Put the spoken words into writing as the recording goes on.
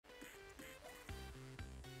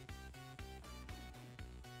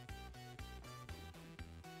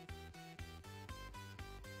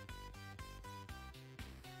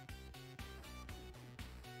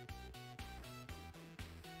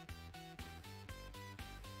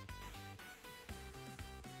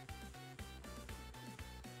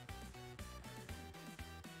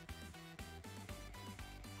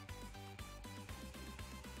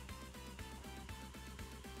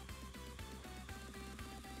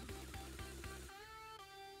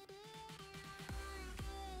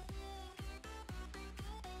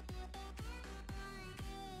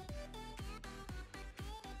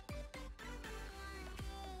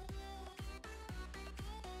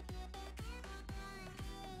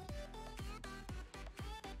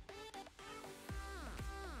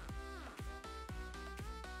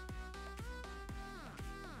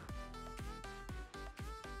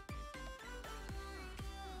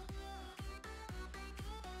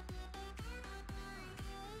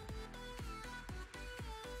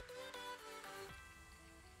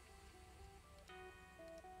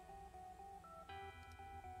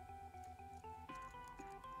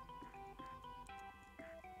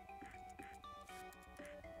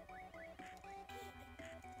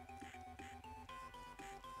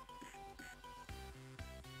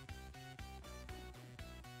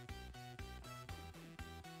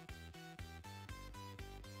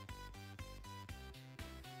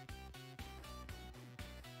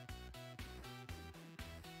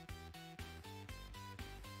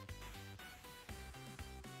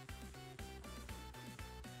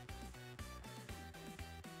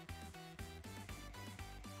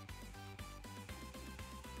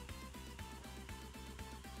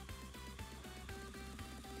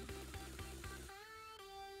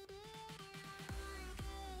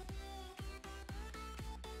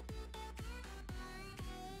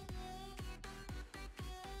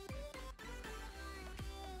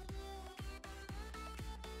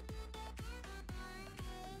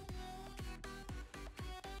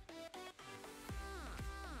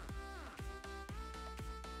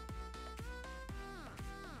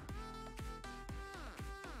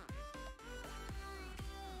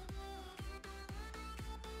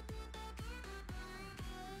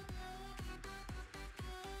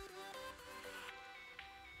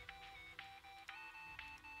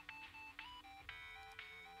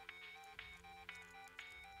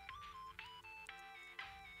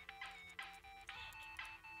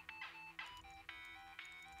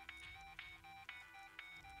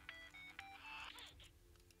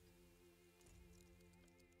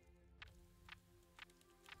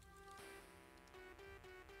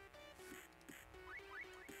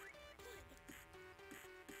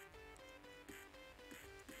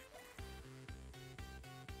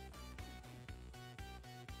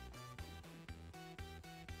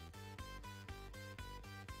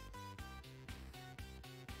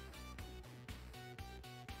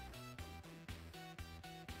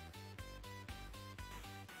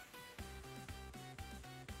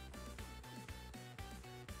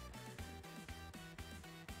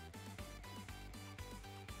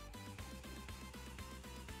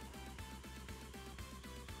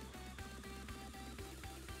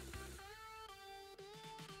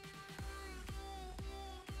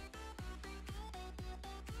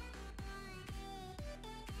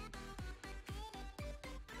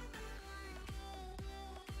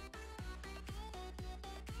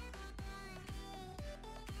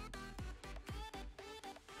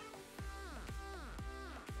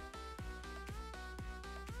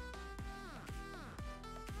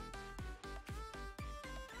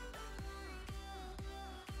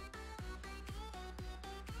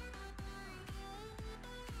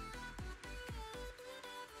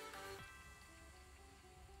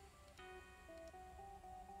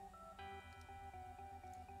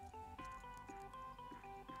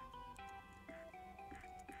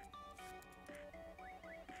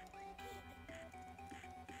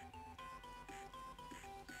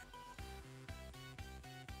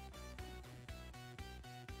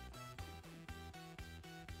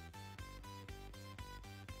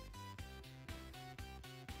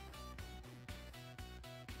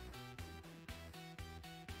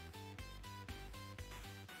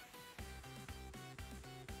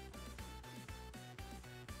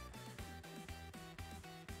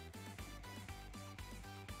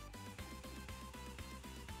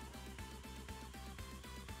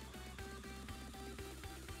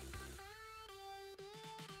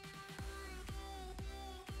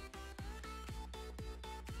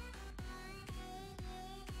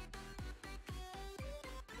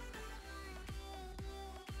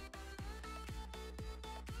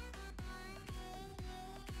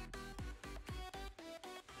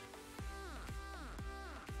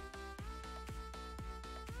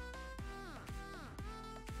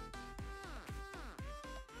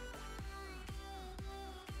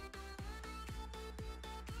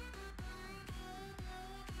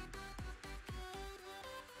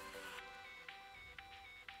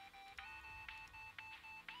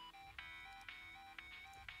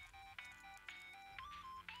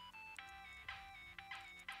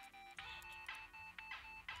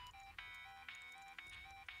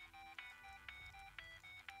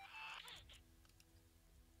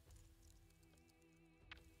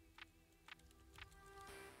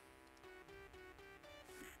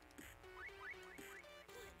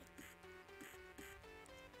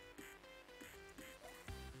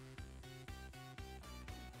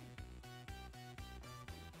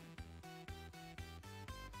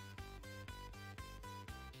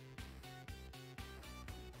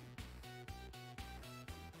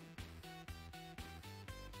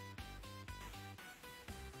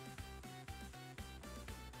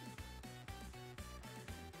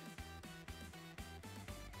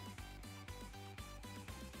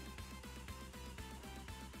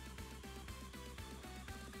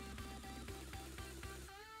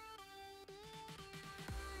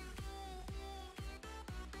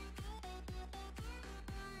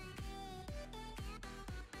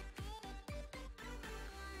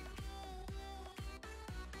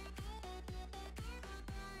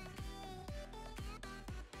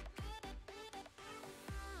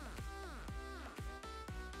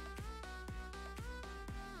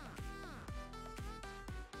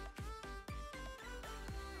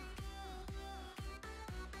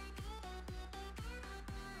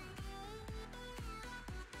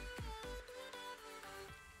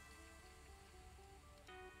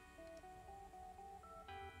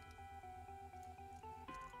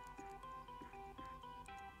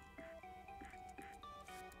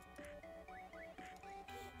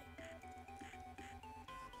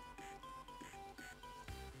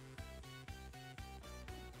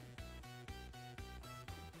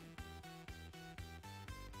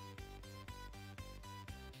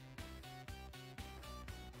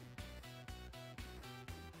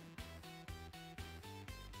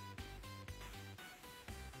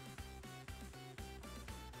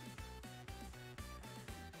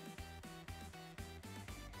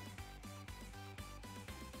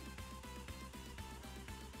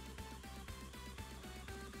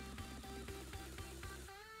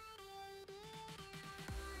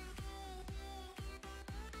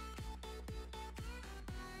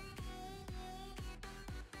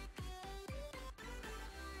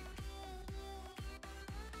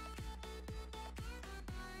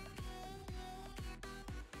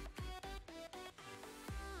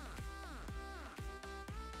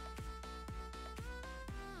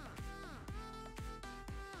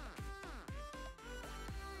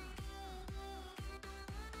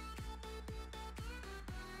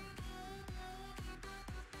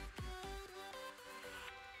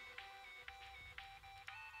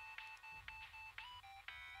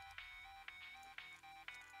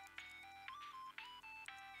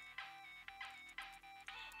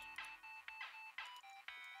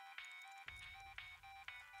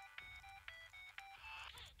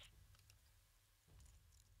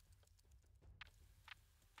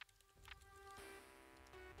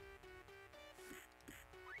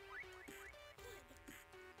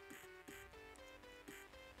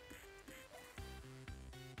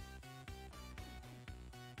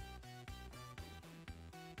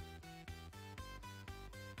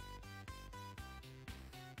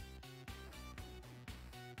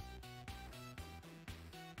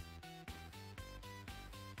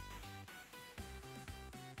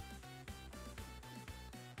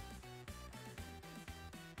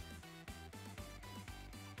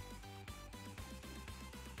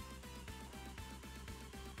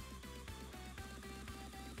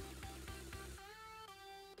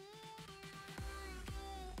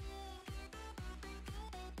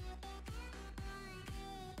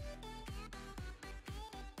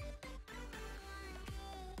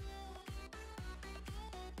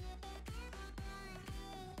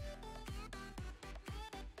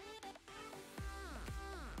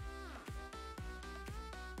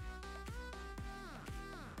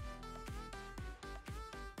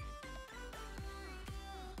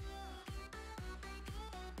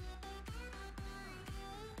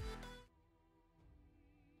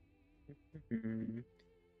Mm.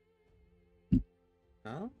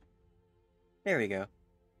 Oh, there we go.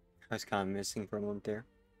 I was kind of missing for a moment there.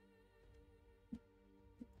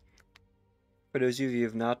 For those of you who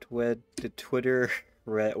have not read the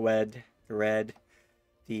read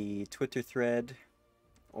the Twitter thread,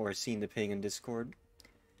 or seen the ping in Discord,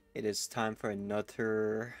 it is time for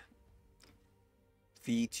another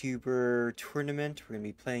VTuber tournament. We're going to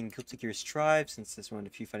be playing TOTSUGEKI Strive, since this is one of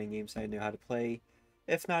the few fighting games I know how to play.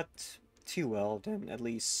 If not too well, then at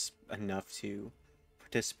least enough to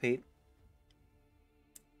participate.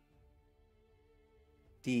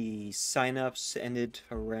 The signups ended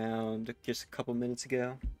around just a couple minutes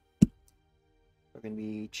ago. We're going to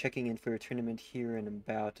be checking in for a tournament here in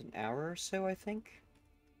about an hour or so, I think.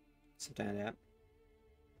 Something like that.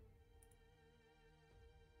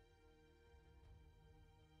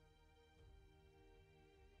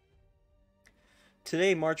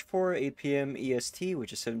 Today, March 4, 8 p.m. EST,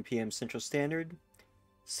 which is 7 p.m. Central Standard.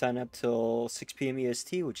 Sign up till 6 p.m.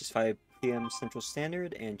 EST, which is 5 p.m. Central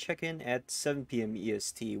Standard, and check in at 7 p.m.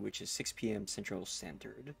 EST, which is 6 p.m. Central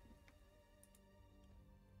Standard.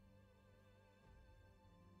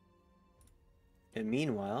 And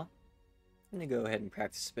meanwhile, I'm going to go ahead and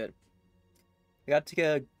practice a bit. I got to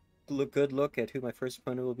get a good look at who my first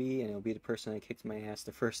opponent will be, and it'll be the person that kicked my ass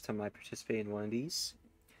the first time I participated in one of these.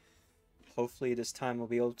 Hopefully this time I'll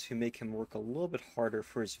be able to make him work a little bit harder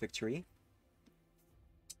for his victory.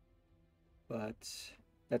 But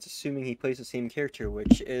that's assuming he plays the same character,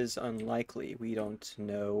 which is unlikely. We don't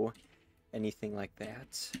know anything like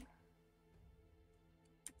that.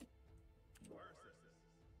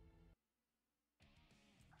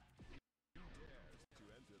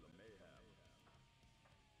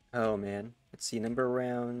 Oh man, let's see, number of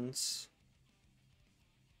rounds.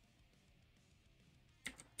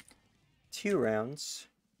 2 rounds.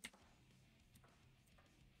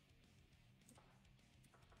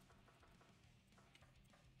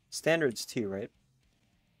 Standard's 2, right?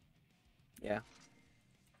 Yeah.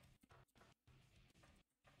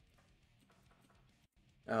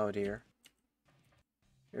 Oh dear.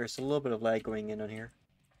 There's a little bit of lag going in on here.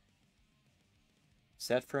 Is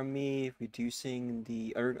that from me reducing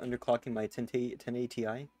the underclocking my 1080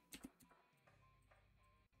 Ti?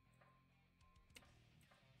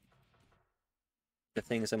 The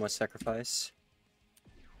things I must sacrifice.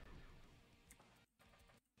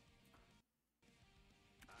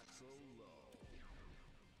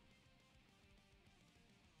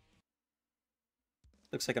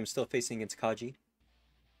 Looks like I'm still facing against Kaji.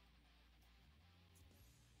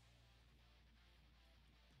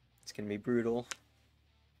 It's gonna be brutal.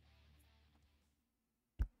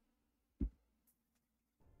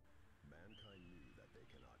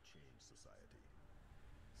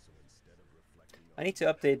 I need to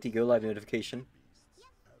update the go live notification.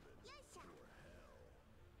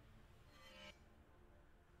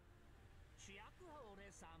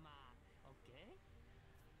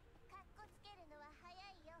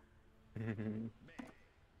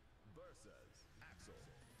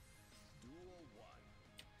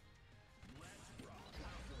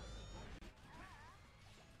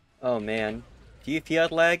 Oh man, do you feel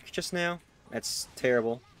that lag just now? That's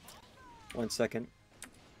terrible. 1 second.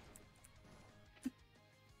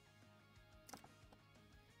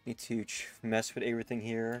 Need to mess with everything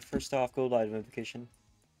here. First off, go live notification.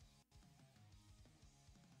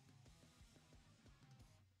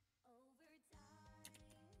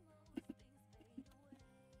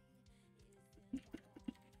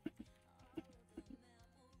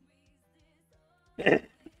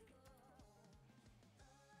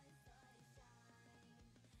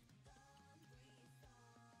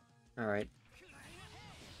 Alright.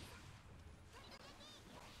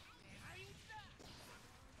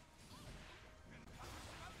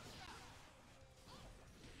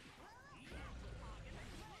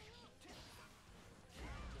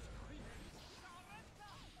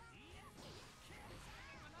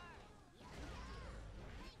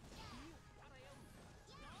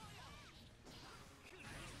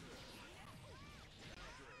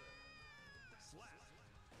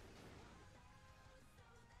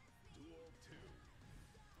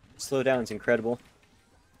 Slow down is incredible.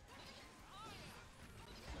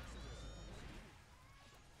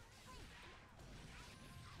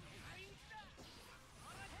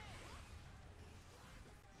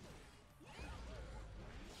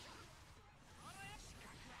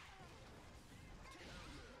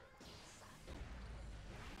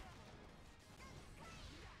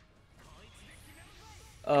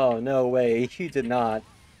 Oh, no way. He did not.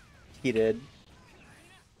 He did.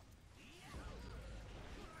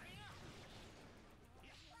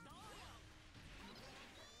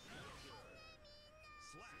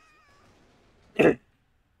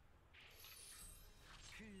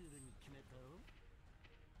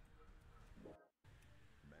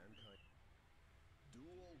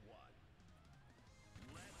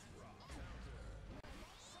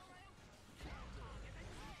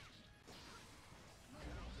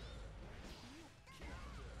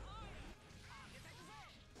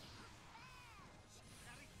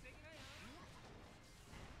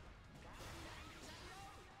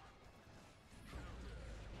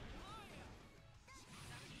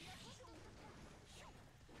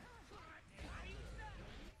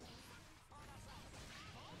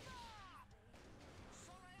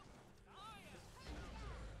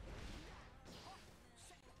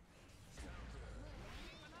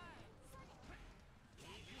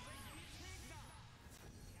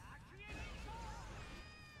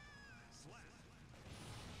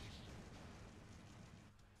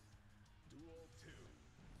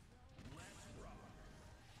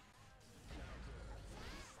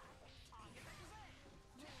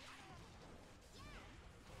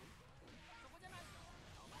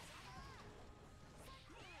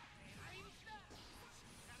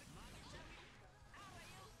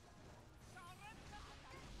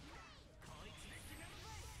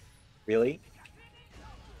 Really?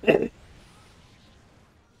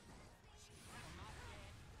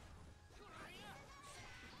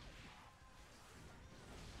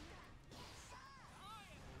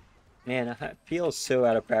 Man, I feel so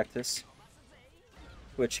out of practice.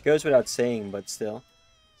 Which goes without saying, but still.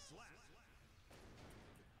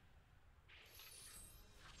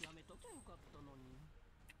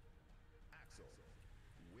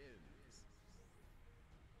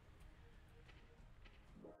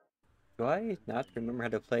 Do I not remember how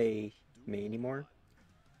to play Mei anymore?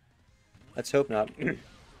 Let's hope not.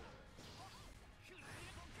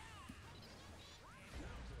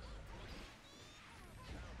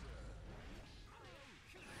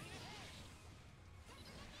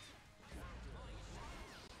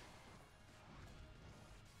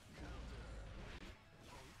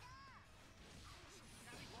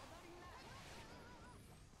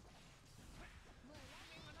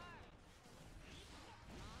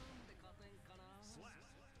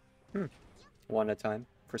 One at a time,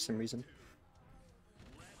 for some reason.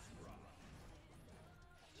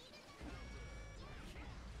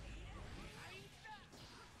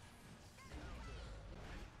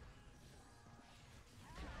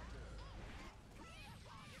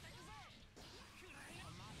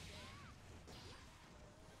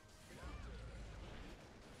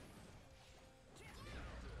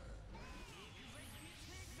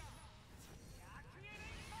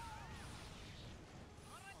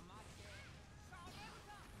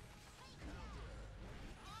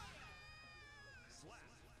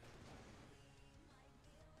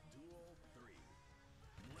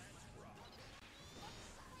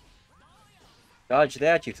 Dodge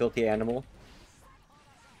that, you filthy animal.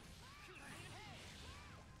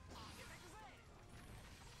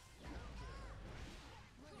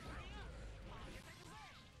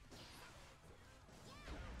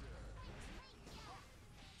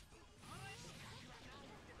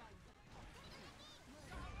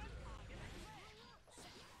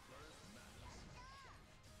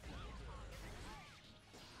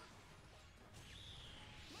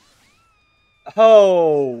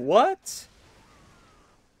 Oh, what?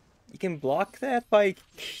 You can block that by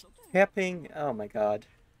capping? Oh my god.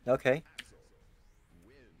 Okay.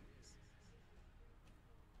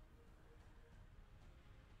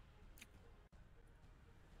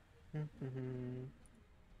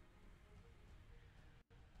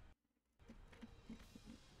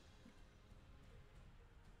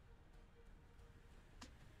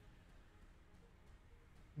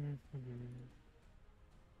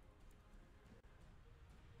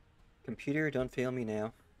 Computer, don't fail me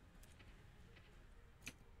now.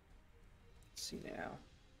 Let's see now.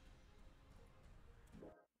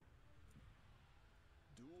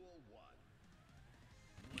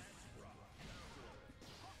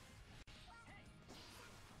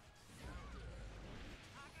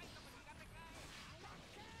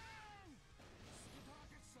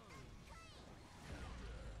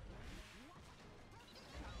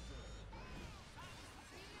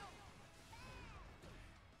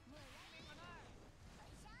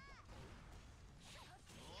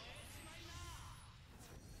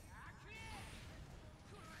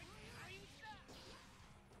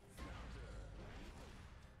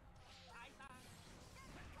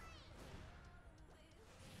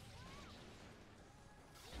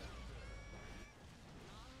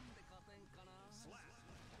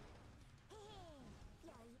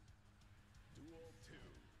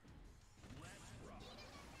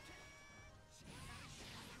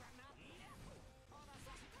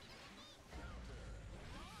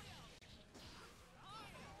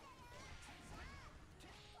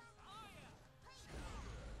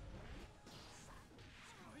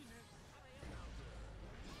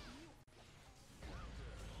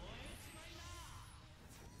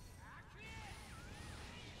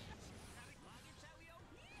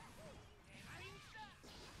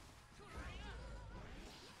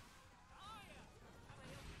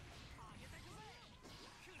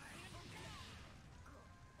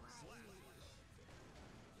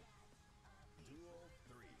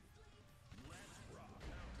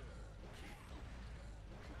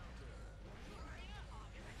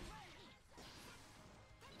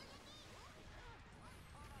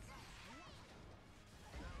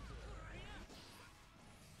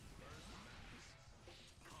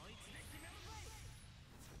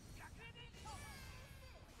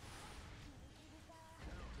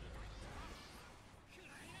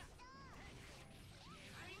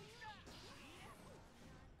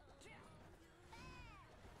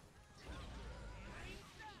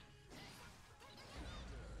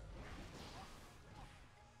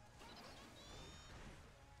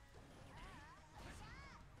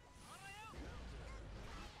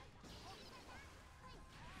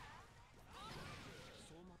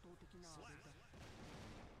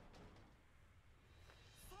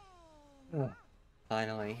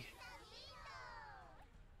 Finally.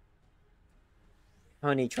 How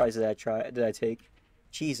many tries did I take?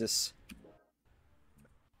 Jesus.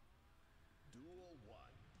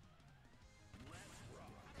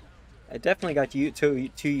 I definitely got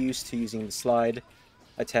too used to using the slide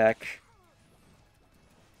attack.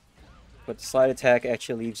 But the slide attack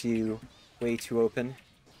actually leaves you way too open.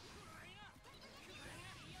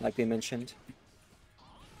 Like they mentioned.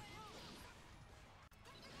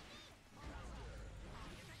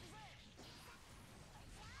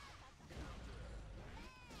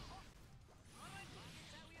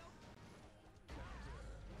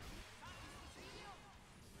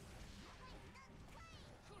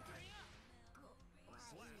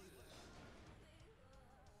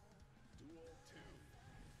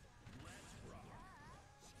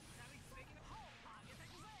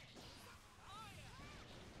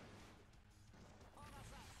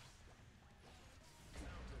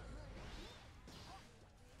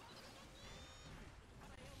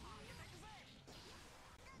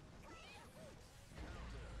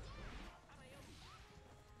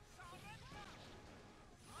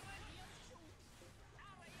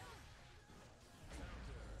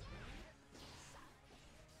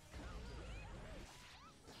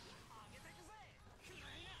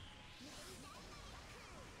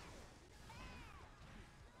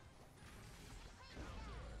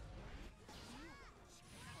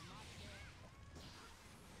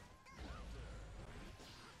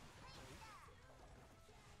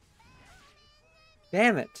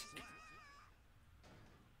 Damn it!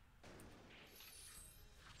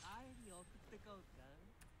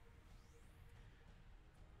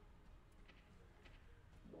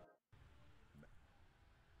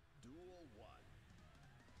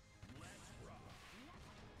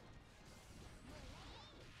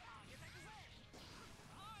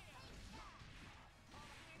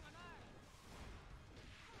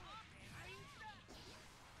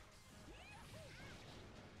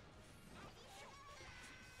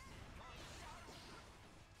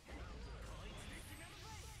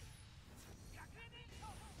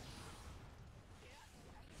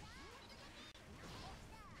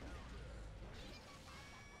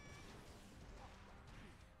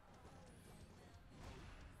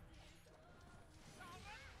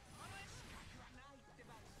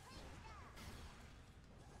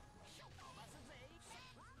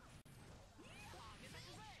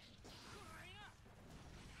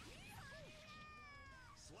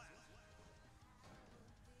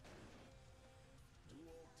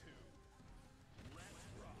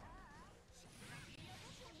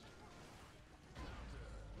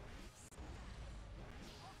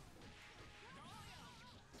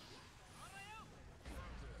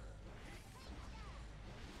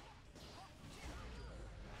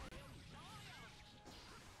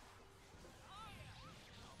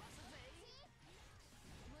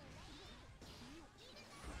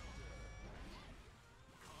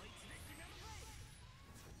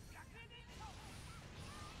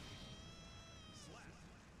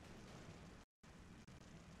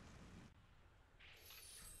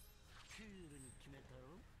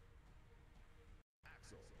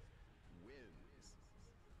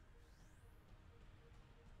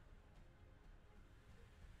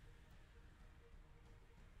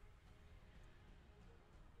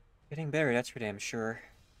 Getting better, that's for damn sure.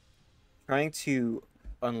 Trying to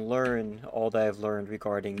unlearn all that I've learned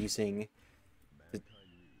regarding using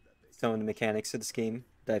some of the mechanics of this game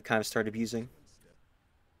that I've kind of started abusing.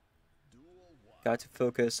 Got to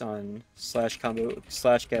focus on slash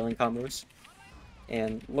scaling combos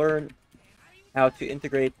and learn how to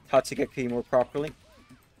integrate TOTSUGEKI more properly,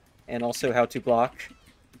 and also how to block.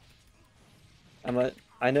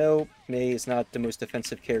 I know Mei is not the most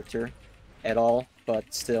defensive character at all,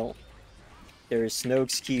 but still, there is no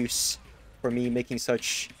excuse for me making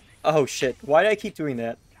such... Oh shit, why did I keep doing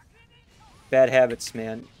that? Bad habits,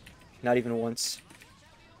 man. Not even once.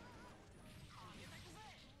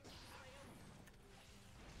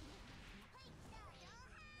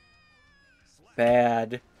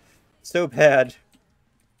 Bad. So bad.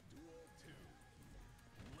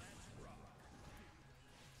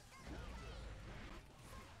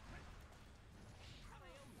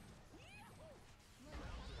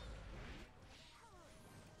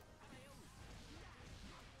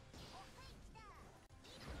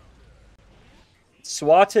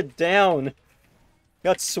 Swatted down.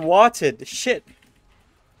 Got swatted. Shit.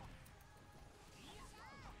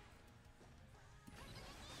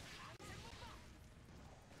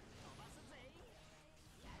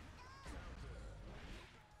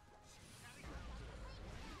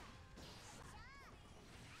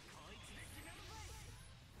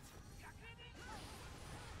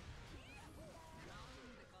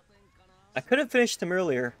 I could have finished him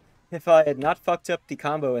earlier if I had not fucked up the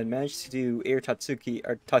combo and managed to do air Tatsuki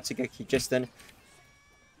or Totsugeki just then.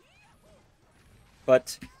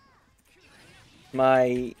 But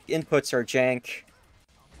my inputs are jank.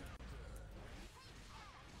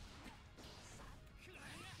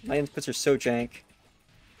 My inputs are so jank.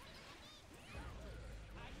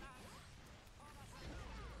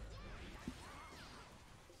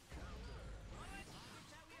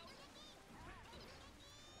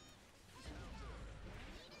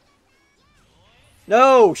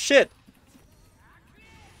 No, shit!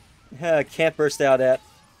 Can't burst out at.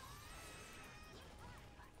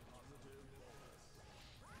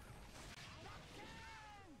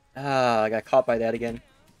 Ah, I got caught by that again.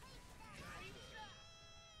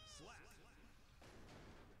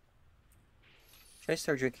 Should I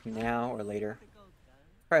start drinking now or later?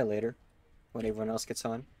 Probably later, when everyone else gets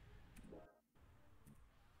on.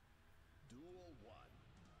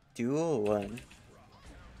 Duel 1.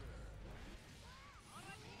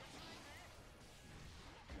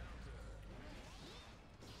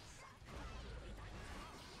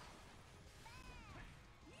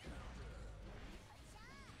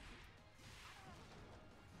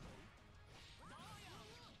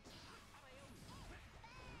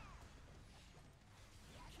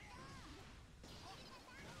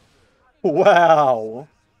 Wow!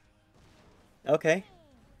 Okay.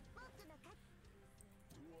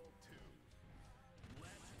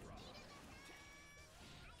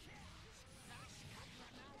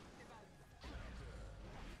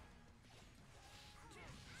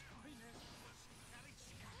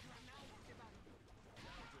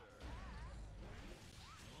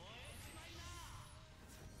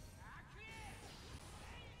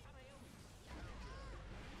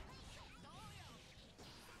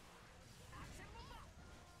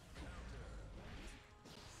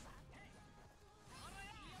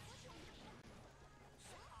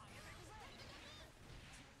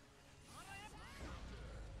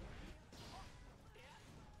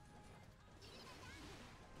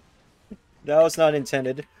 That was not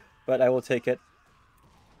intended, but I will take it.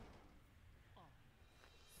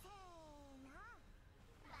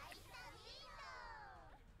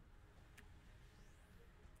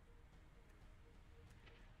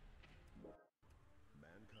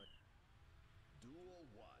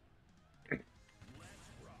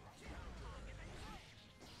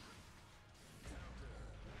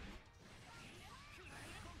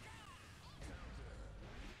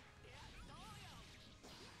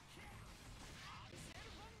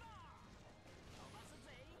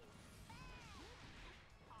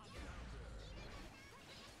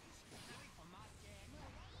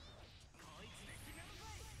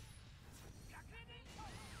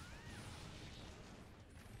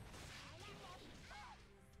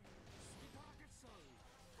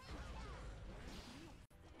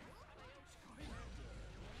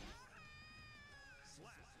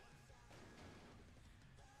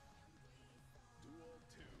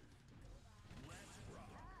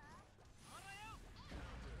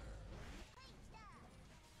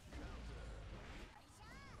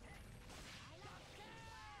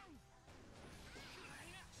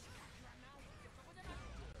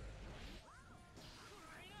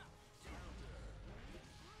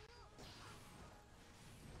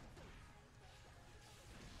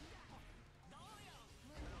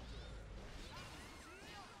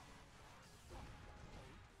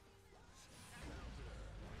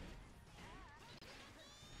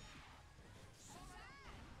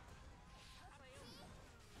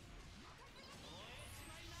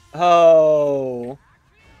 Oh!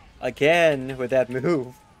 Again with that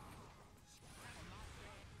move.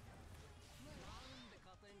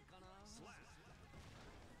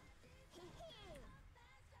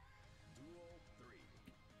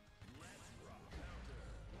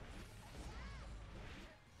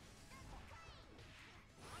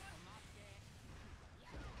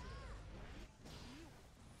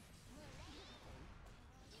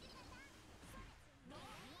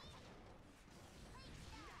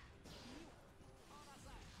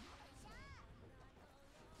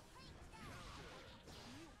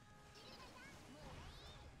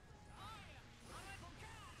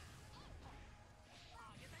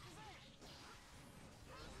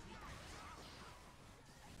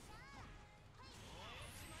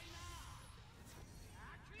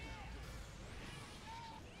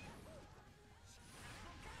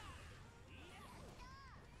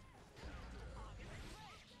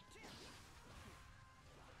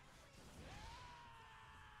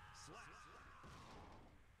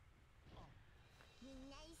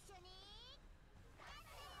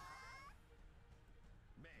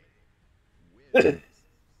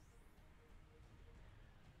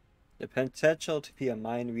 potential to be a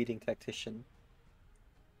mind-reading tactician.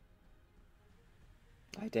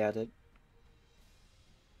 I doubt it.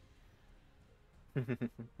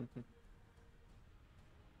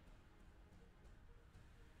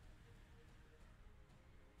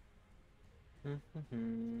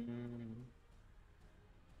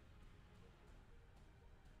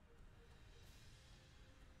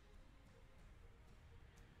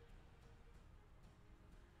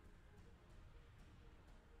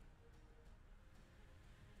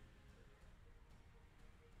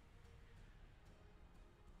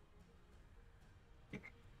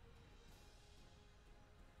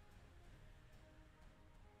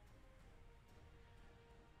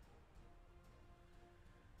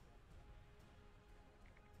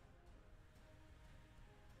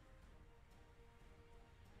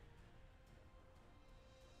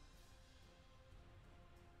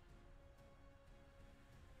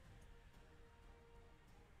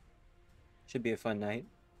 Should be a fun night.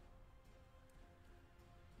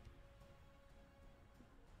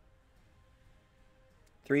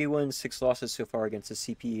 Three wins, 6 losses so far against the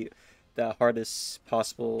CPU, the hardest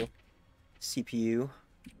possible CPU.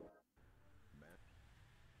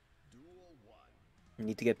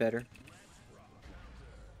 Need to get better.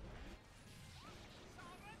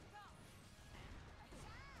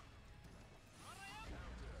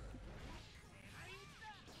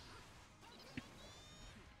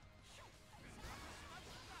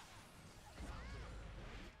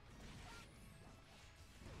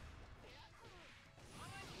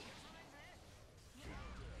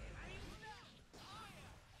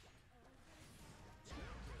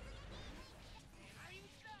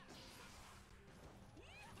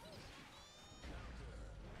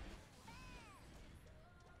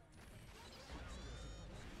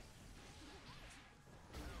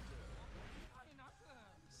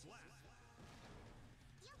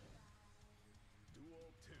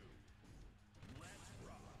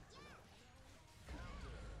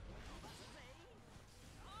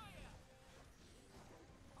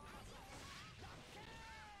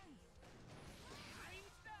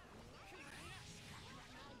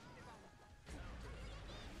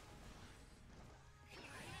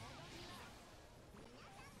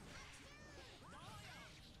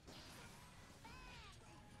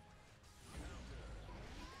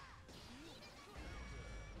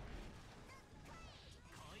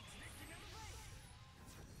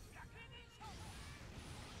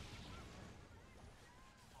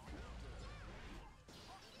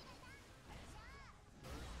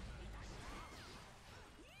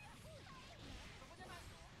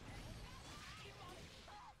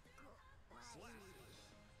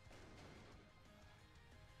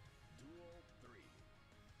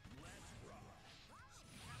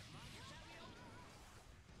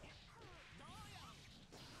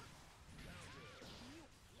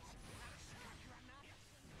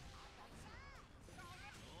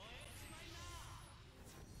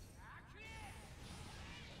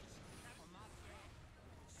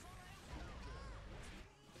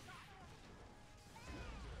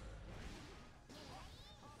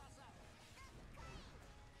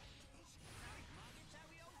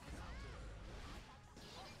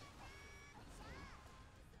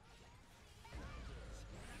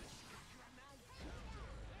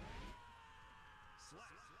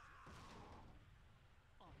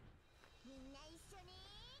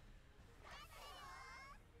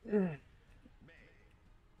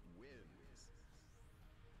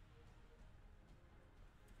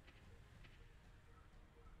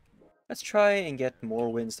 Let's try and get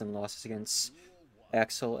more wins than losses against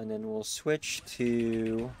Axel, and then we'll switch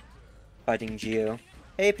to fighting Geo.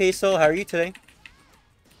 Hey Pastel, how are you today?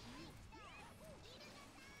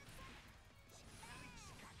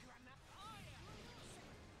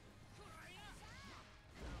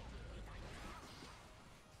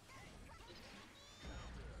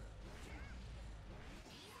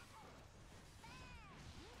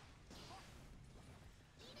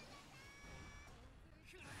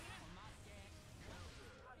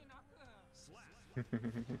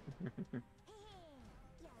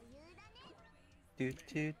 do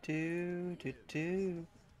do do do do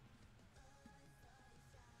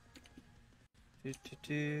do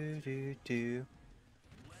do do do.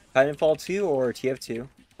 Titanfall 2 or TF2,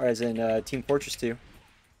 or as in Team Fortress 2.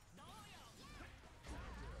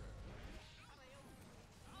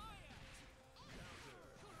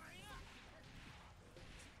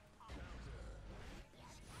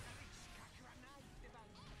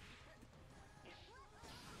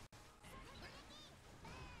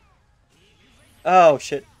 Oh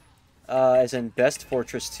shit. As in Best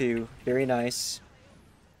Fortress 2. Very nice.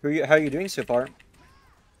 How are you doing so far?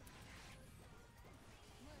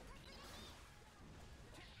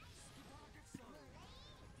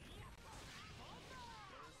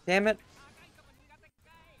 Damn it.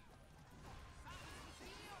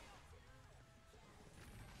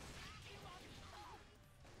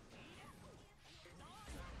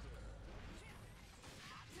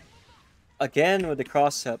 Again with the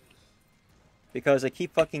cross up. Because I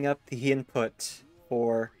keep fucking up the input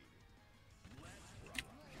for...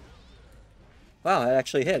 Wow, that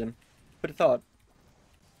actually hit him. Who'd have thought?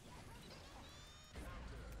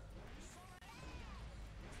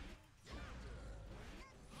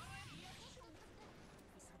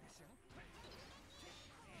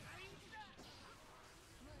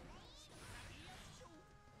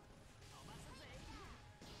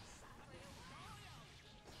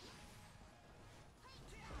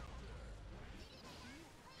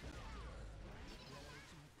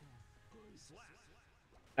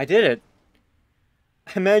 I did it!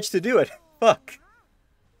 I managed to do it! Fuck!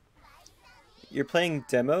 You're playing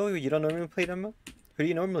demo? You don't normally play demo? Who do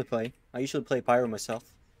you normally play? I usually play Pyro myself.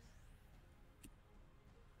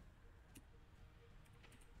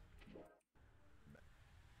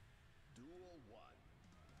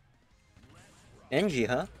 NG,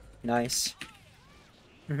 huh? Nice.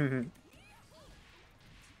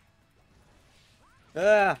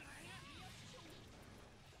 Ah!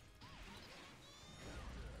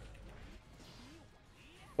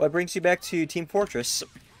 What brings you back to Team Fortress?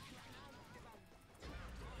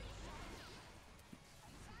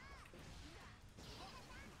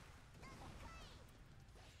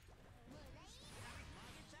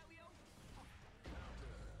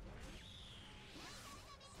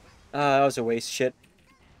 Ah, that was a waste. Shit.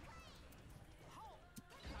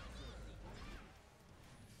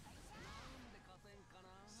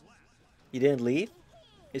 You didn't leave?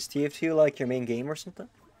 Is TF2 like your main game or something?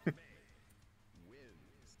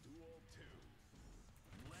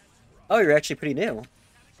 Oh, you're actually pretty new.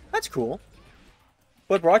 That's cool.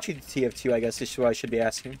 What brought you to TF2, I guess, is what I should be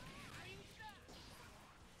asking.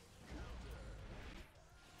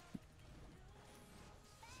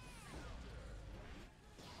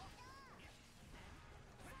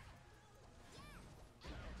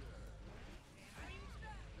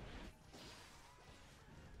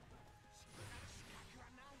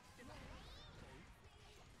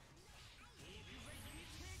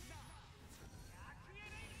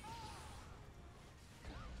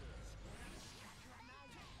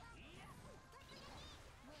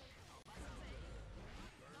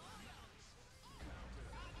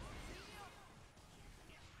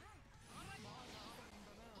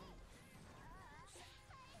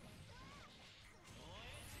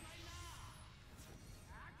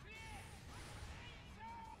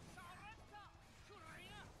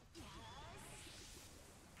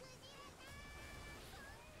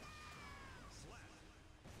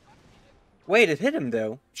 Wait, it hit him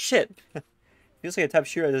though. Shit. Feels like a type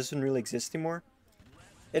shooter that doesn't really exist anymore.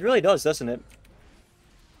 It really does, doesn't it?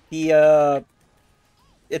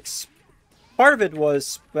 It's... Part of it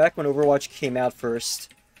was back when Overwatch came out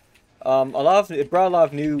first. It brought a lot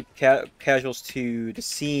of new casuals to the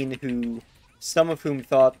scene who... Some of whom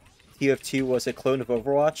thought TF2 was a clone of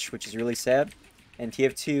Overwatch, which is really sad. And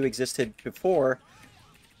TF2 existed before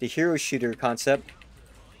the hero shooter concept.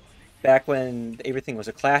 Back when everything was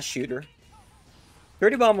a class shooter.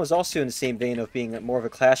 30 Bomb was also in the same vein of being more of a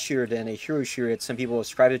class shooter than a hero shooter that some people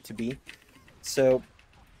ascribed it to be. So,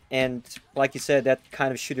 and like you said, that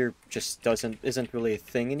kind of shooter just isn't really a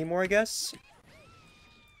thing anymore, I guess.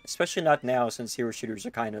 Especially not now, since hero shooters are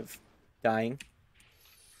kind of dying.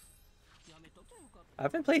 I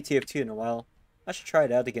haven't played TF2 in a while. I should try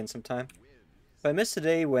it out again sometime. But I miss the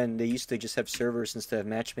day when they used to just have servers instead of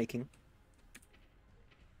matchmaking.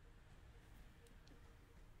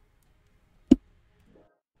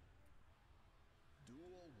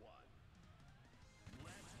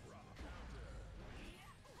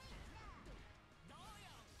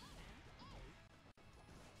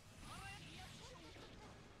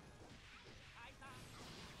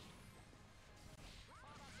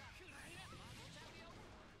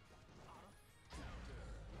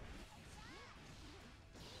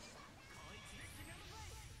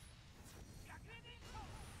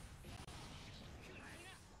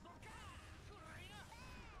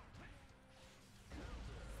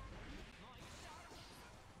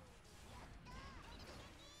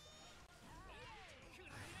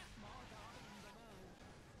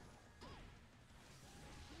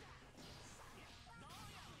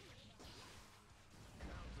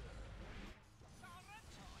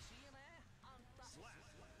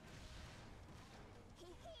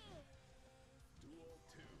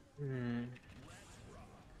 Hmm.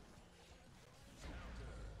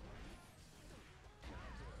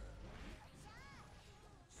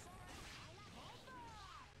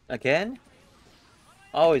 Again?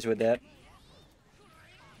 Always with that.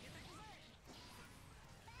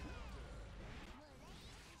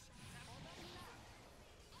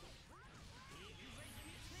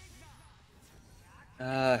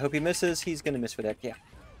 I hope he misses. He's gonna miss with that, yeah.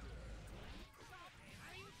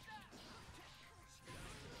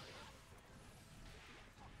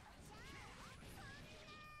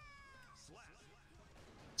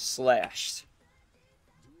 Slashed.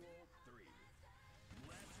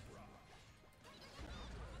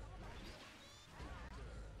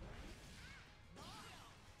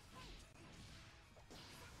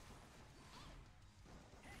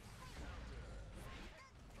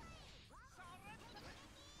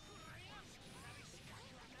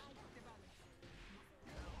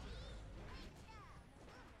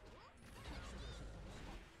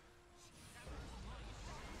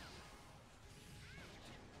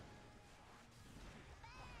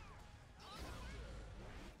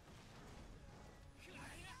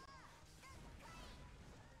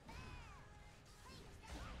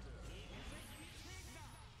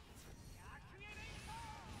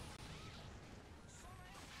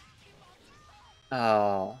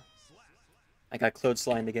 Oh. I got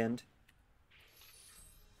clotheslined again.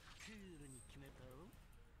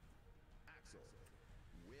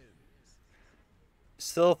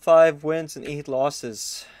 Still 5 wins and 8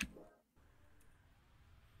 losses.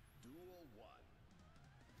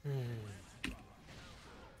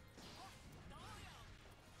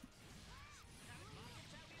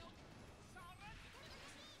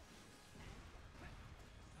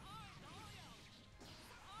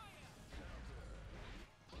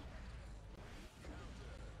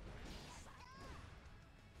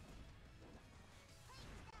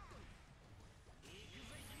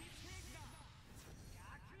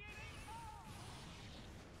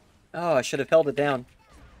 Oh, I should have held it down.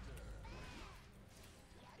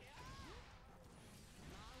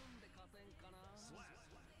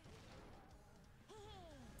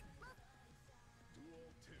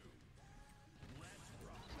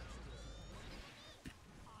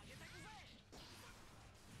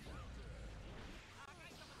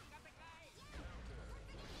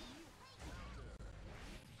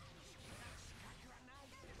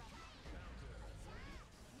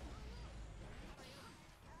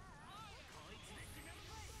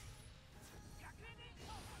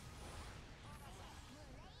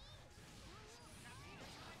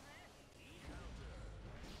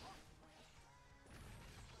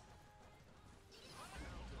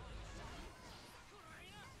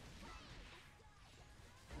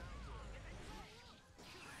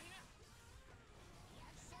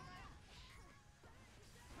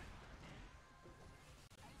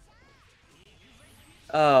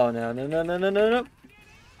 Oh, no, no, no, no, no, no, no.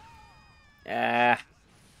 Ah.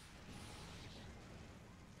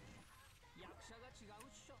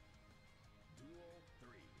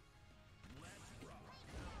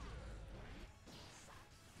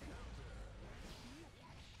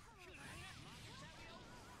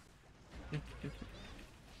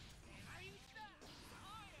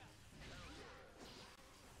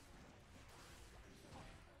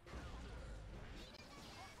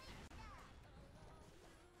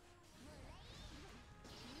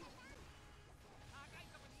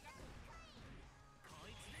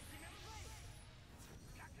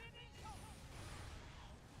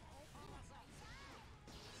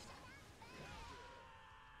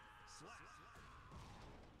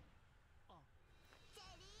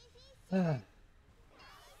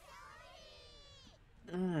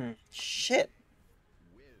 Shit.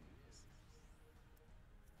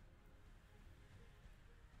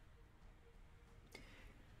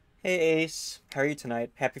 Hey Ace, how are you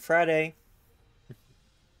tonight? Happy Friday.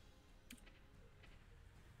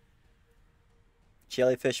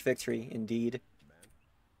 Jellyfish victory, indeed.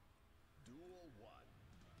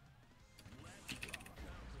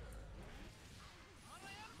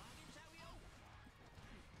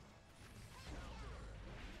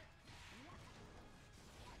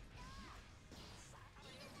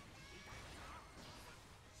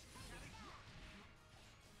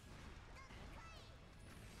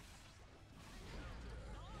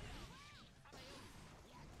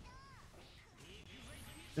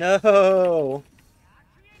 No!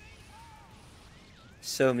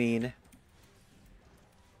 So mean.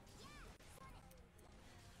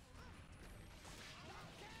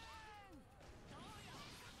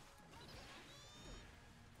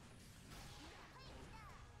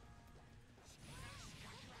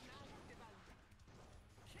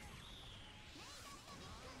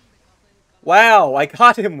 Wow, I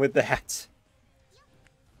got him with that.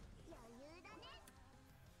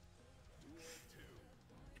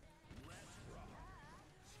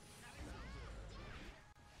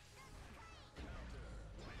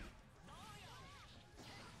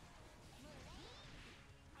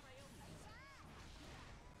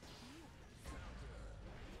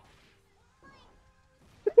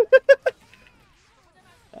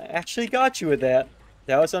 Actually got you with that.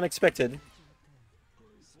 That was unexpected.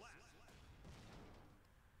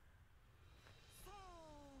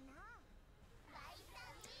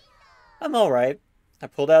 I'm alright. I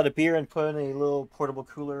pulled out a beer and put in a little portable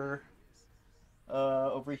cooler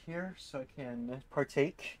over here so I can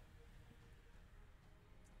partake.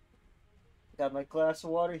 Got my glass of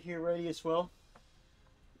water here ready as well.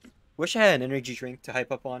 Wish I had an energy drink to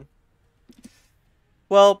hype up on.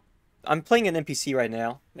 Well, I'm playing an NPC right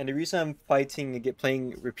now, and the reason I'm fighting to get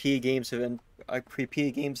playing repeated games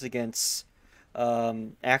against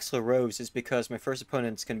Axel Rose is because my first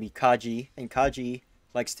opponent's going to be Kaji, and Kaji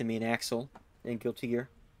likes to main Axel in Guilty Gear.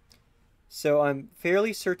 So I'm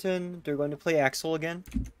fairly certain they're going to play Axel again.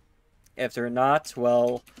 If they're not,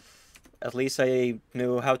 well, at least I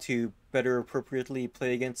know how to better appropriately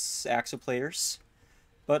play against Axel players.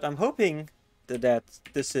 But I'm hoping that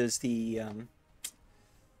this is the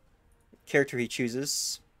character he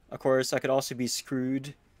chooses. Of course, I could also be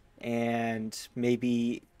screwed, and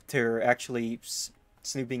maybe they're actually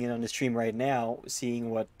snooping in on the stream right now, seeing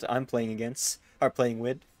what I'm playing against, or playing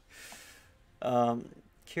with. Kira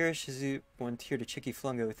Shizu, 1 tier to Chicky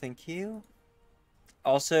Flungo, thank you.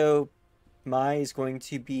 Also, Mai is going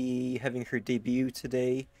to be having her debut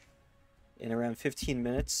today in around 15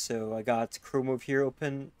 minutes, so I got Chrome over here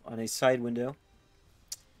open on a side window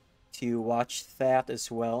to watch that as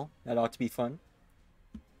well. That ought to be fun.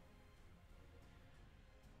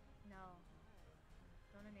 No.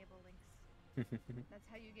 Don't enable links. That's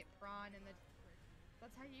how you get prawn and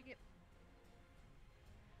that's how you get.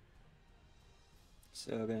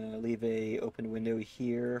 So I'm gonna leave a open window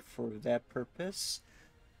here for that purpose.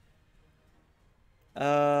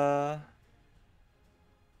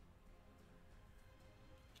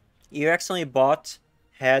 You accidentally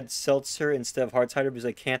had seltzer instead of hard cider because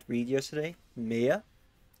I can't read yesterday. Maya?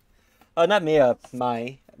 Not Maya,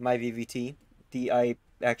 my VVT. I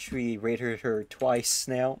actually rated her twice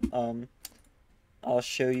now. I'll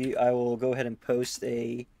show you. I will go ahead and post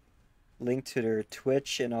a link to their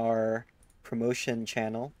Twitch in our promotion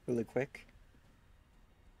channel really quick.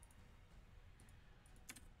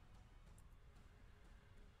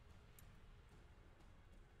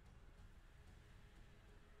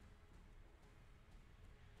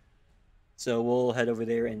 So we'll head over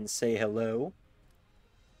there and say hello.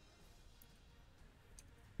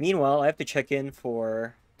 Meanwhile, I have to check in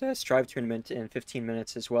for the Strive Tournament in 15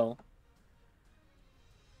 minutes as well.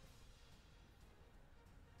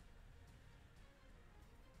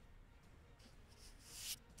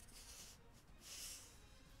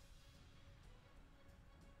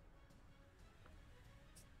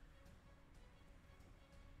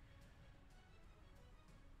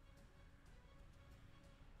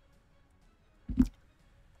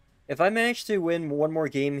 If I manage to win one more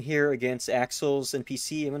game here against Axel's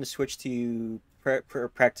NPC, I'm going to switch to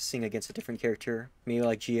practicing against a different character, maybe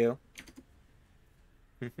like Geo.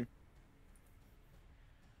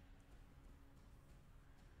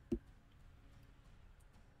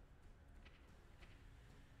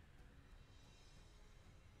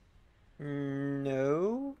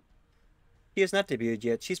 No. She has not debuted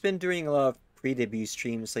yet. She's been doing a lot of pre-debut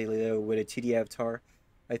streams lately, though, with a 2D avatar.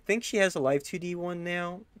 I think she has a live 2D one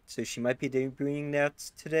now, so she might be debuting that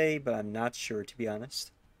today, but I'm not sure, to be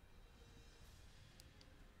honest.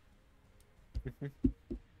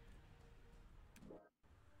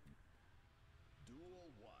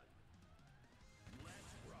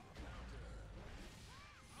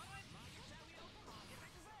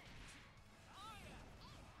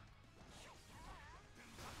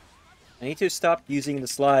 I need to stop using the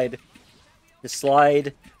slide. The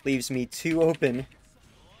slide leaves me too open.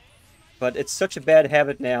 But it's such a bad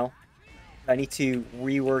habit now. I need to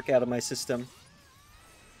rework out of my system.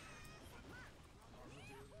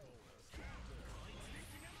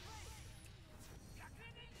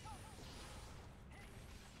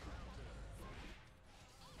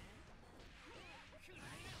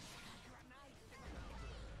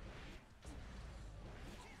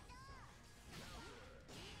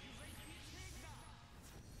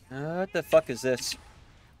 What the fuck is this?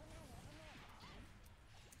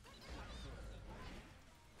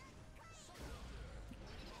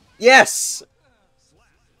 Yes!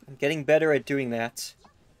 I'm getting better at doing that.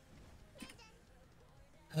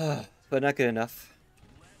 But not good enough.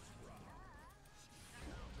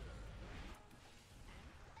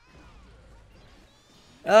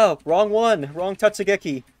 Oh, wrong one! Wrong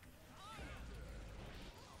TOTSUGEKI.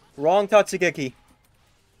 Wrong TOTSUGEKI.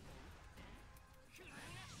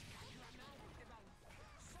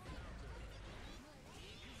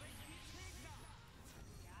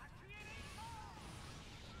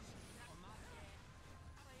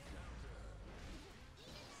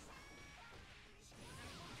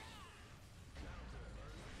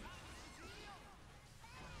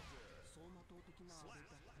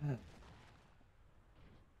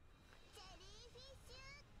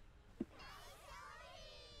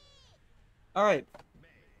 Alright.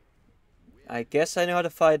 I guess I know how to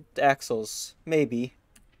fight axles. Maybe.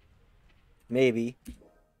 Maybe.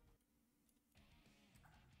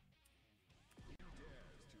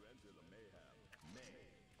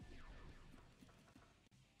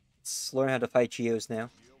 Let's learn how to fight Geos now.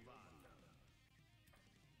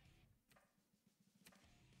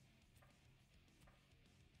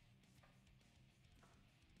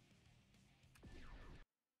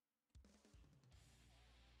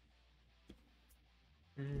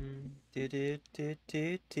 Do do do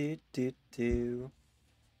do do do do.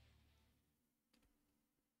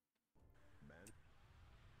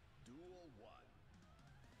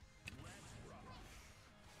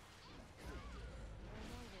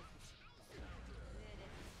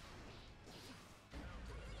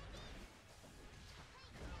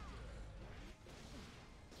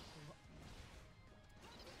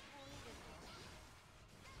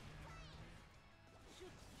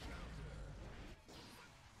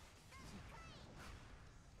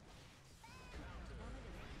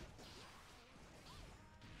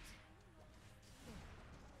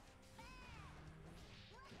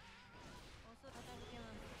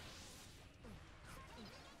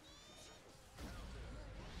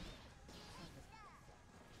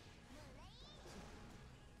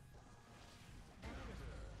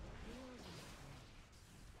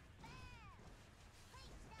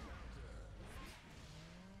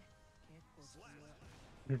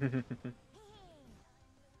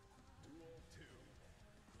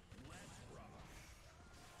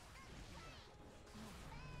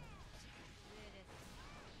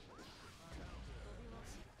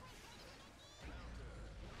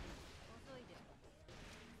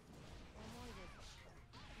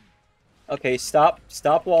 Okay, stop.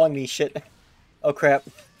 Stop walling me, shit. Oh, crap.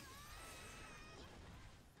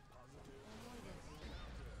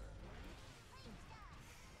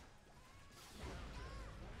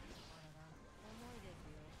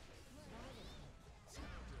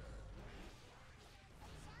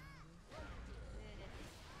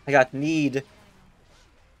 I got need.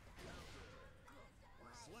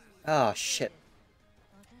 Oh, shit.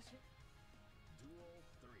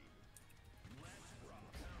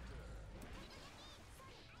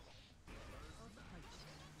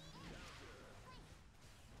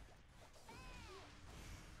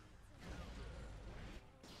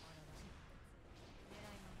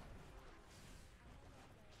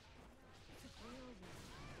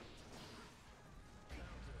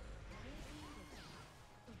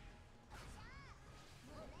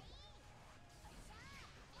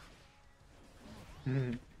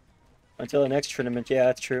 Until the next tournament, yeah,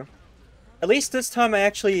 that's true. At least this time I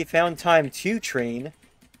actually found time to train.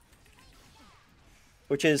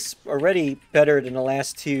 Which is already better than the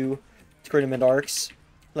last two tournament arcs,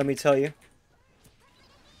 let me tell you.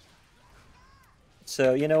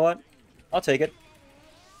 So, you know what? I'll take it.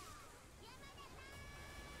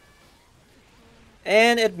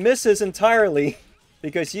 And it misses entirely,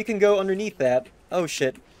 because you can go underneath that. Oh,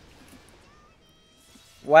 shit.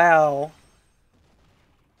 Wow.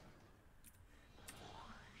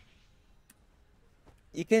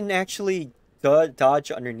 You can actually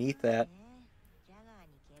dodge underneath that.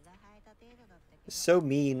 So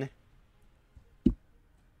mean.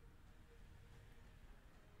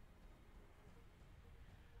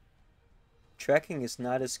 Tracking is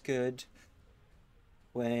not as good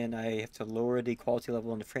when I have to lower the quality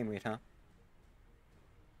level and the frame rate, huh?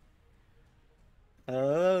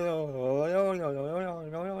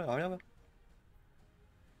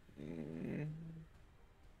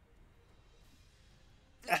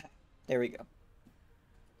 There we go.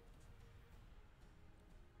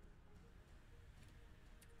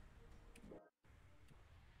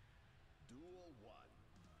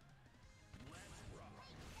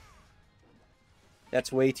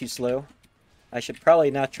 That's way too slow. I should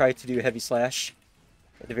probably not try to do Heavy Slash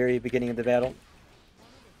at the very beginning of the battle.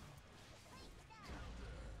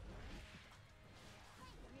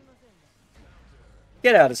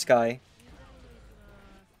 Get out of Sky.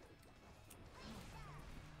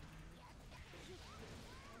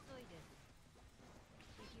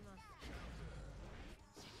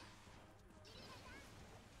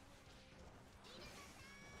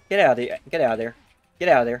 Get out of there. Get out of there. Get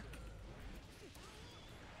out of there.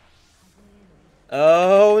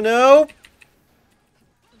 Oh, no!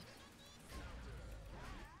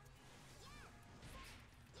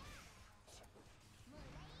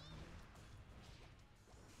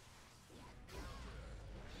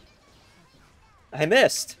 I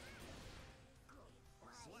missed.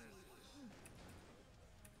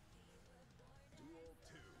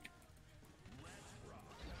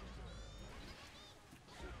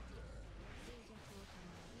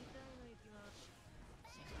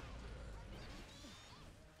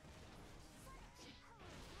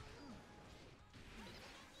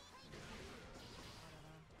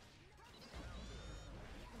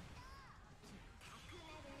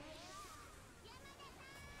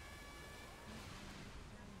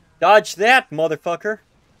 Dodge that, motherfucker!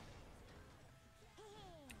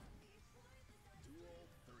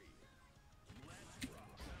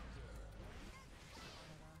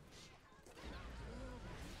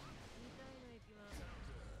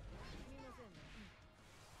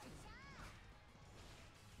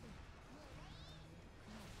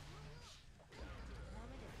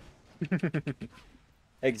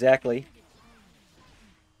 Exactly.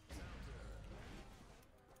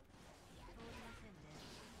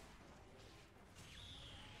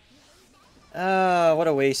 Ah, what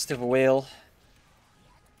a waste of a whale.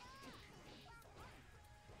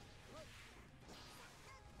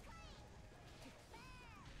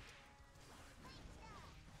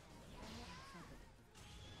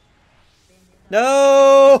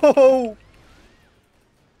 No!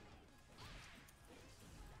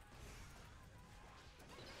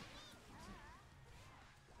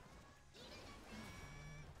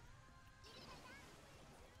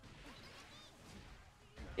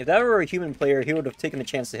 If that were a human player, he would have taken a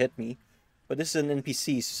chance to hit me. But this is an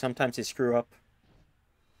NPC, so sometimes they screw up.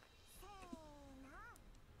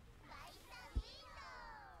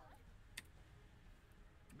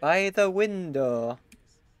 By the window.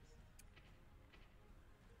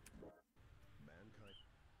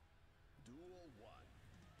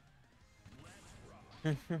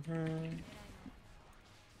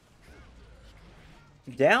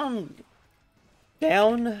 Down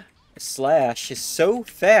slash is so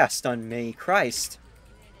fast on me, Christ.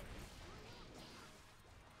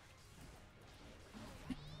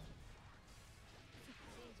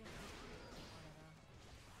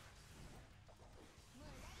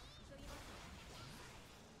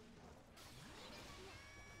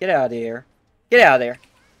 Get out of here. Get out of there.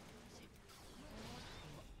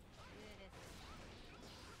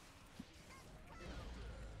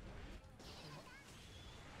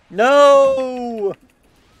 No!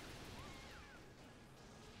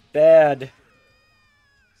 Bad.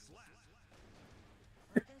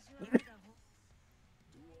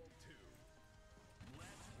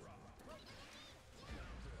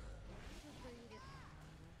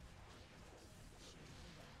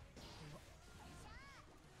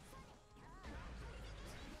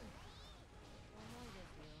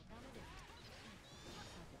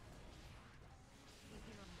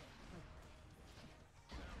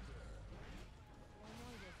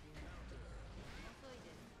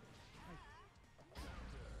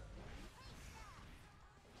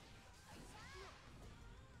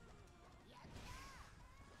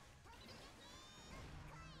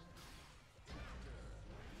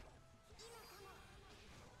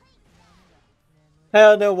 I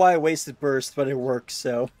don't know why I wasted burst, but it works,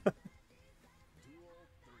 so.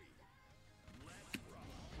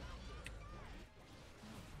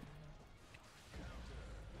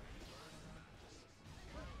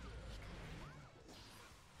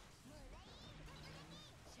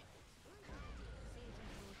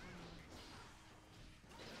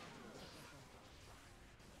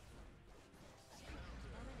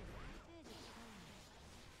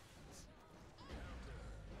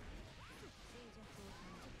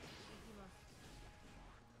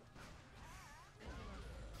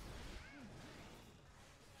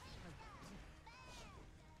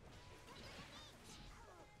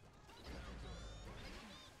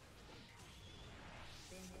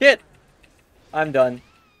 Shit! I'm done.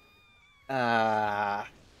 Ah.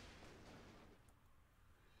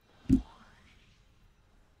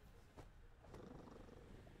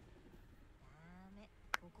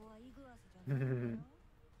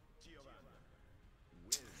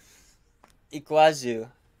 Iguazu.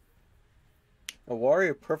 A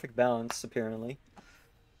warrior perfect balance, apparently.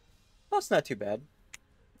 Well, it's not too bad.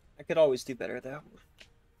 I could always do better, though.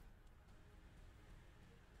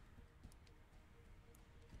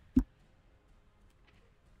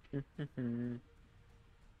 We're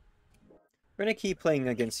gonna keep playing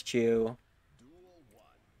against you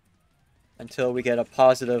until we get a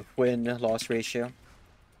positive win-loss ratio.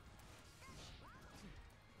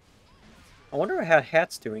 I wonder how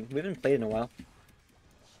Hat's doing. We haven't played in a while.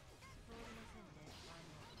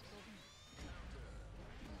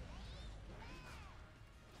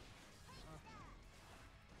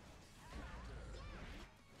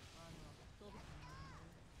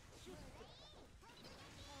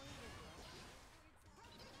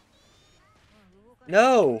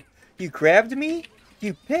 No! You grabbed me?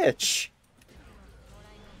 You bitch!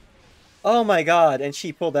 Oh my god, and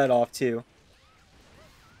she pulled that off too.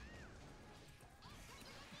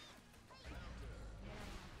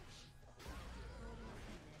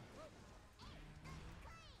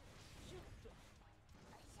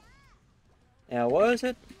 Now, what is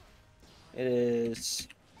it? It is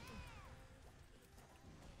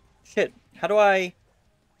Shit, how do I...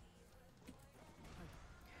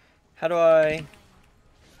 How do I...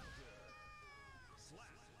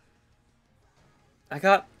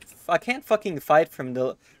 I can't fucking fight from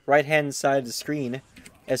the right-hand side of the screen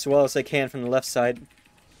as well as I can from the left side.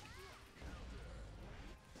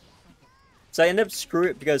 So I end up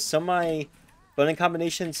screwing it because some of my button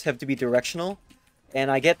combinations have to be directional, and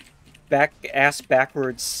I get ass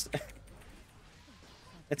backwards.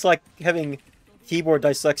 It's like having keyboard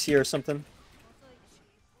dyslexia or something.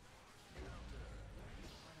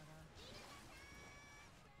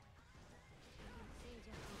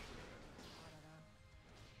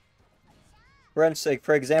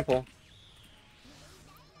 For example,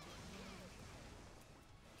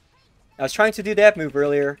 I was trying to do that move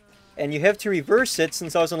earlier, and you have to reverse it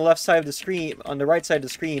since I was on the left side of the screen, on the right side of the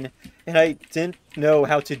screen, and I didn't know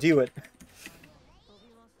how to do it.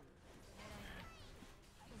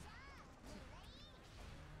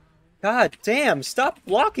 God damn, stop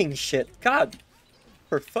blocking shit. God,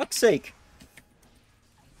 for fuck's sake.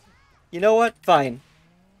 You know what? Fine.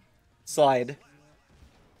 Slide.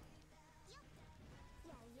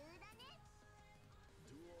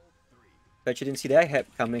 Bet you didn't see that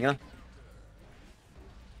coming, huh?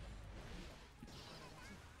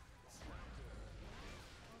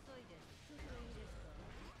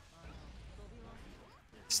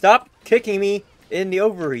 Stop kicking me in the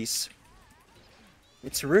ovaries.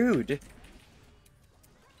 It's rude.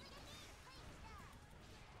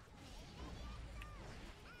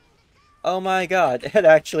 Oh my god, it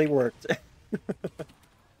actually worked.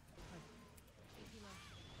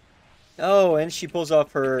 Oh, and she pulls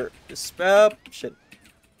off her spell. Shit.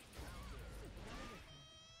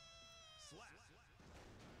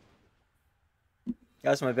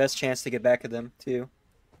 That was my best chance to get back at them, too.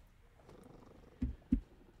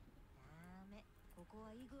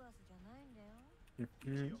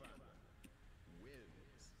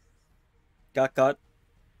 Got.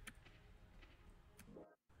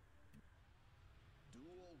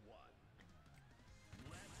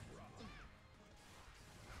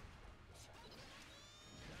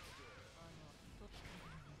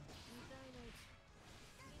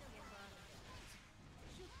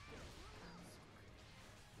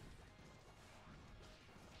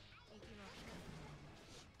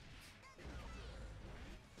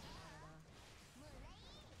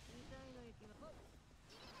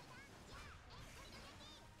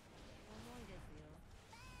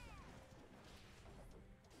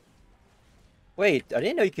 Wait, I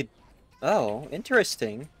didn't know you could... Oh,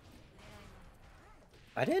 interesting.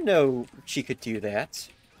 I didn't know she could do that.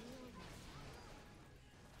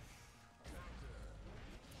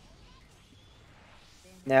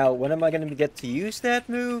 Now, when am I going to get to use that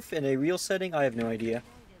move in a real setting? I have no idea.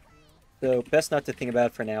 So, best not to think about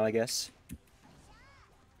it for now, I guess.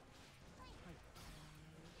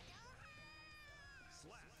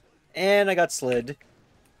 And I got slid.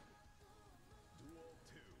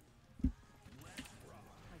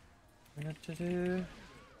 What to do?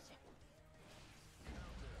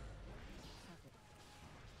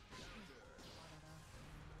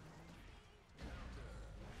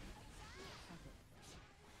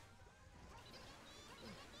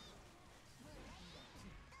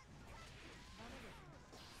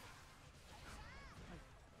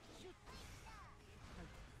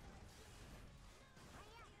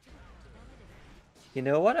 You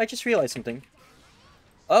know what? I just realized something.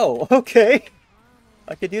 Oh, okay.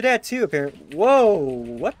 I could do that too, apparently. Whoa!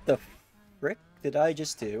 What the frick did I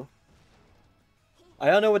just do? I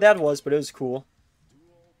don't know what that was, but it was cool.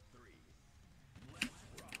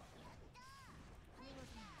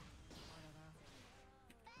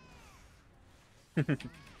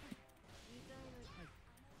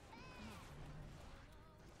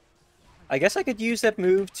 I guess I could use that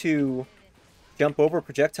move to jump over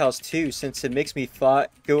projectiles too, since it makes me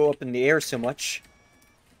go up in the air so much.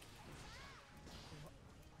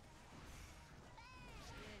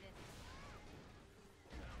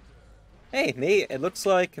 Hey, May, it looks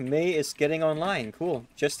like May is getting online. Cool.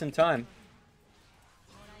 Just in time.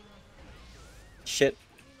 Shit.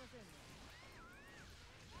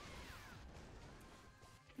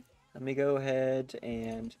 Let me go ahead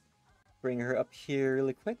and bring her up here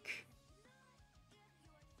really quick.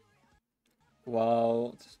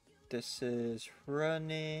 While this is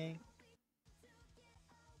running.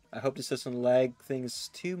 I hope this doesn't lag things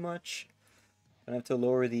too much. I have to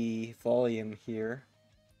lower the volume here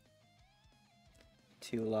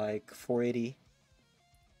to like 480.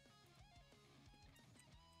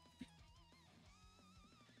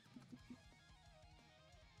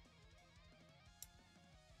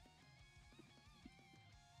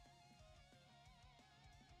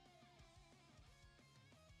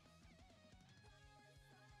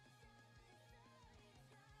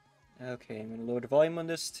 Okay, I'm gonna lower the volume on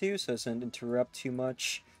this too, so it doesn't interrupt too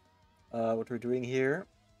much what we're doing here.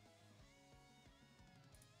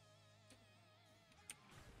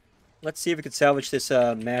 Let's see if we can salvage this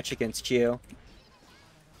match against Gio.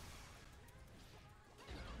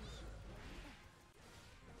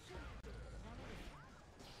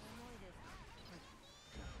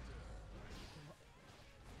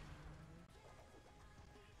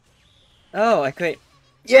 Oh, I could.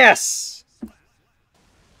 Yes!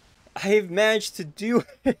 I've managed to do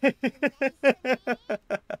it!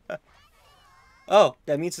 Oh,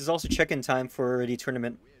 that means it's also check-in time for the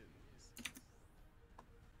tournament.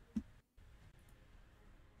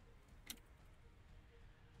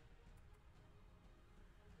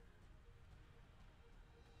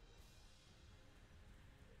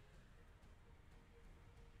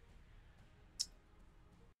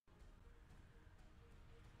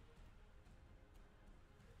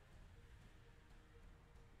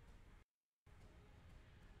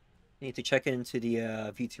 Need to check into the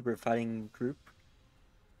VTuber fighting group.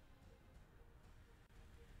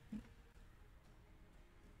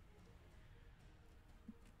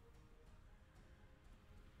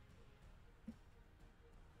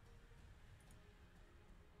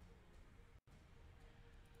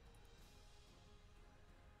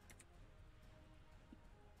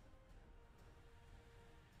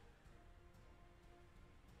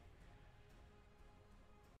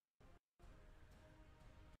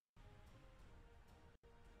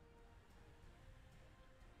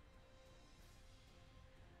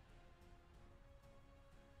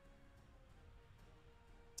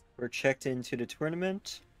 We're checked into the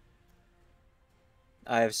tournament.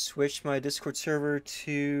 I've switched my Discord server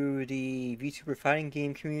to the VTuber fighting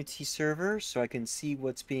game community server so I can see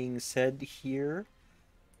what's being said here.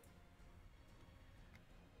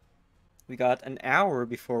 We got an hour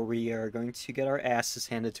before we are going to get our asses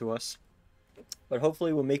handed to us. But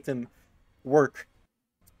hopefully we'll make them work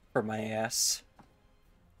for my ass.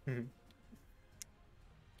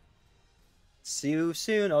 See you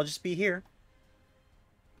soon, I'll just be here.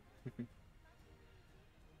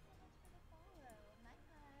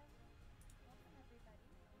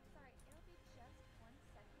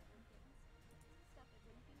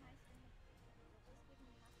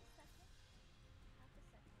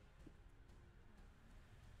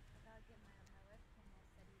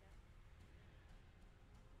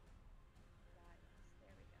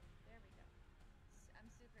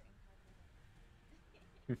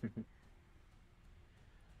 Thank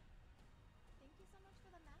you so much for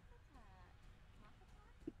the map attack. Map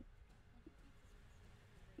attack?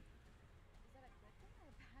 Is that a good thing or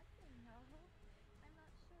a bad thing? No, I'm not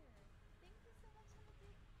sure. Thank you so much for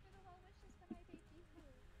the well wishes for my debut.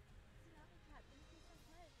 Tsunami Cat, thank you so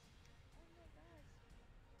much. Oh my gosh.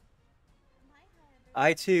 My head.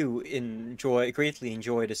 I too greatly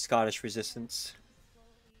enjoy the Scottish Resistance.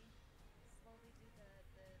 Slowly do the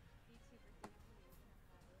VTuber debut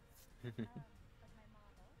of my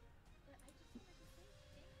model. But I just wanted to say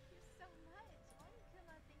thank you so much.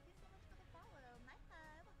 Onikuma, thank you so much for the follow. Hi,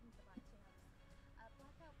 welcome to my channel.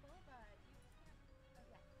 Blackout Boba,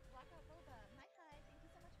 Blackout Boba, hi, thank you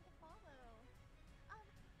so much for the follow.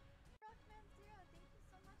 Rockman Zero, thank you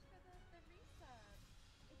so much for the resub.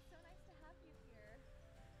 It's so nice to have you here.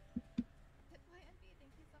 Envy,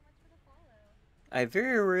 thank you so much for the follow. I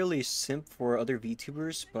very rarely simp for other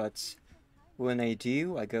VTubers, but when I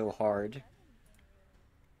do, I go hard.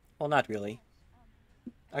 Well, not really.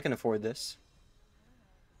 I can afford this.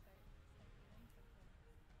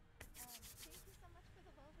 Thank you so much for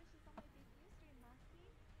the well wishes on my debut stream,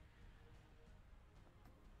 Maki.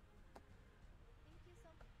 Thank you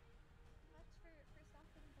so much for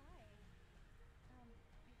stopping by.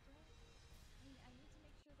 I need to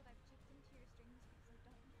make sure that I've checked into your streams because I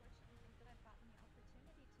don't unfortunately think that I've gotten the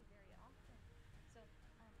opportunity to very often. So,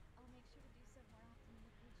 I'll make sure to do so more often in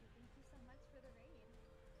the future. Thank you so much for the raid.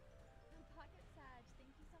 Pocket Sag,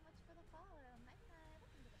 thank you so much for the follow. Hi,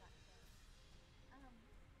 welcome to the bot show.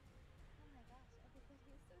 Oh my gosh,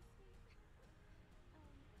 everybody is so sweet.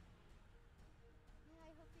 Yeah,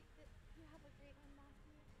 I hope that you have a great one,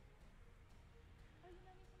 Maki. Oh, you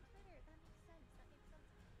know me from Twitter. That makes sense.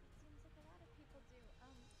 It seems like a lot of people do.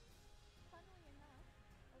 Funnily enough,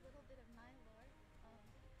 a little bit of my lore.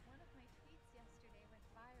 One of my tweets yesterday went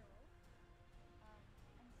viral.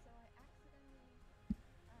 And so I accidentally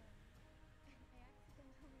got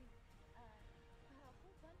a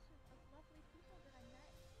whole bunch of lovely people that I met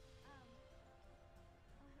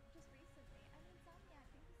just recently. I'm Insomniac.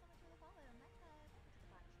 Thank you so much for the follow. And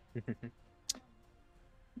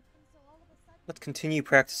so all of a sudden, Let's continue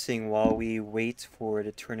practicing while we wait for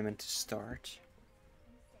the tournament to start.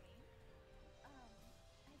 insane.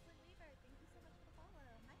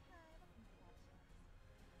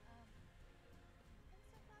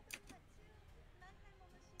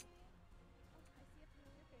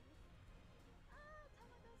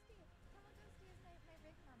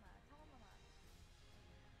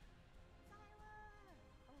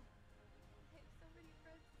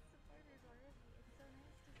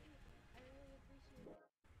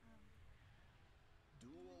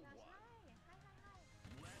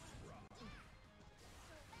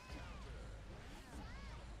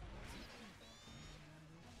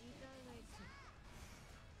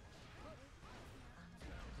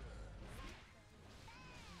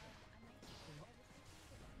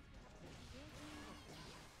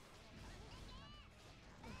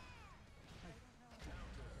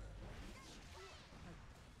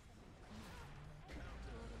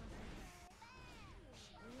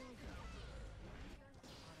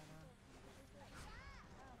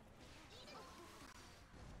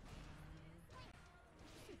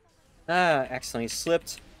 Ah, accidentally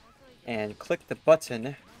slipped and clicked the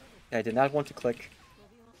button that I did not want to click.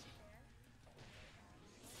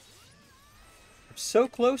 I'm so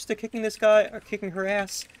close to kicking this guy, or kicking her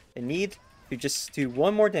ass. I need to just do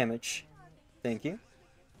one more damage. Thank you.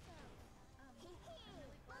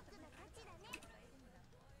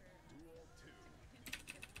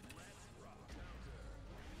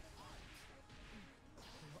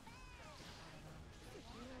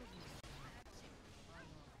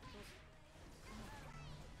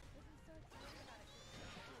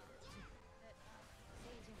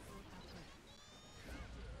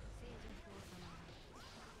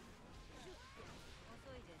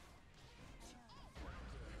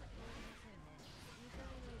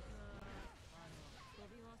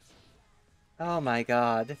 Oh my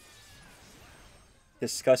god.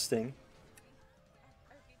 Disgusting.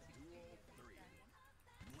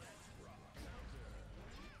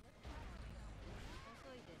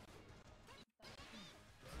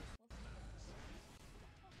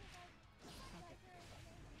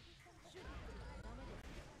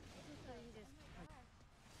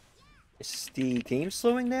 Is the game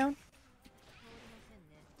slowing down?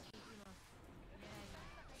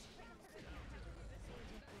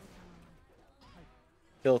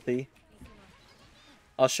 Filthy.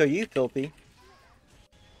 I'll show you, Filthy.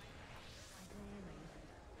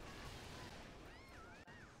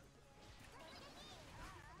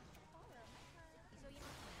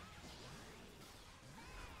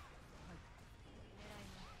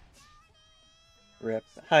 Rip.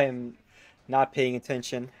 I am not paying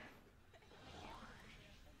attention.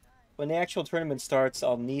 When the actual tournament starts,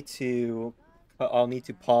 I'll need to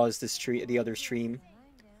pause the other stream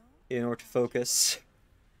in order to focus.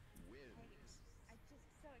 I'm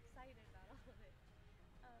just so excited about all of it.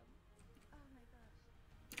 Oh my gosh.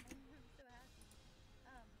 I'm so happy.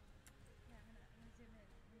 Yeah, I'm gonna zoom in. I'm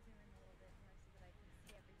gonna zoom in a little bit more so that I can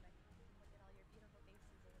see everybody and look at all your beautiful faces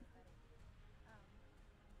a little better.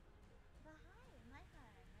 But hi,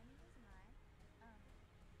 my name is Mai.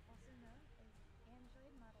 Also known as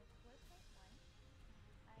Android Model 4.1.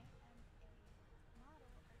 I am a model,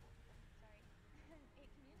 sorry, a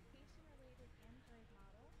communication-related Android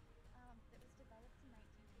model that was developed in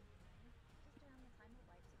 1999, just around the time of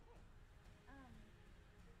Y2K.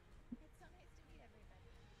 It's so nice to meet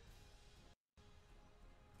everybody. Thank you.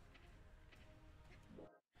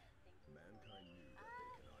 Mankind knew that they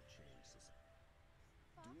cannot change society.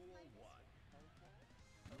 Duel 1.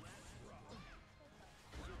 Let's rock.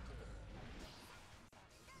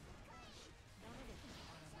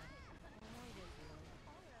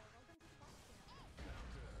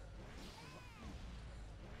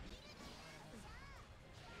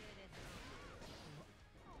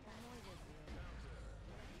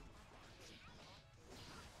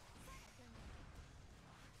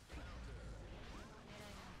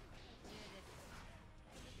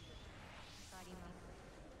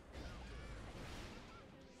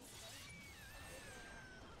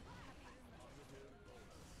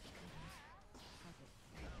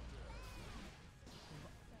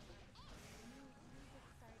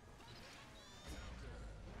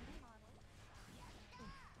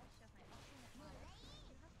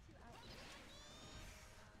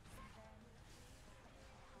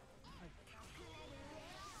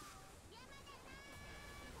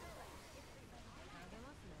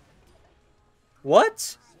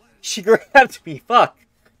 What? She grabbed me, fuck!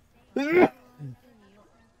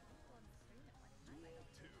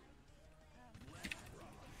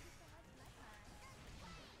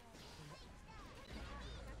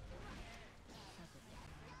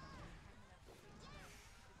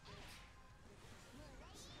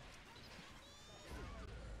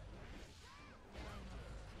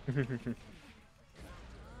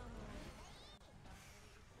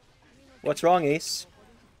 What's wrong, Ace?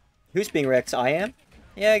 Who's being wrecked? I am?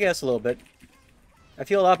 Yeah, I guess a little bit. I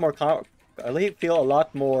feel a lot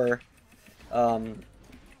more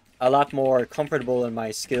a lot more comfortable in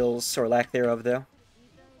my skills, or lack thereof, though.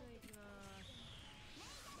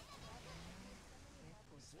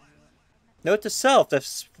 Note to self,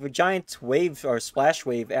 the giant wave, or splash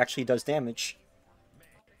wave, actually does damage.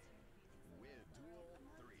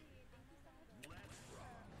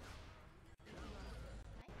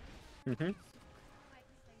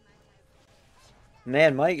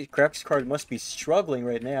 Man, my graphics card must be struggling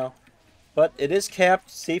right now. But it is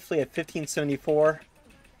capped safely at 1574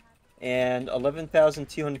 and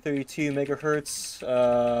 11,232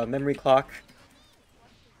 megahertz memory clock.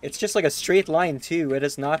 It's just like a straight line too. It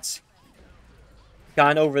has not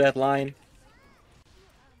gone over that line.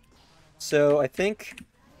 So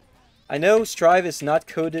I know Strive is not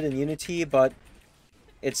coded in Unity, but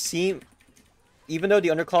even though the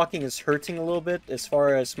underclocking is hurting a little bit as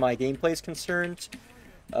far as my gameplay is concerned,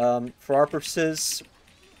 for our purposes,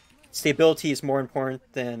 stability is more important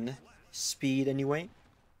than speed anyway.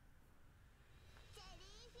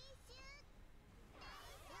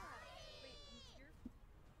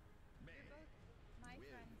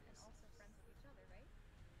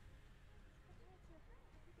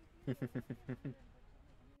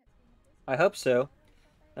 I hope so.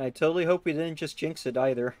 I totally hope we didn't just jinx it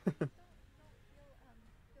either. Feel bad.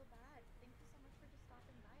 Thank you so much for just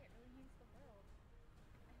stopping by. It really means the world.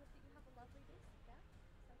 I hope that you have a lovely day, Sika.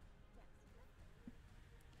 So, yeah,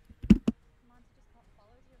 Sika. Monty just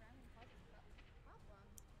follows you around and causes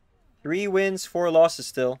problems. 3 wins, 4 losses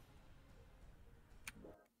still.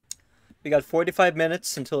 We got 45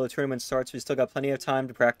 minutes until the tournament starts. We still got plenty of time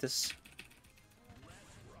to practice.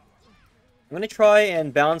 I'm going to try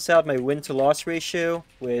and balance out my win-to-loss ratio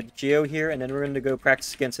with Geo here, and then we're going to go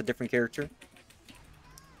practice against a different character.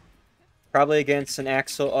 Probably against an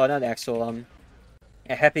Axel, not Axel,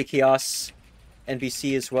 a Happy Chaos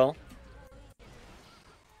NPC as well.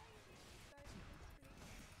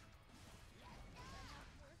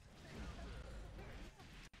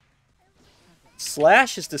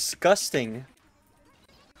 Slash is disgusting.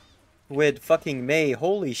 With fucking May.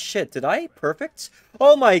 Holy shit, did I perfect?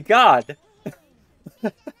 Oh my god!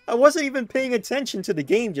 I wasn't even paying attention to the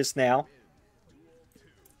game just now.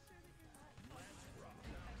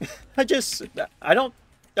 I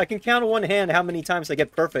can count on one hand how many times I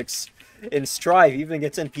get perfects in Strive, even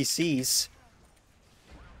against NPCs.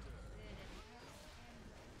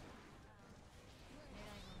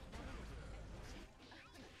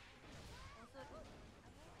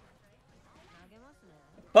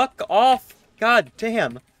 Fuck off! God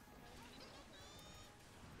damn!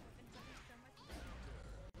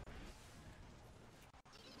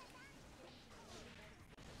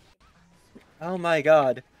 Oh my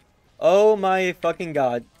god. Oh my fucking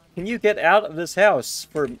god. Can you get out of this house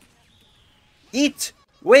for... Eat!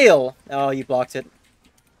 Whale! Oh, you blocked it.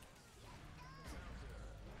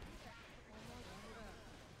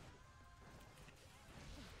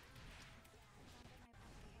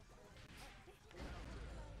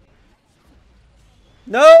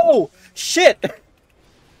 No! Shit!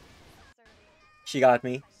 She got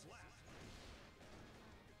me.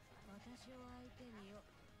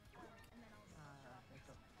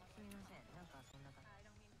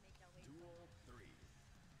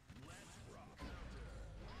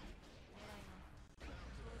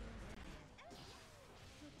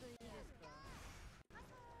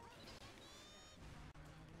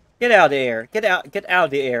 Get out of the air. Get out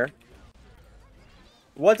of the air.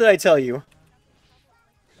 What did I tell you?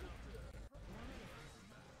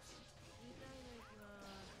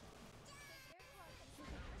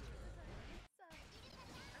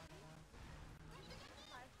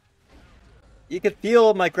 You could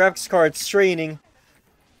feel my graphics card straining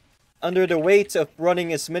under the weight of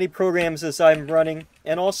running as many programs as I'm running,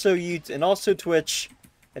 and also YouTube, and also Twitch,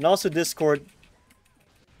 and also Discord.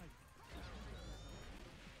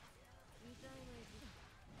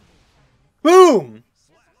 Boom!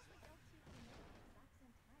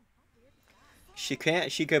 She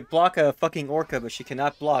could block a fucking orca, but she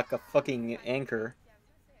cannot block a fucking anchor.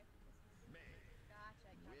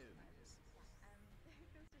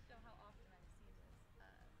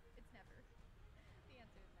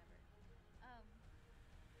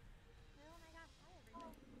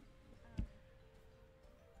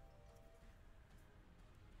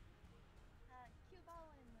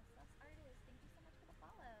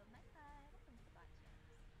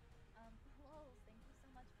 Lulz, thank you so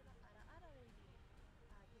much for the lady.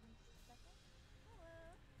 Give me just a second. Hello.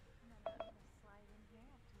 And then I'm gonna slide in here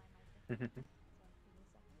up to my microphone. So give me a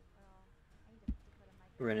second, or I need to put a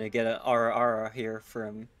microphone. We're gonna get an RR here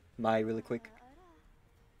from Mai really quick.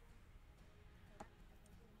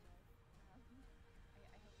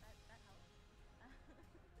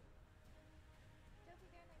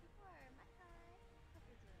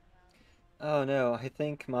 Oh no, I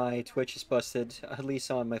think my Twitch is busted, at least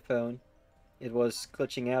on my phone. It was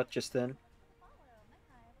glitching out just then.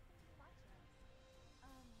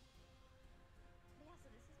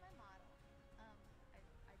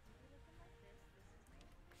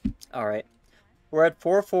 Alright. We're at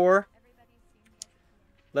 4-4.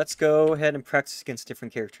 Let's go ahead and practice against a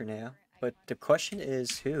different character now. But the question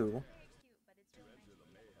is who?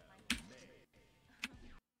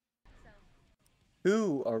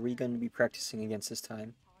 Who are we going to be practicing against this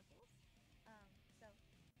time?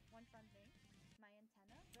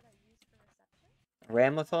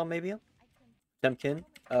 Ramlethal, maybe? Temkin?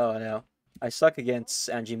 Oh no. I suck against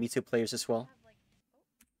Anji Mitu players as well.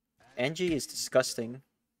 Angie is disgusting.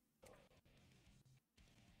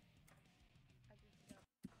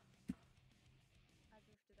 I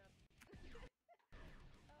goofed it up. I goofed it up.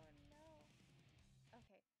 Oh no.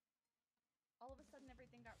 Okay. All of a sudden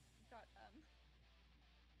everything got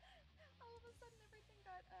all of a sudden everything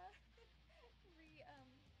got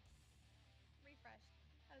refreshed.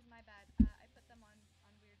 That was my bad. I put them on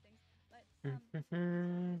weird things. But it's the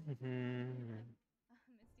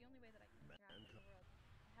only way that I can interact with the world.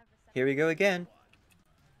 I have reception. Here we go again. You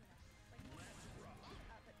know, like but these are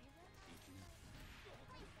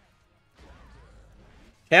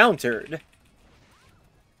Countered.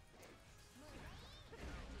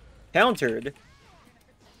 Countered.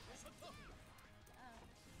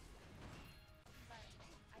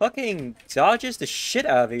 Fucking dodges the shit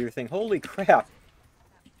out of everything. Holy crap.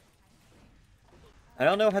 I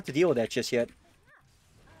don't know how to deal with that just yet.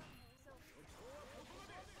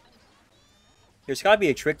 There's gotta be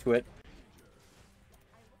a trick to it.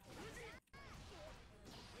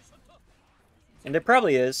 And there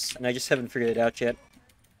probably is, and I just haven't figured it out yet.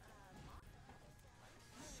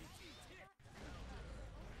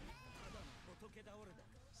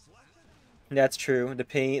 That's true. The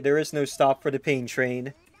pain. There is no stop for the pain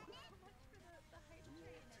train.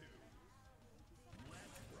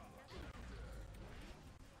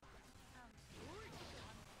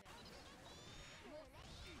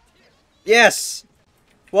 Yes!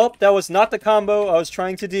 Well, that was not the combo I was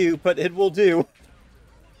trying to do, but it will do.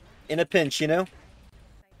 In a pinch, you know?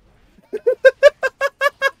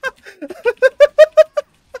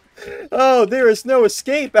 Oh, there is no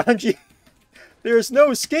escape, Angie. There is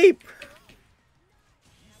no escape.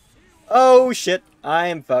 Oh, shit. I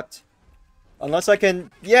am fucked. Unless I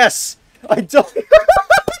can... Yes! I don't...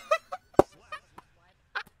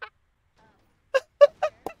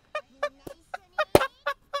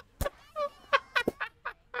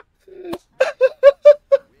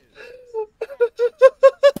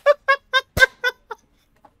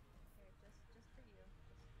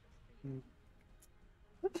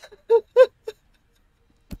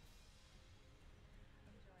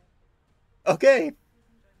 Okay.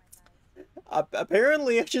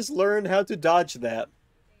 Apparently, I just learned how to dodge that.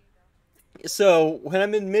 So, when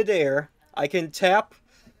I'm in midair, I can tap...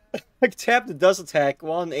 I can tap the dust attack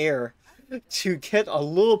while in air to get a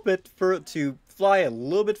little bit to fly a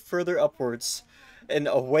little bit further upwards and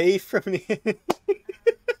away from the...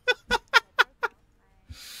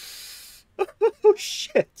 Oh,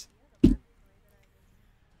 shit.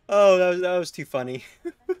 Oh, that was too funny.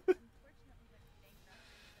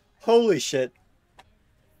 Holy shit.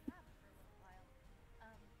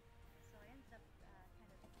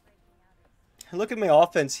 Look at my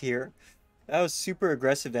offense here. That was super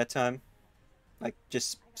aggressive that time. Like,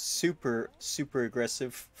 just super, super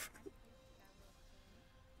aggressive.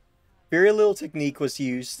 Very little technique was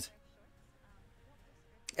used.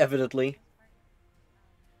 Evidently.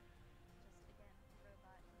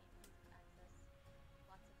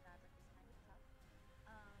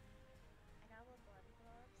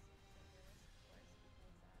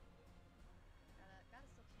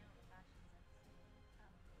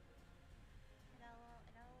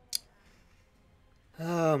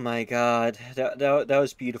 Oh my god, that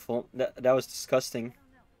was beautiful. That was disgusting.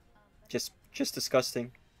 Just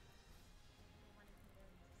disgusting.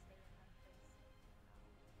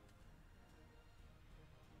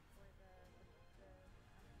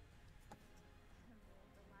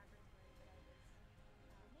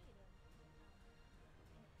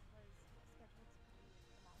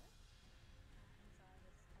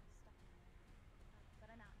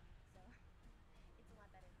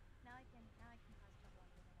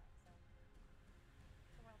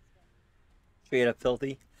 Straight up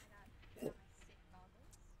filthy.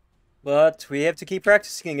 But we have to keep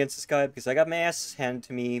practicing against this guy because I got my ass handed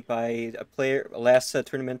to me by a player last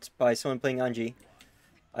tournament by someone playing Anji.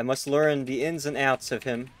 I must learn the ins and outs of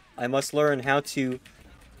him. I must learn how to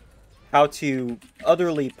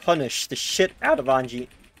utterly punish the shit out of Anji.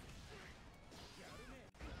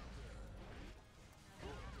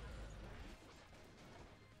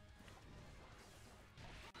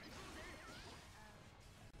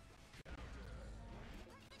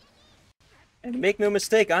 And make no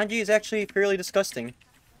mistake, Anji is actually fairly disgusting.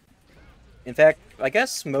 In fact, I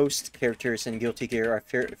guess most characters in Guilty Gear are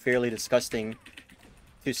fairly disgusting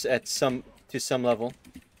to some level.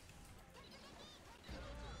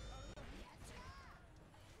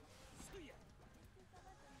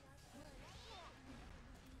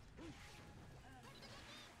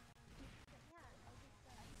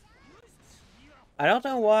 I don't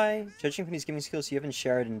know why, judging from these gaming skills, you haven't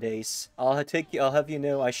showered in days. I'll have you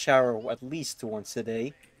know I shower at least once a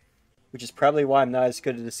day. which is probably why I'm not as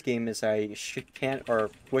good at this game as I can't or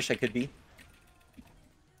wish I could be.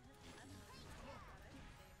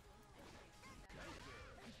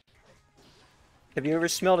 Have you ever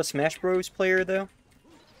smelled a Smash Bros. Player, though?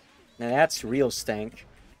 Now that's real stank.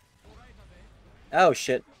 Oh,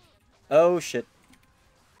 shit. Oh, shit.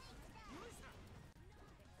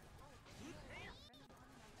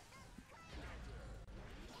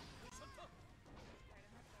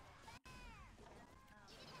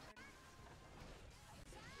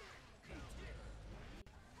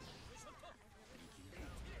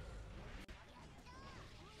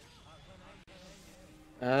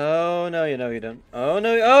 Oh, no, you know you don't. Oh,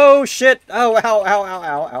 no. Oh, shit. Oh, ow, ow, ow,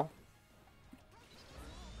 ow, ow.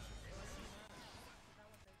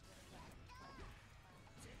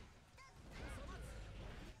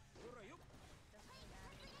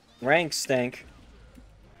 Rank stank.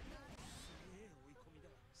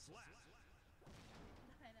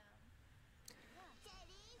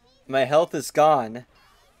 My health is gone,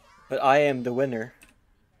 but I am the winner.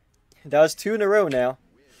 That was 2 in a row now.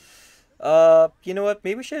 You know what?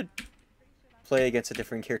 Maybe we should play against a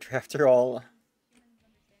different character after all.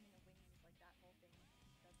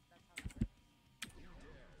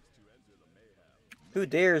 Who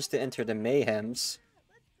dares to enter the mayhems?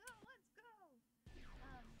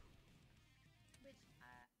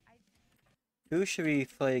 Who should we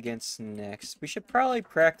play against next? We should probably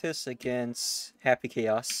practice against Happy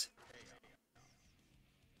Chaos.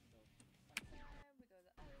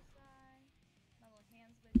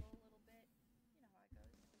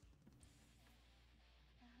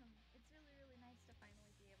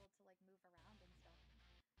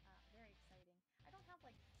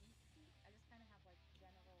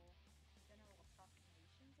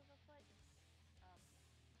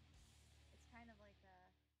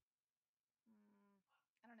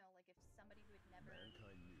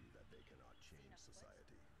 Mankind knew that they cannot change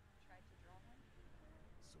society.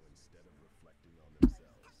 So instead of reflecting on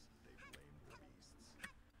themselves, they blamed the beasts.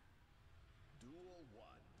 Duel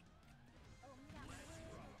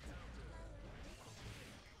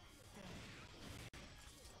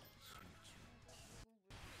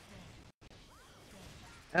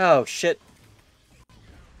 1. Oh, shit.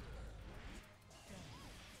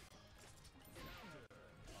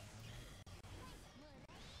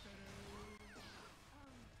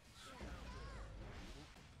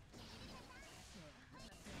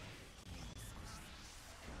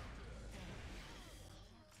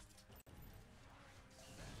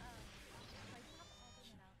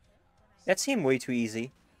 That seemed way too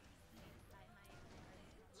easy.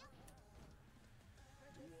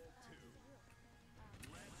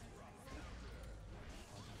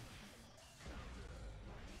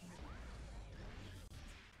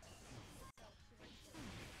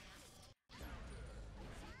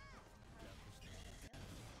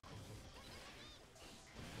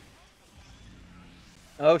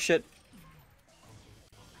 Oh, shit.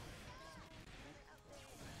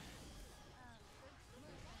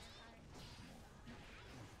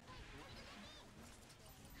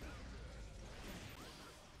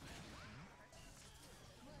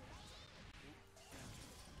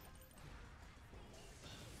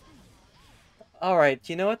 Alright,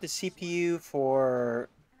 you know what? The CPU for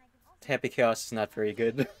Happy Chaos is not very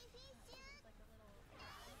good.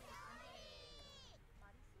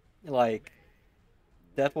 Like,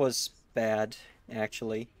 that was bad,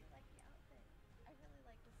 actually.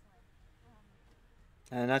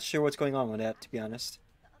 I'm not sure what's going on with that, to be honest.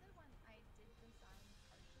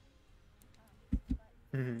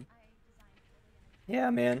 Yeah,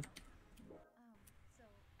 man.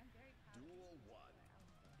 Duel 1.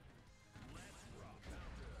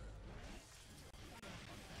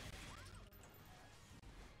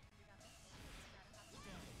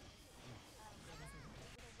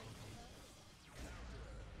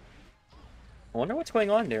 I wonder what's going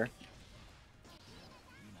on there.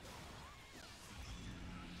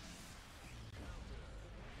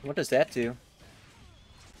 What does that do?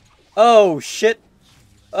 Oh, shit!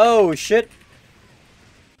 Oh, shit!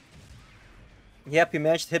 Yep, you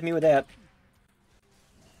managed to hit me with that.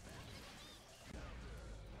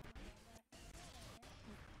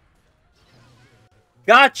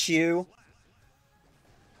 Got you!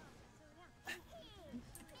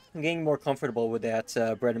 I'm getting more comfortable with that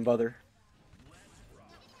bread and butter.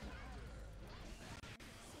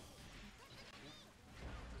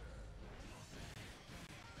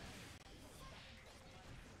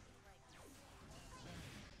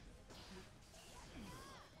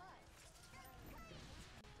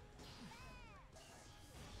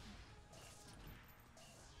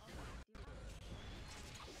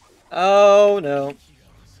 Oh, no.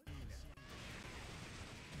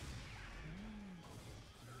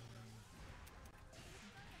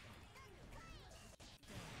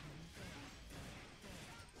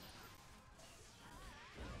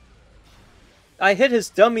 I hit his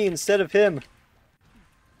dummy instead of him.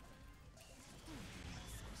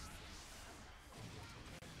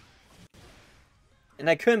 And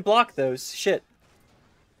I couldn't block those. Shit.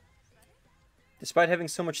 Despite having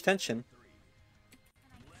so much tension.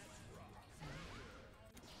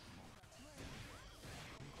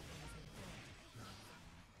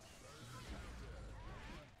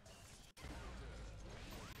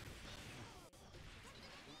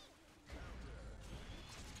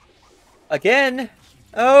 Again?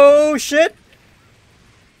 Oh, shit!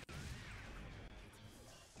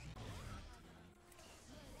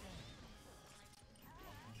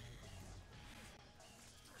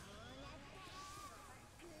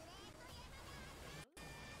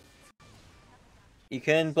 You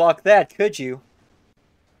couldn't block that, could you?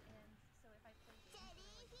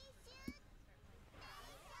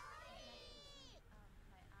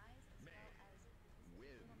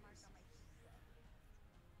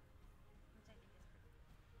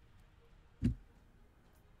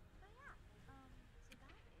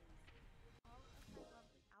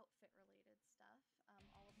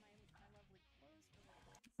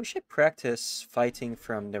 We should practice fighting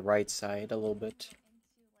from the right side a little bit.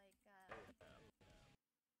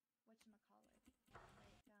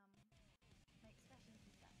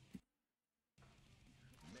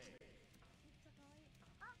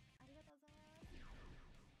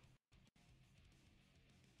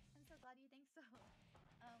 I'm so glad you think so.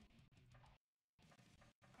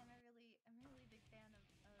 I'm a really big fan of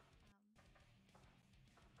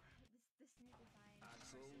this new design.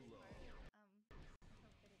 Axel low.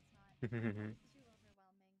 I hope that it's not too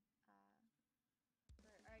overwhelming.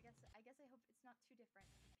 Or I guess I hope it's not too different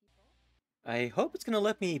for people. I hope it's gonna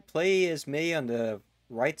let me play as Mei on the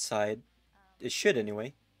right side. It should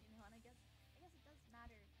anyway. You know, and I guess it does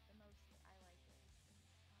matter the most that I like it.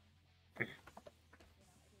 You know,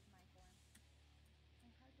 it is my form.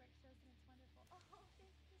 My hard work shows and it's wonderful. Oh, thank you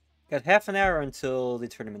so much. Got half an hour until the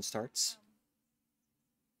tournament starts.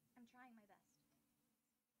 I'm trying my best.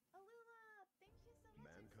 Alula, thank you so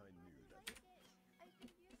much. Mankind knew that. I've been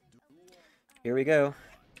using Alula. Here we go.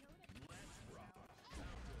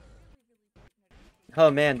 Oh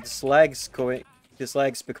man, this lag's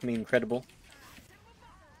becoming incredible.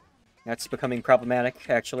 That's becoming problematic,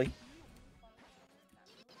 actually.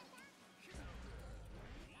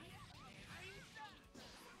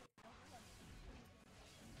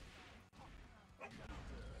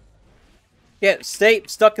 Yeah, stay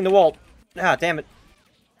stuck in the wall. Ah, damn it.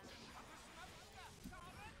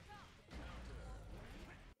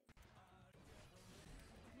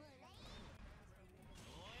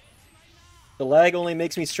 The lag only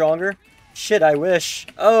makes me stronger? Shit, I wish.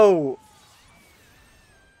 Oh!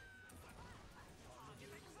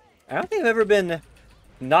 I don't think I've ever been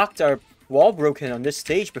knocked or wall broken on this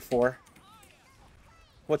stage before.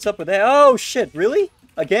 What's up with that? Oh, shit, really?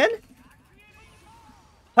 Again?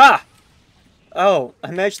 Ha! Oh,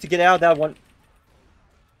 I managed to get out of that one.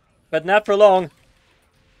 But not for long.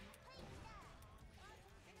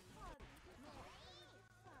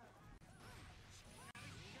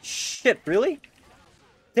 Shit, really?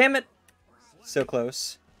 Damn it! So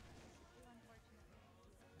close.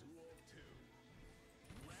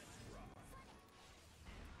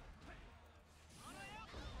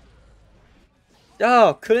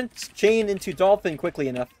 Oh, couldn't chain into Dolphin quickly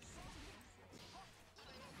enough.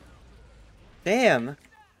 Damn.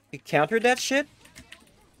 You countered that shit?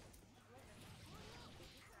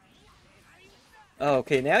 Oh,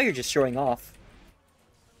 okay, now you're just showing off.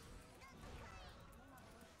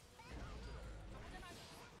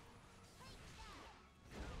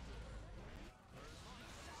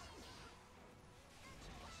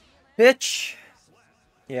 Bitch!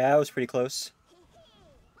 Yeah, that was pretty close.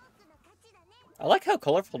 I like how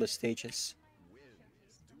colorful this stage is.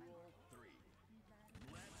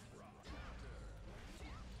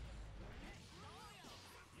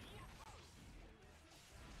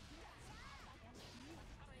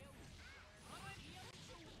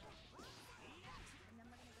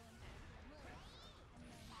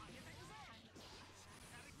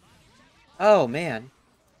 Oh, man.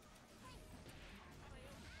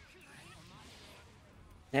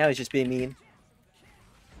 Now he's just being mean.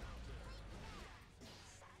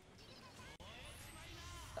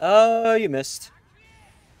 Oh, you missed.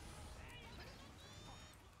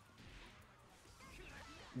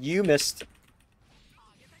 You missed.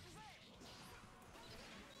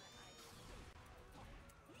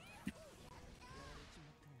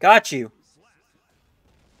 Got you.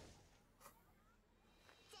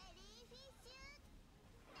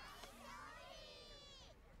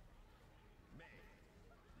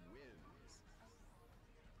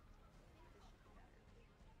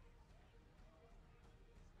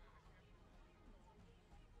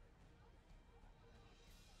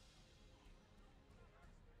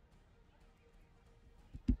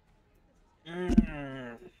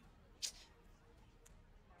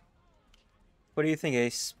 What do you think,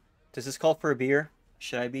 Ace? Does this call for a beer?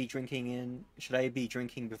 Should I be drinking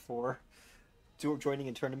before joining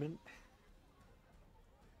a tournament? I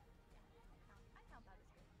count that as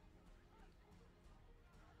good.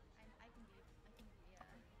 I can be sweet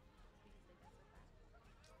as they gets with that.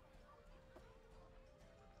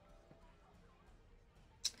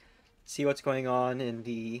 See what's going on in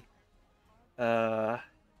the uh,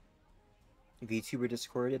 VTuber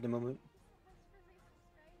Discord at the moment.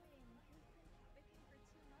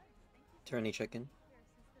 Attorney check-in.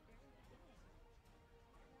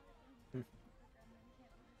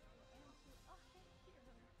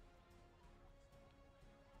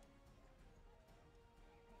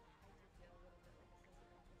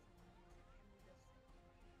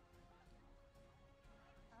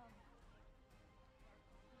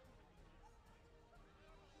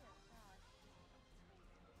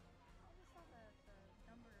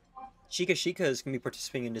 Shika Shika is going to be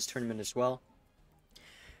participating in this tournament as well.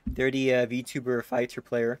 They're the VTuber fighter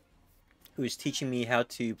player who is teaching me how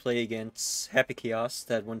to play against Happy Chaos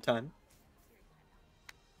that one time.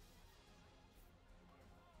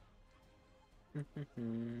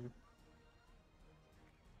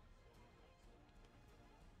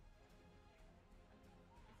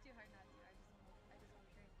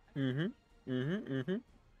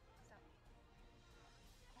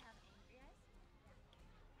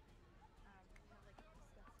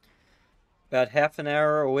 About half an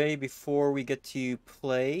hour away before we get to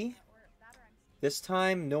play. This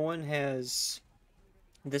time, no one has...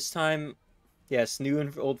 This time, yes, new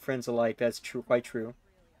and old friends alike. That's true, quite true.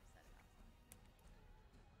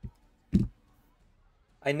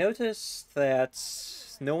 I noticed that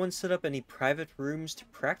no one set up any private rooms to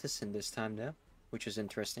practice in this time, though, which is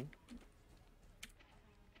interesting.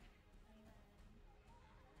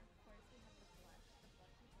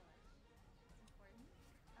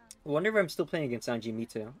 I wonder if I'm still playing against Anji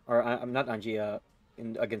Mito. Or, I'm not Anji,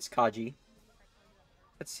 against Kaji.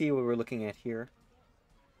 Let's see what we're looking at here.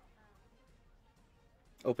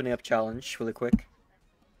 Opening up challenge really quick.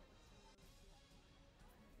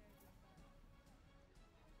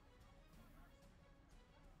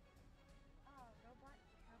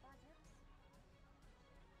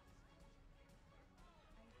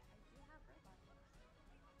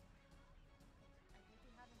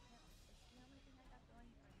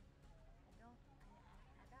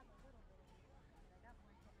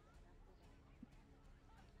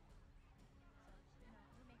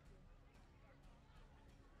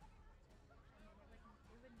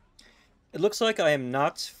 It looks like I am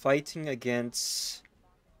not fighting against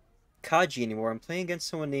Kaji anymore. I'm playing against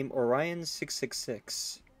someone named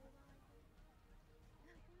Orion666.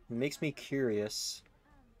 It makes me curious.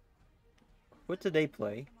 What did they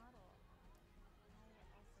play?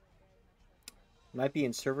 Might be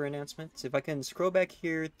in server announcements. If I can scroll back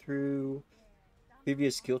here through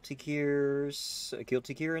previous Guilty Gear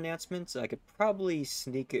announcements, I could probably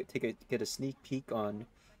get a sneak peek on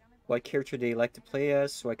what character they like to play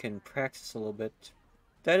as, so I can practice a little bit.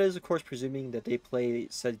 That is, of course, presuming that they play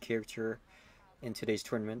said character in today's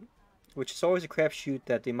tournament, which is always a crapshoot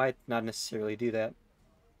that they might not necessarily do that.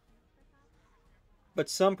 But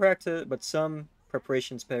some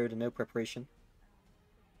preparation is better than no preparation.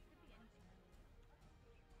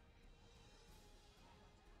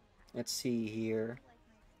 Let's see here.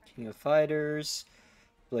 King of Fighters,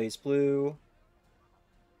 Blaze Blue.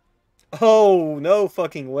 Oh, no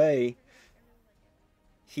fucking way.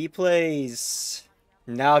 He plays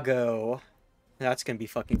Nago. That's gonna be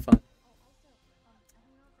fucking fun.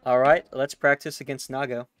 Alright, let's practice against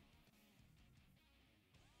Nago.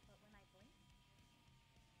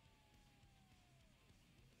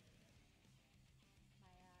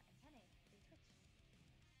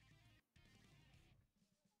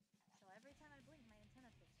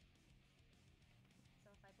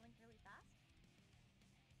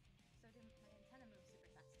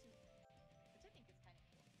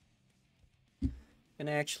 I'm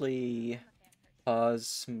gonna actually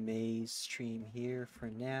pause May's stream here for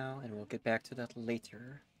now, and we'll get back to that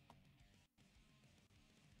later.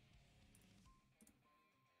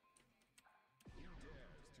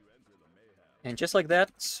 And just like that,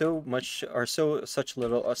 such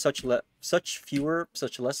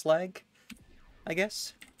less lag, I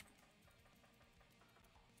guess.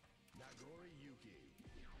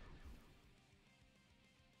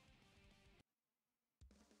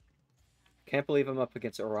 Can't believe I'm up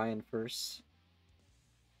against Orion first.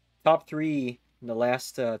 Top 3 in the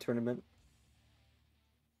last tournament.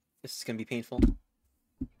 This is gonna be painful.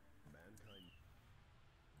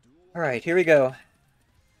 Alright, here we go.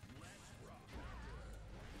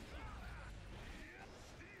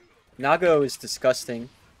 Nago is disgusting.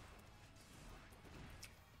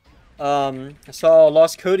 I saw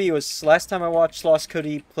Lost Cody. It was last time I watched Lost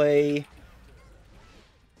Cody play.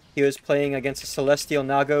 He was playing against a Celestial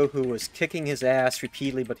Nago who was kicking his ass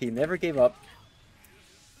repeatedly, but he never gave up.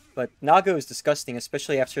 But Nago is disgusting,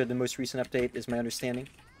 especially after the most recent update, is my understanding.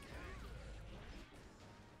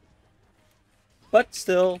 But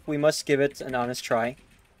still, we must give it an honest try,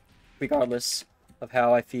 regardless of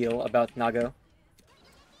how I feel about Nago.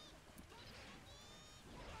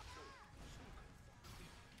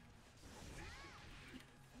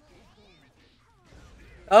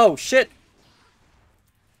 Oh, shit!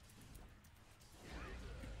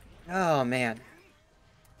 Oh, man.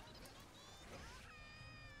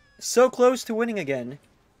 So close to winning again,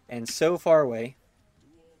 and so far away.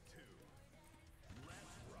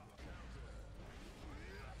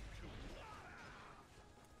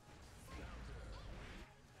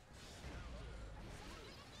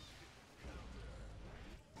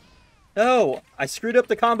 No! I screwed up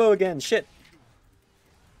the combo again, shit!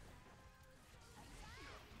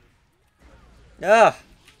 Ah!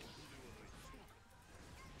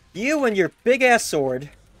 You and your big-ass sword.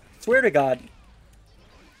 Swear to God.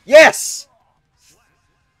 Yes!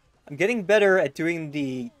 I'm getting better at doing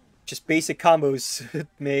the just basic combos with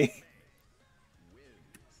me.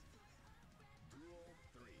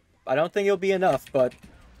 I don't think it'll be enough, but...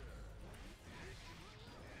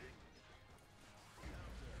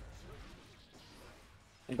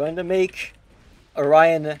 I'm going to make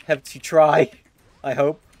Orion have to try, I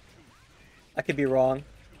hope. I could be wrong.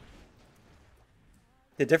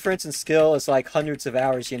 The difference in skill is like hundreds of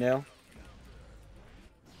hours, you know?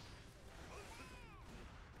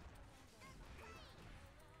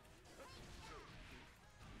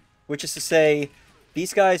 Which is to say,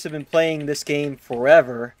 these guys have been playing this game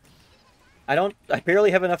forever. I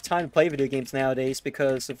barely have enough time to play video games nowadays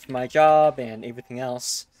because of my job and everything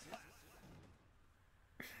else.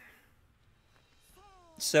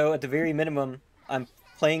 So at the very minimum, I'm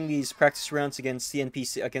playing these practice rounds against the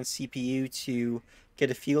NPC, against CPU to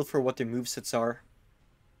get a feel for what their movesets are.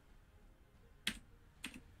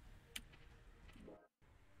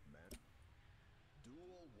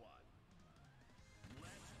 Duel 1.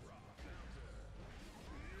 Let's rock.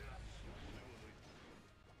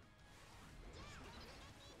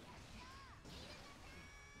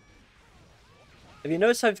 Have you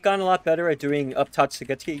noticed I've gotten a lot better at doing up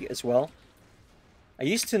TOTSUGEKI as well? I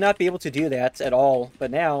used to not be able to do that at all, but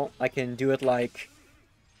now I can do it like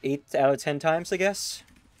 8 out of 10 times, I guess.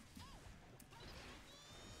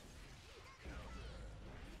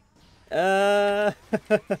 There's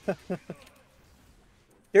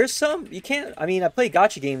some, you can't, I mean, I play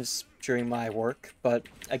gacha games during my work, but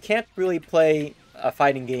I can't really play a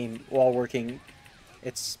fighting game while working.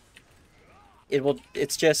 It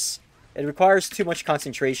requires too much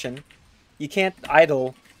concentration. You can't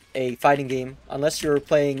idle a fighting game unless you're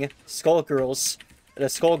playing Skullgirls, the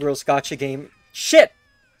Skullgirls gacha game. Shit!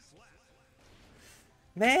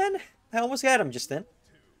 Man, I almost got him just then.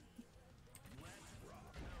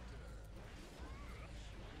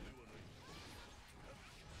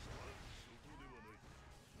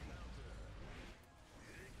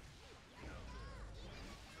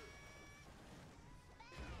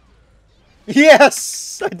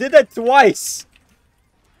 Yes! I did that twice!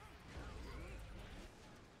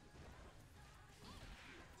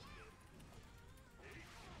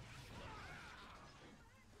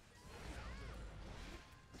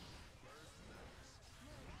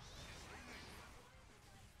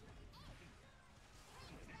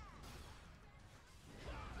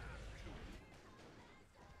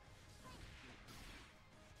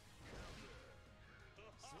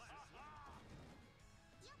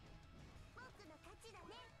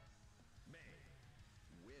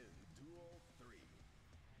 Win Duel 3.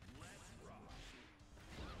 Let's rock.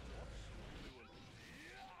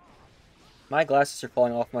 My glasses are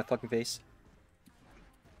falling off my fucking face.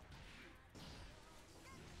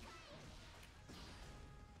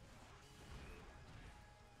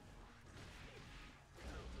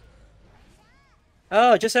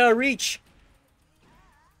 Oh, just out of reach!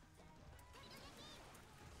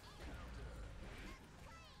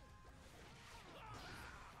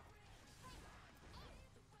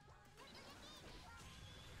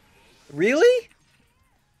 Really?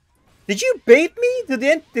 Did you bait me?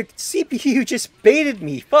 The CPU just baited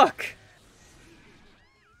me. Fuck.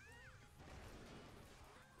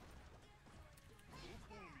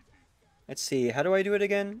 Let's see. How do I do it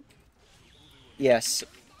again? Yes.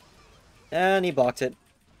 And he blocked it.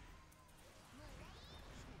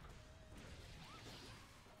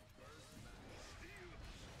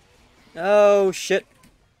 Oh, shit.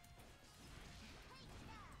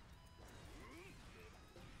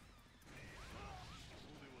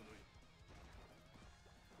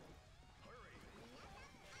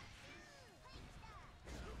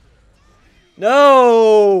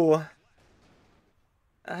 No!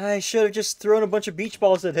 I should have just thrown a bunch of beach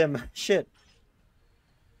balls at him. Shit.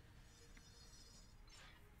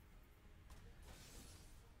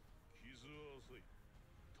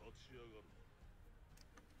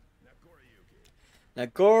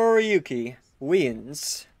 Nagoriyuki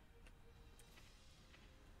wins.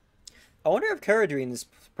 I wonder if Karadreen is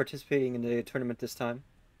participating in the tournament this time.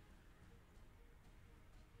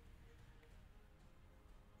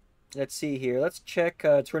 Let's see here. Let's check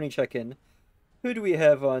tourney check-in. Who do we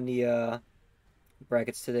have on the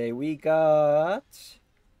brackets today? We got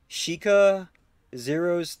Shika,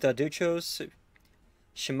 Zeros, Daduchos,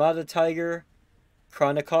 Shimada Tiger,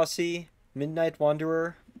 Chronicossi, Midnight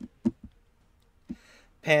Wanderer,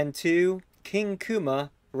 Pan 2, King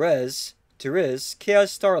Kuma, Rez, Deriz,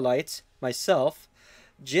 Chaos Starlight, myself,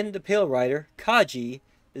 Jin the Pale Rider, Kaji,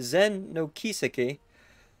 Zen no Kiseki,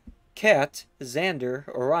 Cat, Xander,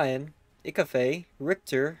 Orion, Ikafe,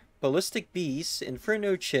 Richter, Ballistic Bees,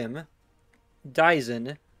 Inferno Chim,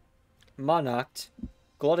 Dyson, Monoct,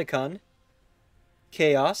 Glotticon,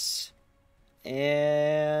 Chaos,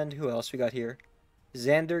 and who else we got here?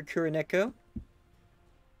 Xander Kuroneko,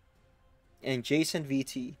 and Jason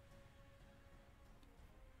VT.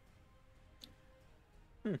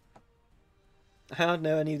 I don't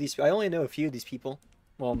know any of these. I only know a few of these people.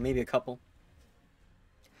 Well, maybe a couple.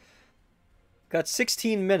 Got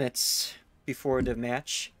 16 minutes before the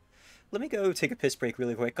match. Let me go take a piss break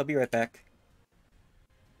really quick. I'll be right back.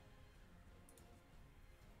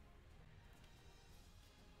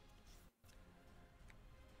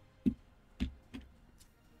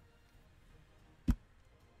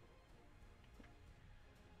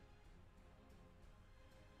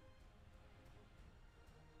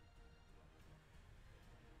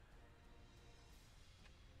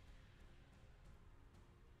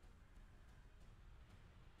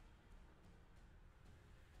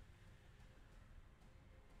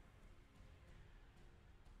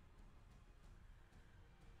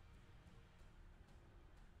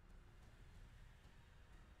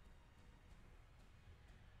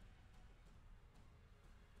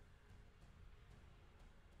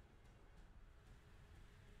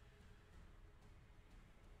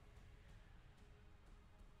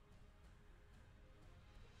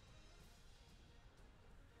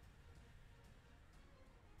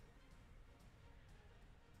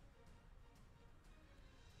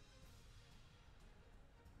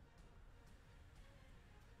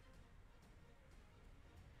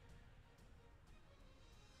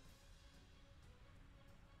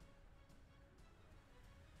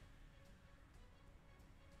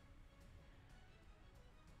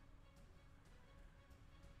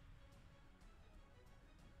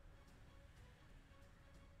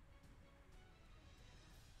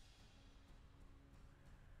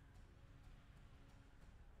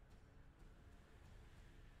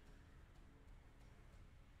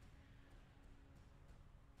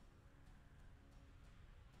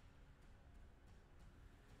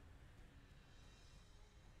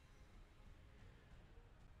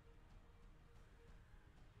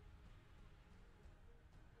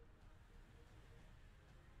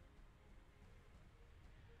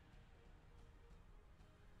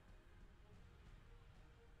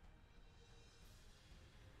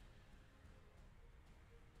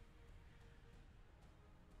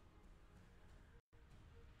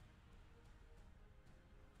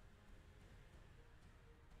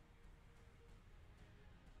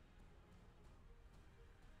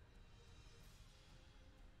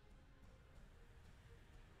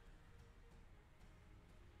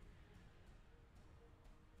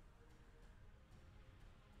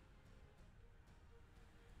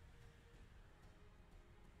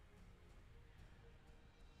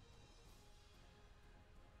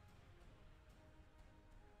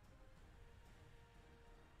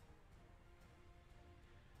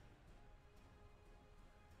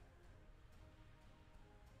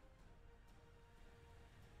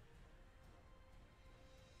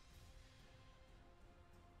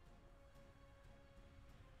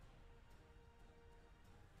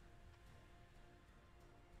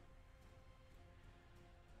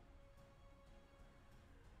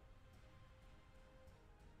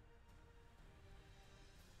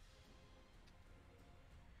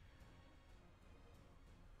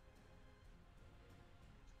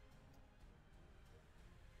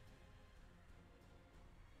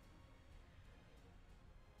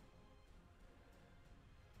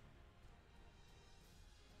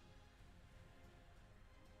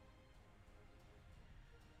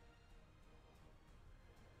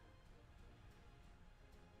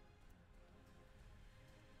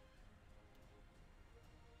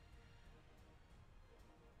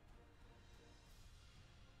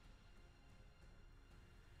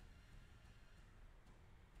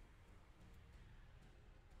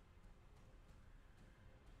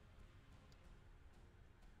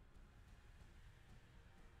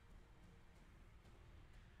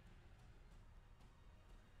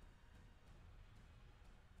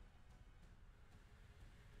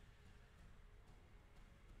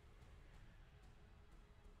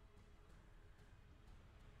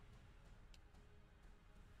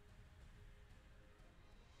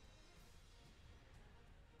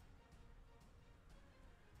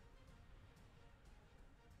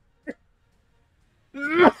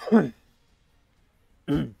 And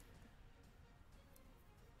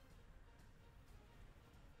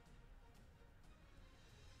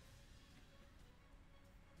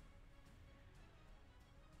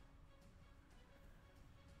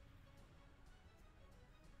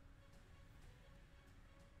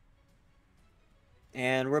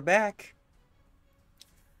we're back.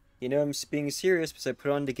 You know I'm being serious because I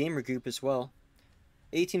put on the gamer group as well.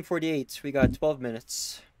 1848, we got 12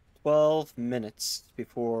 minutes. 12 minutes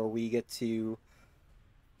before we get to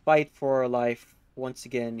fight for our life once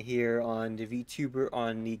again here on the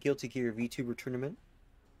Guilty Gear VTuber tournament.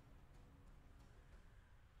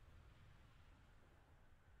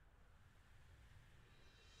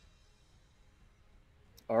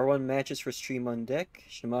 R1 matches for stream on deck.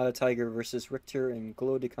 Shimada Tiger versus Richter and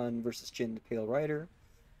Glowdicon versus Jin the Pale Rider.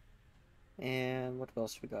 And what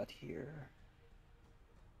else we got here?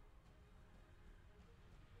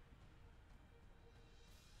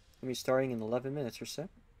 Gonna be starting in 11 minutes or so.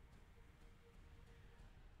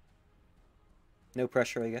 No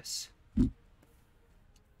pressure, I guess.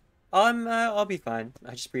 I'll be fine.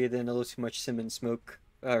 I just breathed in a little too much cinnamon smoke,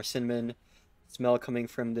 or cinnamon smell coming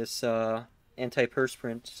from this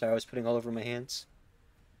antiperspirant, so I was putting all over my hands.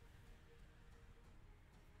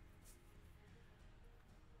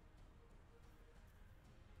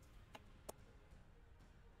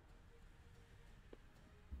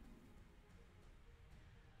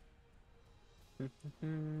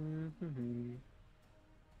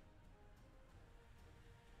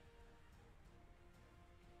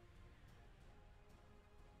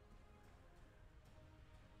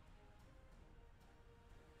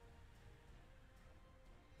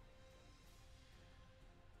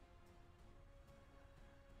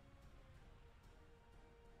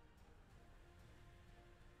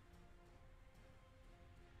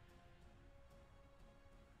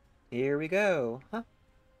 Here we go. Huh?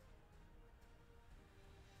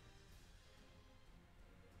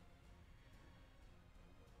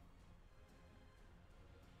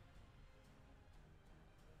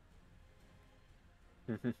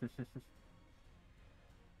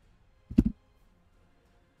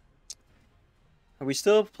 Are we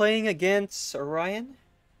still playing against Orion?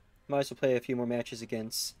 Might as well play a few more matches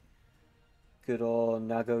against good old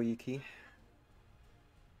Nagoyuki.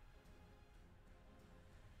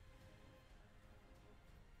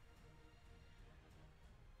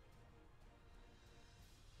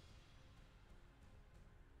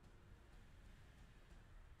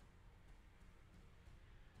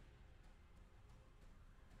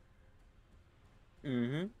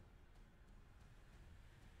 Mm-hmm.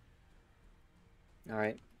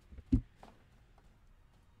 Alright.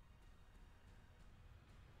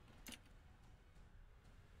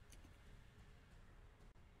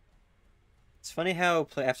 It's funny how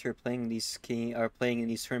after playing these playing in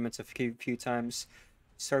these tournaments a few times,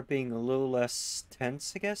 you start being a little less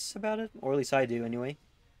tense, I guess, about it, or at least I do, anyway.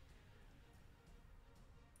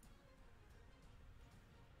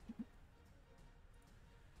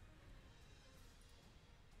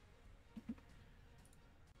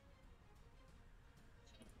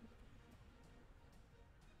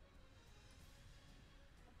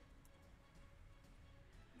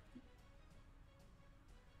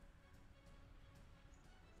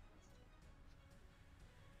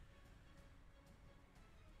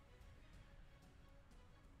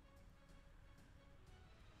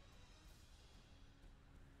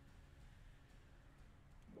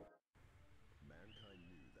 Mankind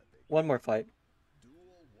knew that they One more fight.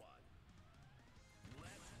 Duel 1.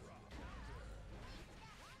 Let's rock.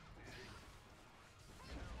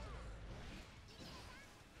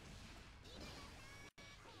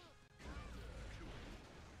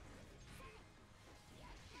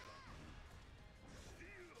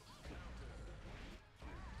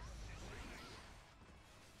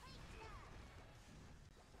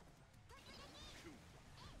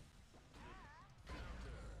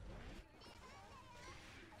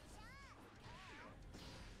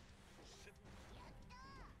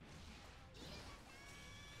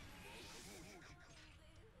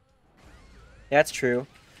 That's true.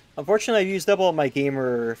 Unfortunately, I used up all my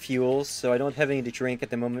gamer fuels, so I don't have any to drink at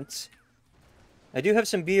the moment. I do have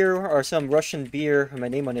some beer, or some Russian beer with my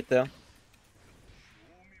name on it, though.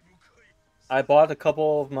 I bought a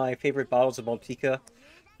couple of my favorite bottles of Baltica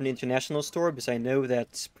from the international store, because I know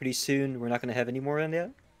that pretty soon we're not going to have any more than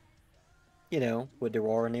that. You know, with the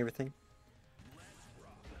war and everything.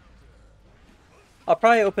 I'll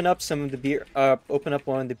probably open up some of the beer, open up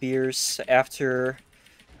one of the beers after.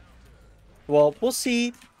 Well, we'll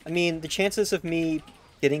see. I mean, the chances of me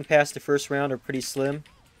getting past the first round are pretty slim.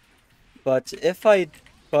 But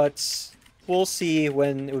we'll see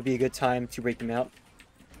when it would be a good time to break them out.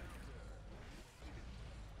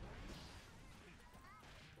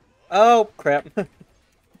 Oh, crap.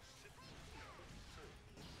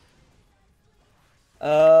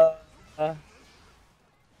 uh,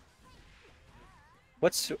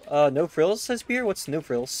 what's, no frills, says Beer? What's no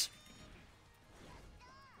frills?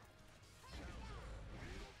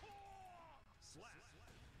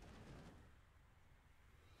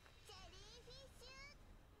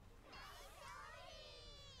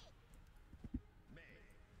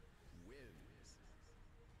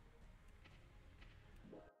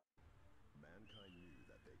 Mankind knew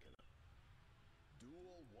that they cannot.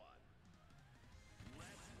 Duel 1.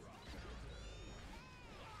 Let's rock.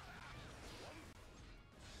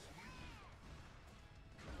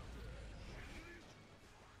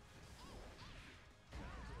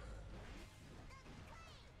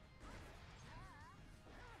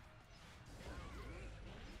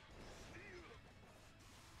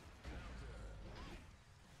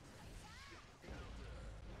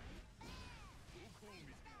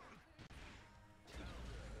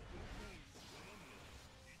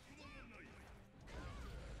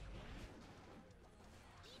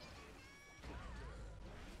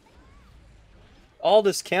 All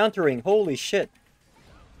this countering, holy shit.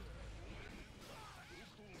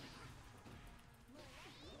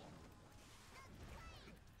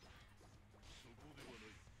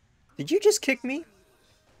 Did you just kick me?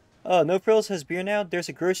 Oh, No Frills has beer now. They're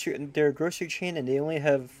a grocery chain, and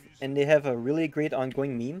they have a really great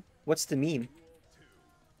ongoing meme. What's the meme?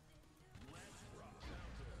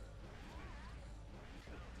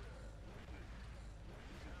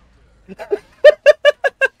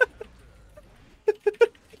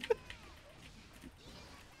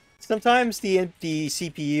 Sometimes the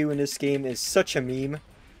CPU in this game is such a meme.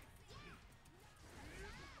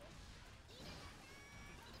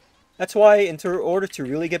 That's why, in order to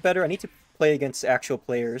really get better, I need to play against actual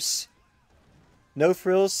players. No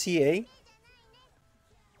Frills CA.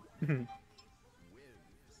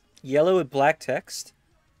 Yellow with black text.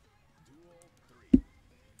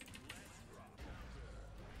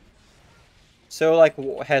 So, like,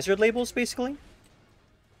 hazard labels, basically?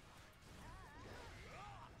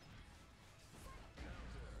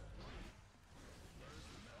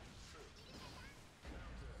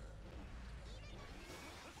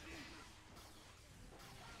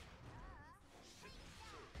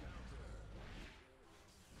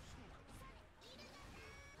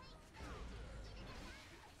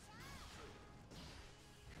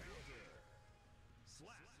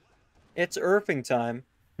 It's Earthing time.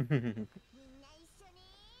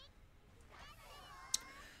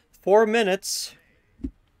 4 minutes.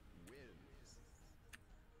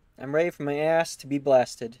 I'm ready for my ass to be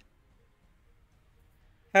blasted.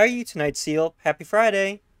 How are you tonight, Seal? Happy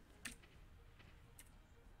Friday.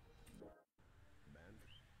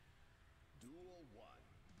 Duel 1.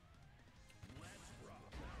 Let's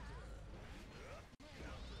rock.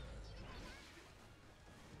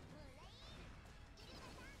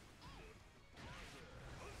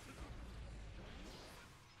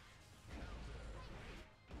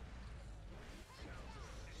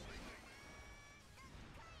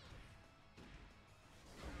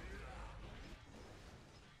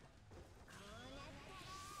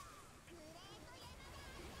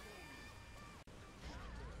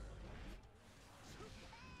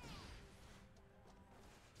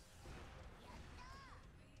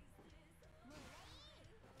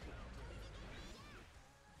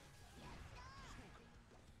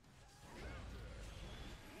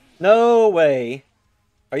 No way.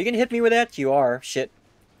 Are you gonna hit me with that? You are. Shit.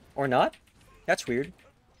 Or not? That's weird.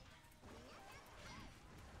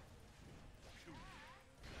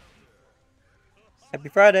 Happy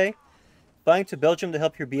Friday. Flying to Belgium to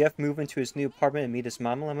help your BF move into his new apartment and meet his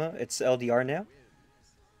mama. It's LDR now.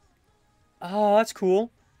 Oh, that's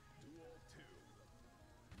cool.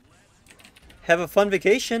 Have a fun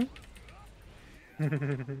vacation.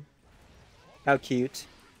 How cute.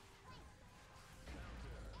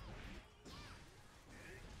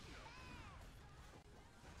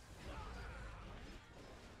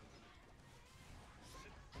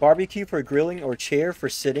 Barbecue for grilling or chair for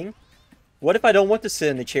sitting? What if I don't want to sit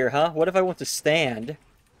in the chair, huh? What if I want to stand?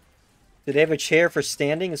 Do they have a chair for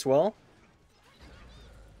standing as well?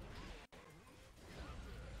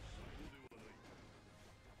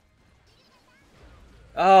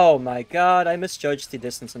 Oh my god, I misjudged the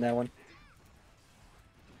distance on that one.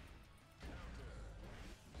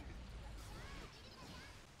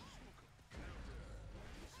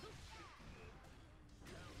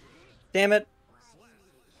 Damn it.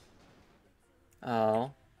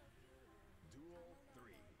 Oh. Duel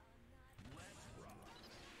 3.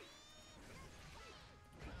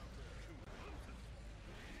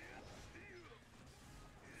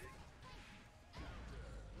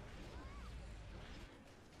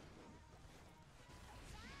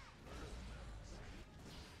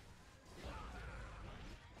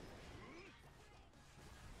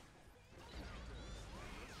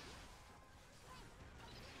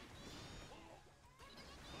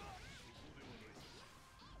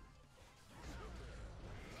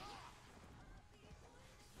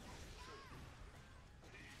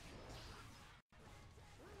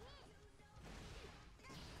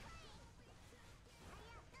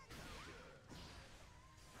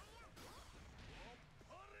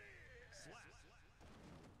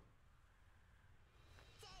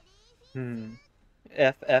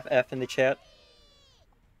 F in the chat.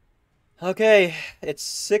 Okay, it's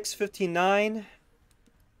 6:59.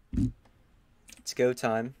 It's go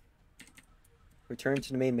time. Return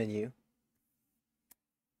to the main menu.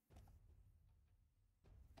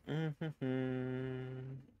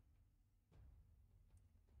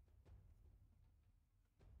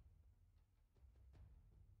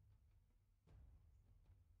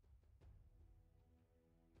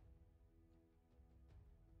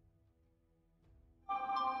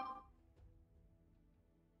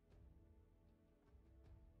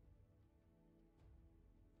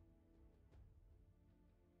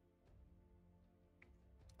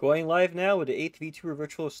 Going live now with the 8th VTuber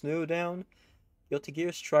Virtual Snowdown Guilty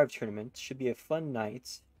Gear Strive Tournament. Should be a fun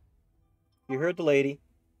night. You heard the lady.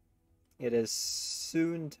 It is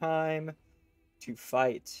soon time to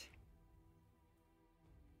fight.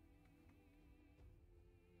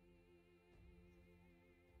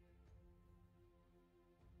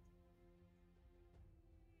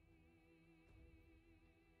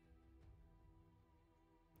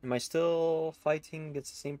 Am I still fighting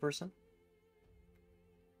against the same person?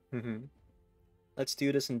 Let's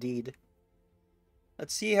do this indeed.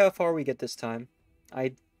 Let's see how far we get this time.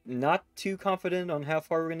 I'm not too confident on how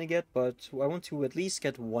far we're going to get, but I want to at least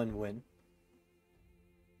get one win.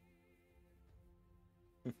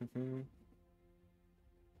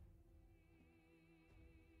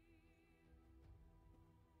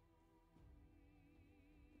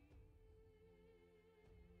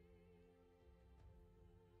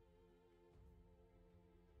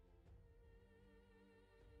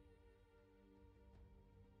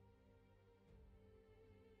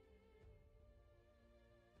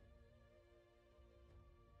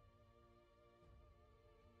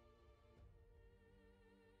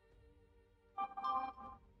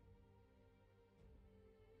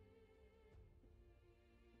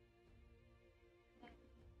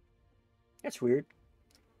 That's weird.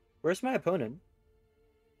 Where's my opponent?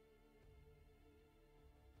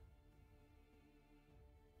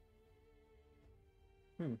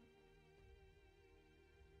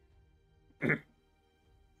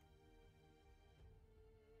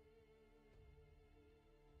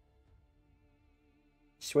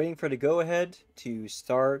 Just waiting for the go-ahead to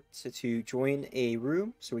start to join a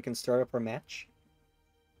room so we can start up our match.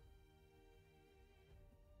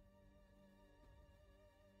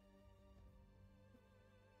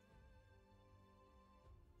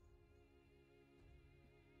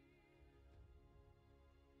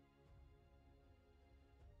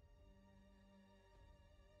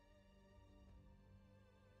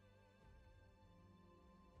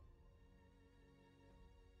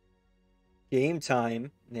 Game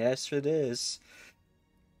time. Yes, it is.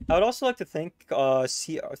 I would also like to thank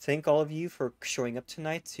all of you for showing up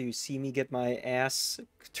tonight to see me get my ass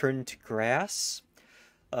turned to grass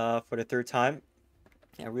for the third time.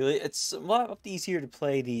 Yeah, really, it's a lot easier to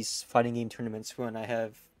play these fighting game tournaments when I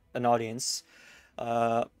have an audience,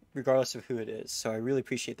 regardless of who it is. So I really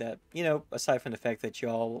appreciate that. You know, aside from the fact that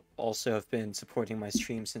y'all also have been supporting my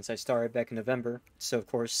stream since I started back in November. So of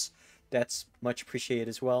course, that's much appreciated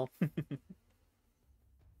as well.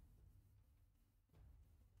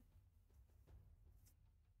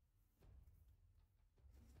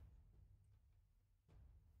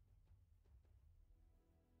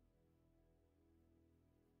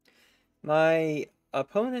 My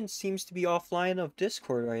opponent seems to be offline of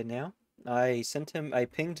Discord right now. I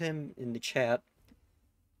pinged him in the chat.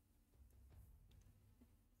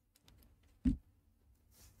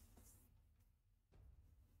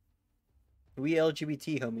 We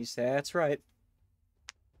LGBT homies, that's right.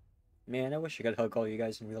 Man, I wish I could hug all you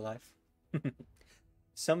guys in real life.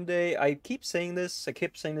 Someday, I keep saying this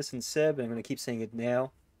in Seb, and I'm gonna keep saying it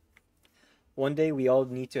now. One day we all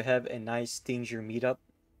need to have a nice danger meetup.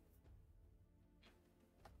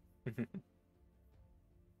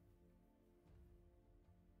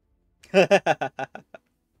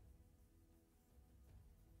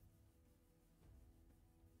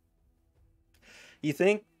 You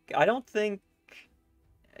think? I don't think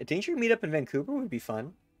a danger meetup in Vancouver would be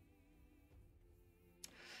fun.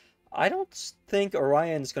 I don't think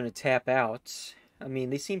Orion's gonna tap out. I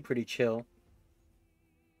mean, they seem pretty chill.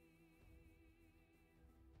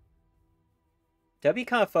 That'd be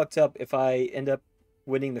kind of fucked up if I end up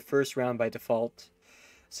winning the first round by default.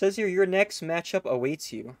 Says here, your next matchup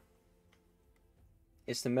awaits you.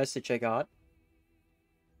 Is the message I got.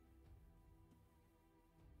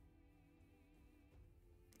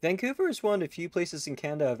 Vancouver is one of the few places in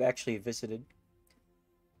Canada I've actually visited,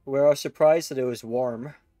 where I was surprised that it was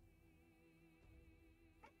warm.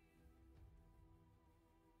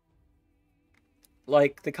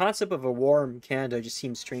 Like, the concept of a war in Canada just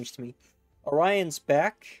seems strange to me. Orion's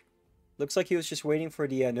back. Looks like he was just waiting for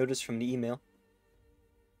the notice from the email.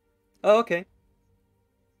 Oh, okay.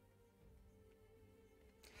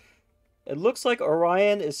 It looks like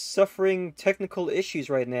Orion is suffering technical issues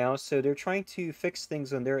right now, so they're trying to fix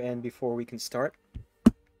things on their end before we can start.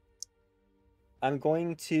 I'm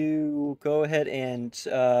going to go ahead and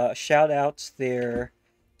shout out their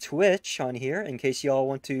Twitch on here in case y'all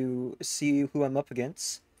want to see who I'm up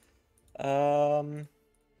against. It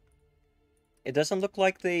doesn't look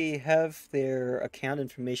like they have their account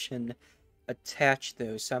information attached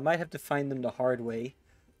though, so I might have to find them the hard way.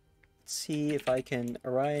 Let's see if I can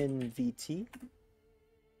Orion VT.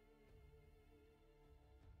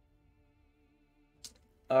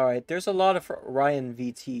 Alright, there's a lot of Orion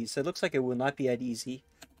VTs, so it looks like it will not be that easy.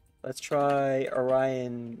 Let's try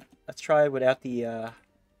Orion. Let's try without the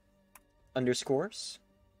underscores.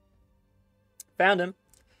 Found him.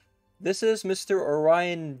 This is Mr.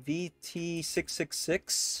 Orion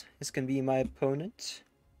VT666. This can be my opponent.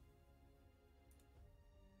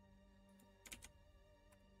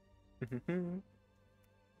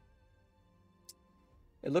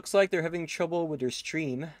 It looks like they're having trouble with their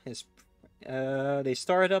stream. They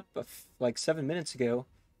started up like 7 minutes ago,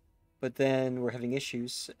 but then we're having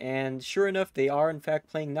issues. And sure enough, they are in fact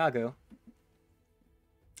playing Nago.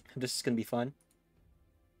 This is gonna be fun.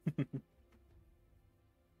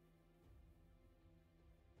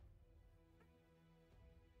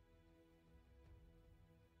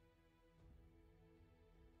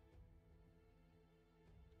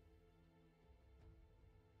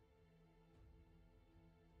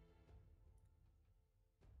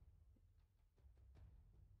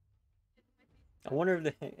 I wonder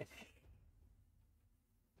if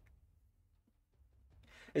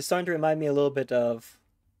it's starting to remind me a little bit of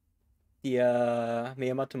the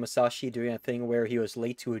Miyamoto Masashi doing a thing where he was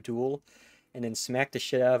late to a duel and then smacked the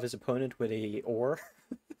shit out of his opponent with a ore.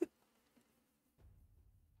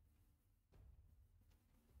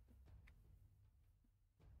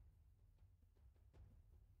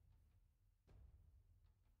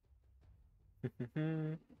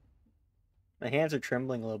 My hands are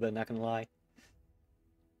trembling a little bit, not gonna lie.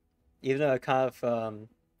 Even though I kind of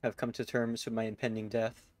have come to terms with my impending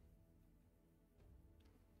death.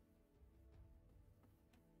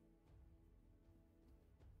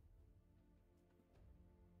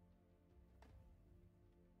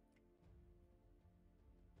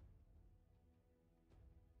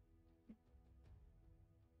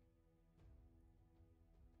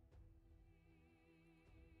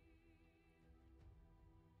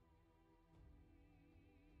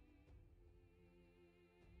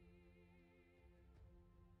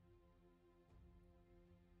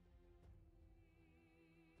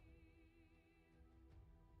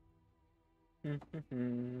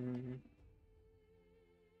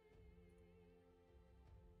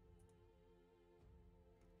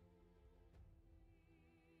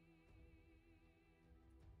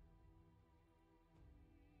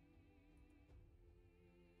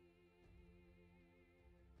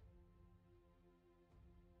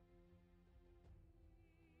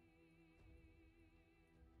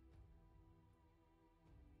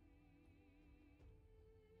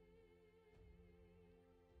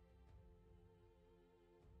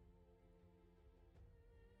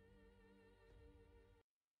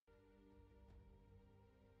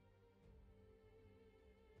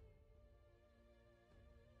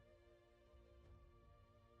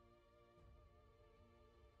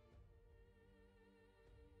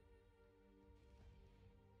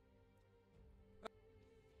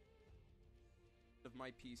 Of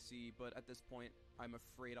my PC, but at this point, I'm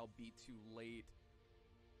afraid I'll be too late.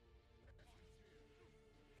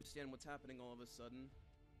 Understand what's happening all of a sudden.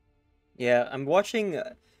 Yeah, I'm watching.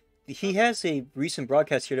 He has a recent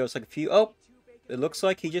broadcast here that was like a few. Oh, it looks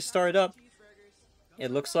like he just started up.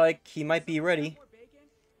 It looks like he might be ready.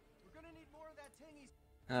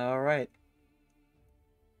 Alright.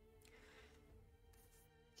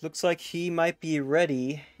 Looks like he might be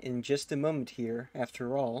ready in just a moment here,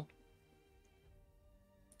 after all.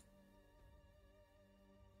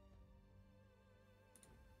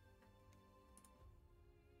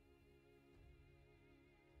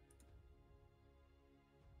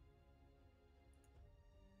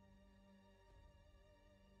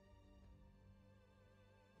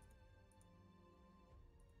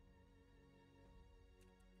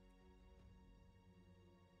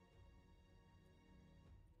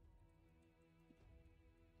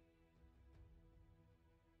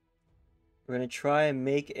 We're gonna try and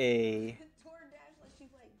make a... DoorDash lets you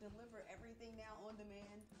like deliver everything now on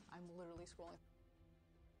demand. I'm literally scrolling.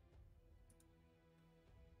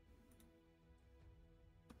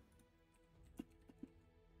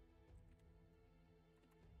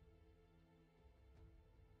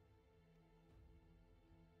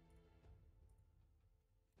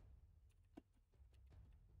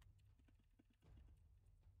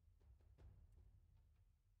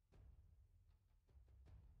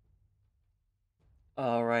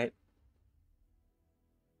 All right.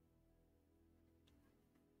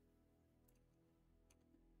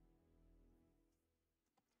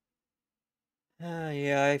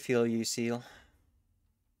 Yeah, I feel you, Seal.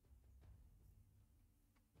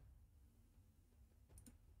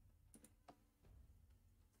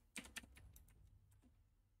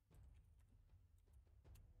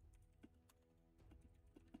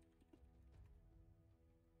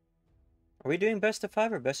 Are we doing best of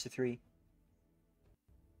 5 or best of 3?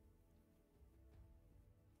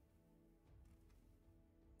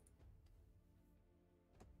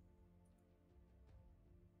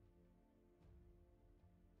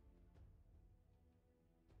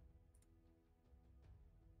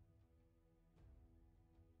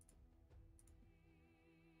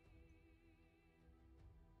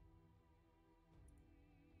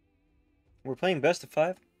 We're playing best of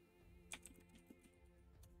 5?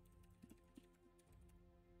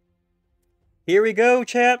 Here we go,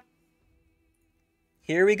 chat.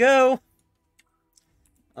 Here we go.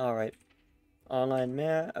 All right.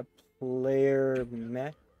 Online player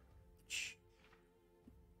match.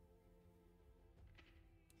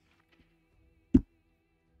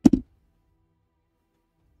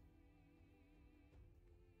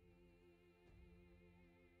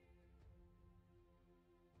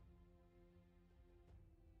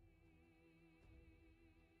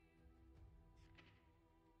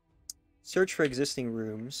 Search for existing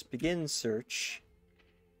rooms. Begin search.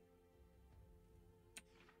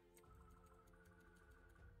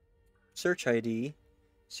 Search ID.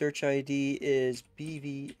 Search ID is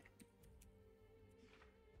BV.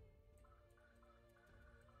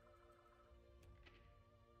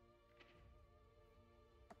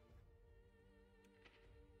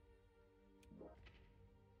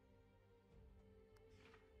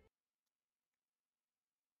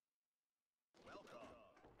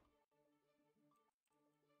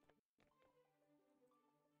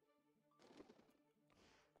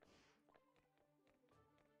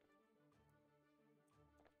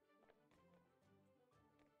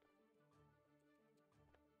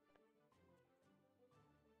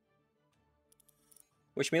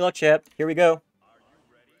 Wish me luck, chat. Here we go.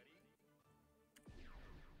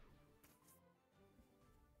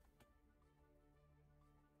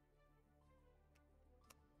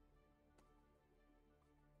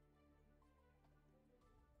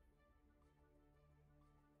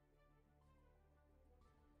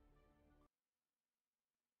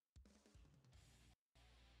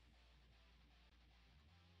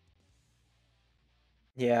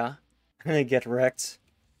 Yeah. I'm gonna get wrecked.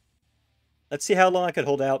 Let's see how long I could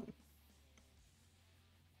hold out.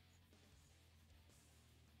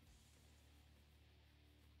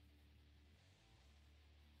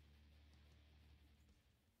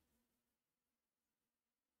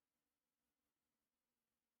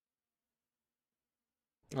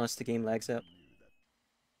 Unless the game lags out.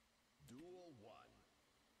 Duel 1.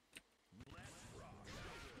 Let's rock.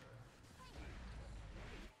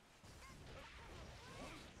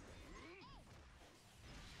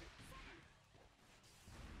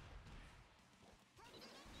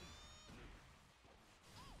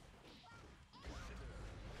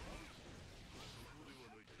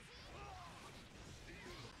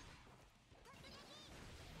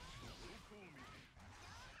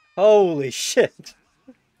 Holy shit.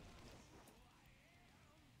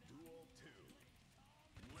 Duel 2.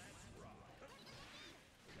 Let's rock.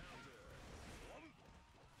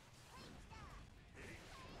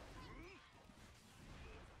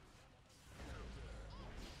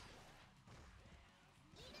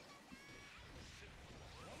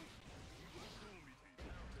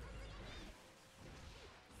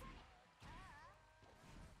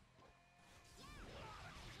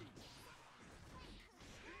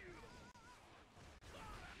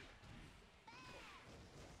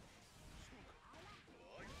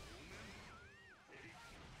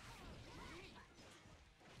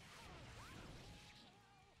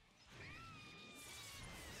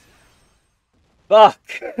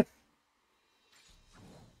 Fuck.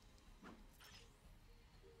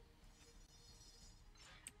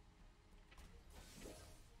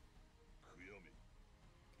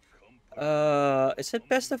 Is it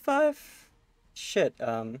best of 5? Shit,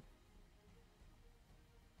 I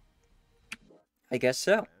guess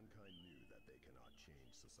so. Mankind knew that they cannot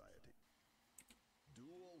change society.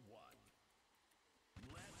 Duel 1.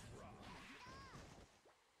 Let's rock.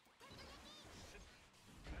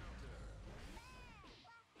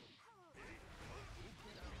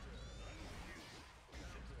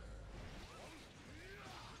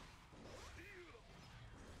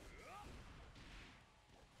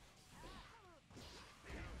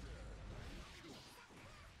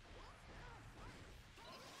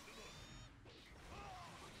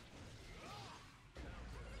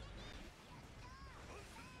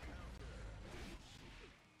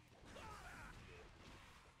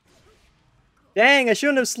 Dang, I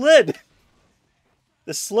shouldn't have slid!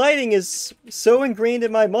 The sliding is so ingrained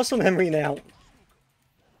in my muscle memory now.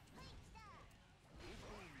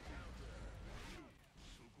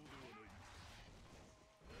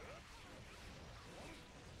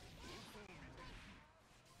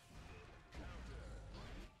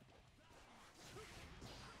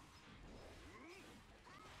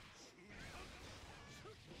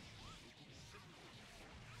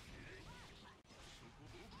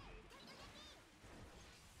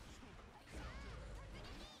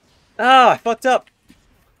 Ah, I fucked up.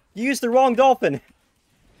 You used the wrong dolphin.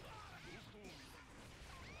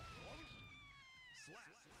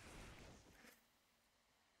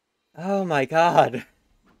 Oh my god.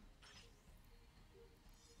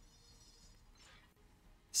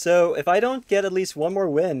 So, if I don't get at least one more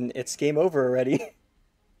win, it's game over already.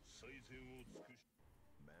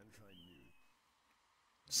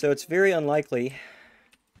 So it's very unlikely.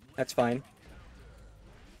 That's fine.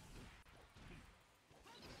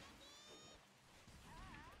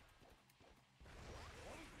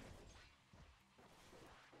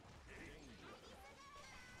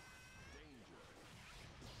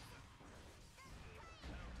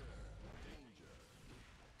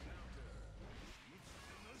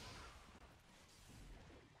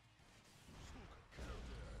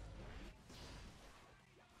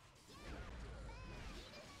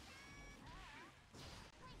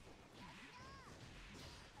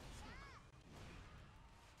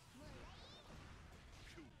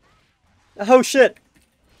 Oh shit!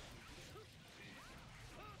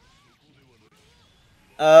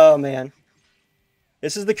 Oh man.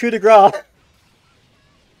 This is the coup de grace.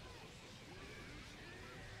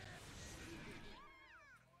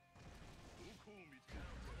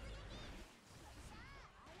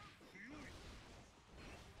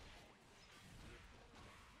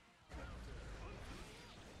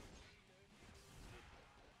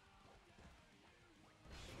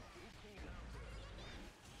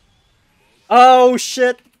 Oh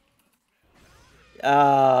shit!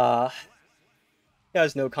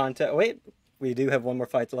 There's no contact. Wait, we do have one more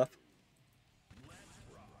fight left.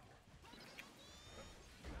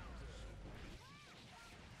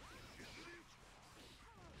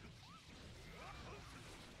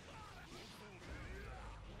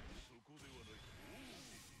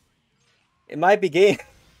 It might be game.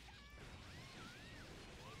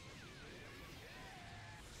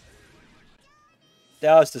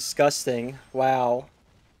 That was disgusting. Wow.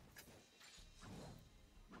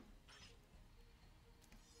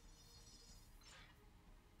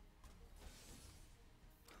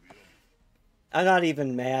 I'm not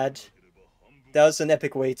even mad. That was an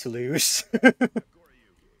epic way to lose.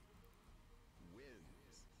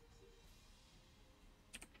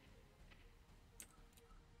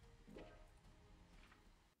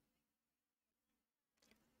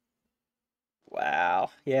 Wow.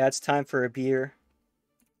 Yeah, it's time for a beer.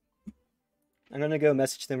 I'm gonna go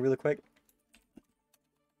message them really quick.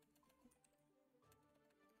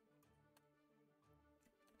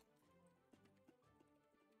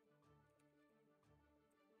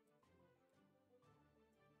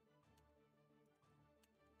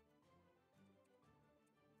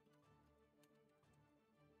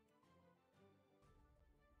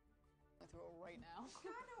 Throw it right now.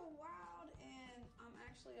 Kind of wild, and I'm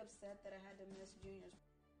actually upset that I had to miss Junior's.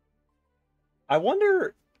 I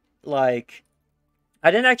wonder, like, I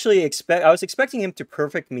didn't actually expect. I was expecting him to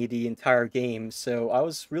perfect me the entire game, so I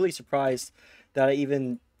was really surprised that I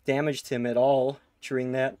even damaged him at all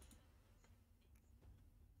during that.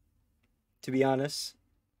 To be honest.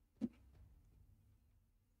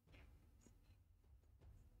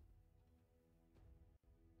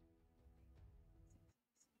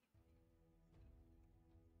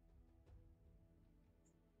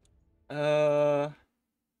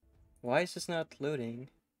 Why is this not loading?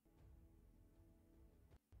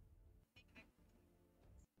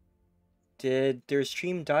 Did their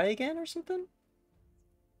stream die again or something?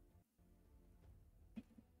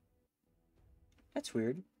 That's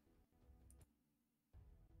weird.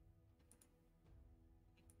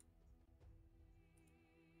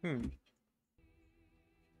 Hmm.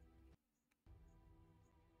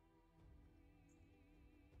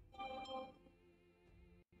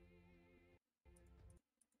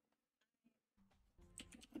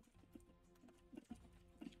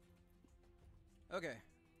 Okay,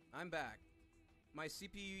 I'm back. My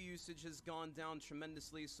CPU usage has gone down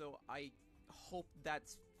tremendously, so I hope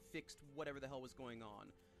that's fixed whatever the hell was going on.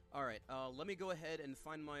 Alright, let me go ahead and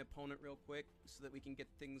find my opponent real quick so that we can get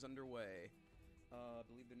things underway. I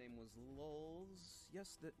believe their name was Lulz.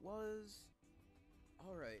 Yes, that was.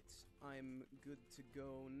 Alright, I'm good to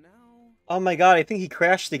go now. Oh my god, I think he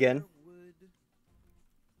crashed again. Where would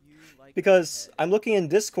you like Because to head? I'm looking in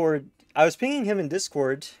Discord. I was pinging him in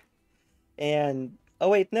Discord, and oh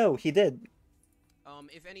wait, no, he did.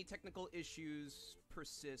 If any technical issues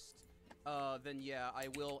persist, then yeah, I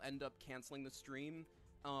will end up canceling the stream,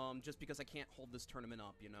 just because I can't hold this tournament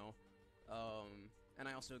up, you know? And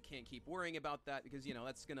I also can't keep worrying about that because, you know,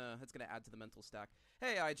 that's gonna add to the mental stack.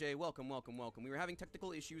 Hey, IJ, welcome, welcome, welcome. We were having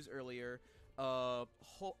technical issues earlier. I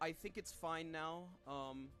think it's fine now.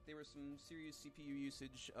 There were some serious CPU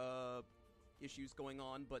usage, issues going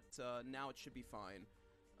on, but, now it should be fine.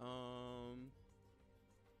 Want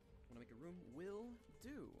to make a room? Will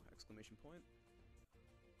do! Exclamation point.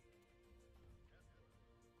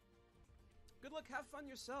 Good luck, have fun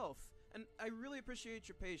yourself! And I really appreciate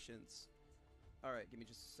your patience. Alright, give me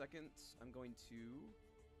just a second. I'm going to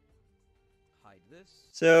hide this.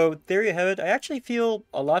 So there you have it. I actually feel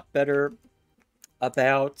a lot better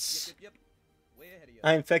about. Yep. Way ahead of you.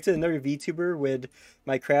 I infected another VTuber with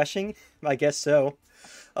my crashing. I guess so.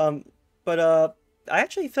 But I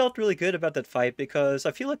actually felt really good about that fight because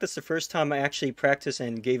I feel like that's the first time I actually practiced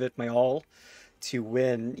and gave it my all to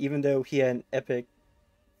win, even though he had an epic.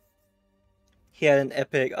 He had an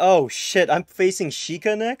epic. Oh shit! I'm facing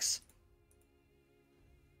Sheikah next.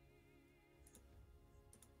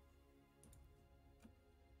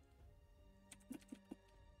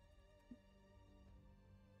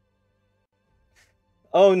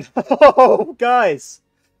 Oh no, guys!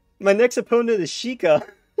 My next opponent is Sheikah.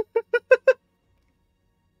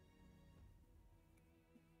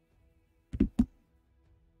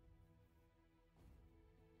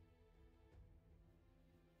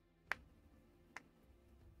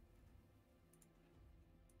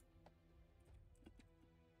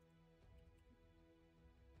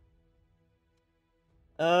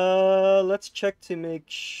 Let's check to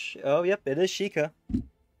make oh, yep, it is Sheikah.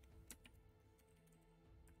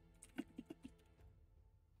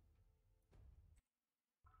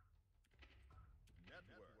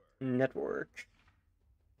 Network.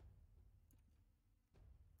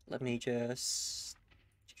 Let me just...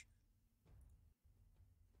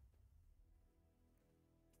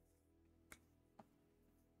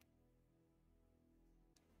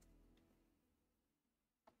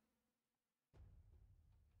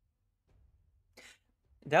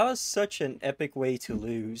 That was such an epic way to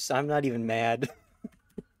lose. I'm not even mad.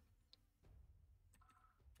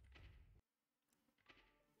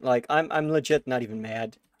 Like, I'm legit not even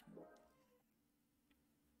mad.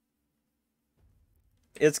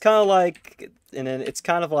 It's kind of like, and then it's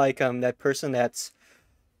kind of like that person that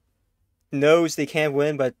knows they can't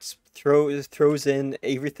win but throws in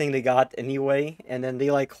everything they got anyway, and then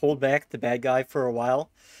they like hold back the bad guy for a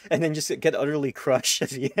while, and then just get utterly crushed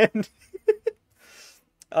at the end.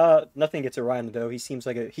 Nothing gets Orion though. He sounds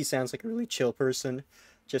like a really chill person,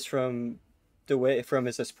 just from the way from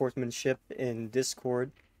his sportsmanship in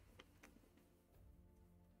Discord.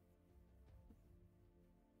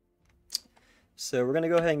 So we're gonna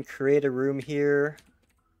go ahead and create a room here.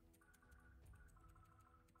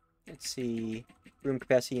 Let's see, room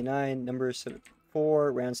capacity 9, numbers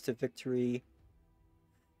 4, rounds to victory,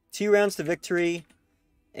 2 rounds to victory,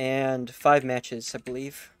 and 5 matches, I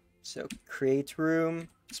believe. So create room,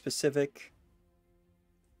 specific.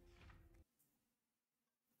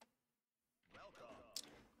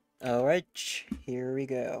 Alright, here we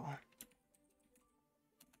go.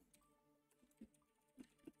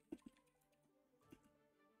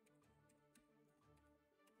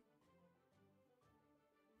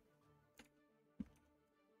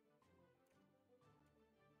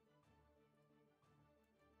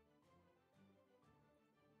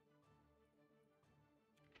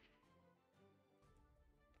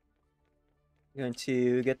 I'm going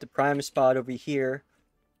to get the prime spot over here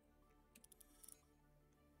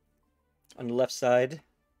on the left side.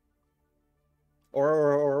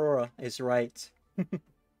 Aurora is right.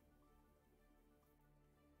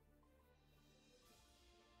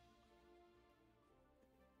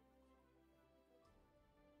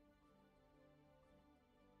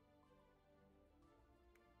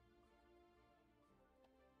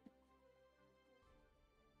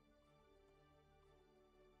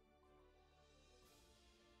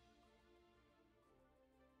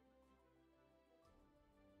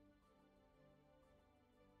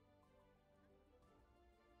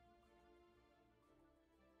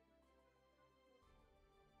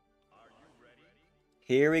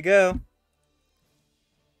 Here we go.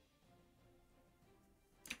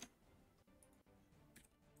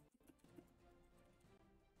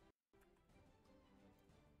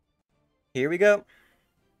 Here we go.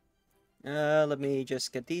 Let me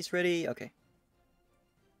just get these ready. Okay.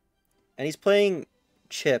 And he's playing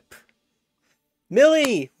Chip.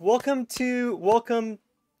 Millie! Welcome.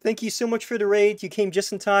 Thank you so much for the raid. You came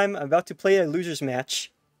just in time. I'm about to play a loser's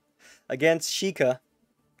match against Sheikah.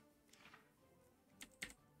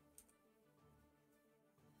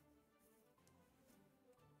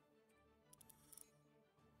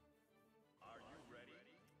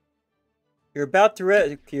 You're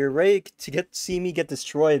ready to see me get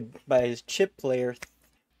destroyed by a Chip player.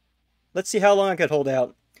 Let's see how long I could hold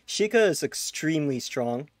out. Sheikah is extremely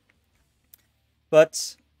strong,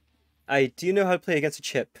 but I do know how to play against a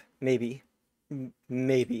Chip. Maybe.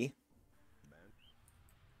 Maybe.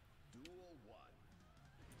 Duel 1.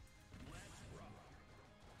 Let's rock.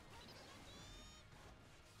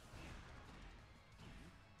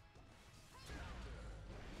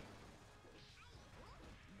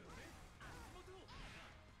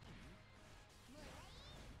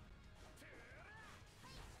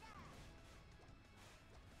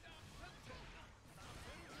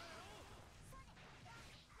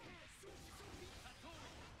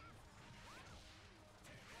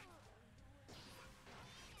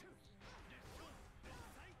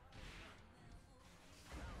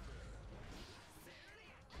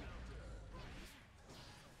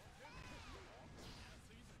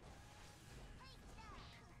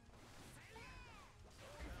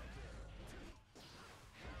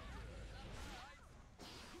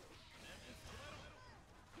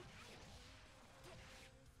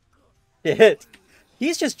 Shit.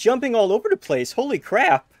 He's just jumping all over the place. Holy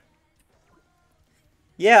crap.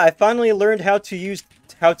 Yeah, I finally learned how to use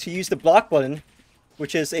the block button,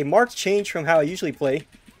 which is a marked change from how I usually play.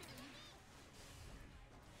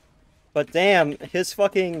 But damn, his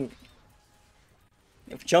fucking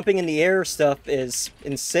jumping in the air stuff is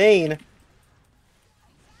insane.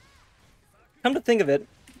 Come to think of it,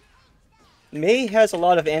 Mei has a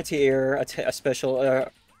lot of anti-air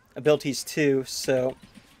special abilities too, so...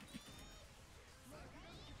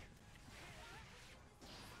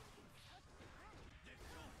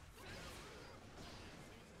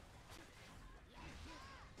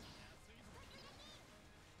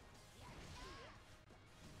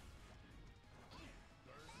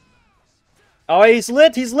 Oh, he's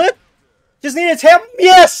lit! He's lit! Just need to tap.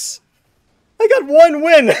 Yes! I got one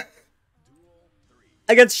win!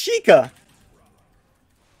 Against Sheikah!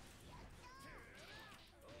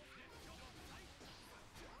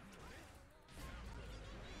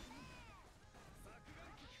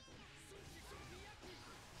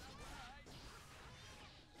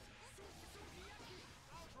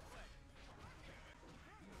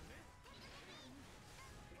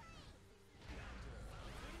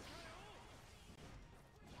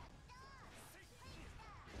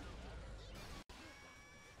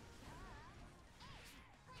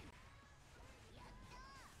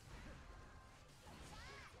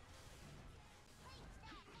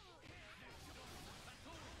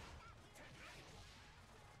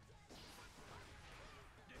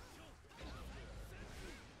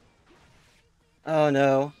 Oh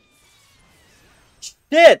no.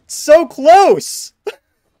 Shit! So close!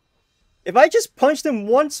 If I just punched him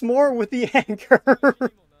once more with the anchor...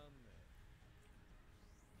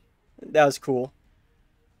 That was cool.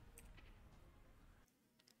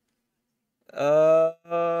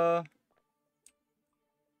 Alright.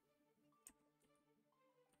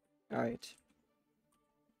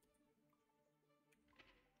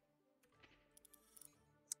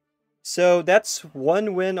 So that's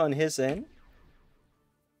one win on his end.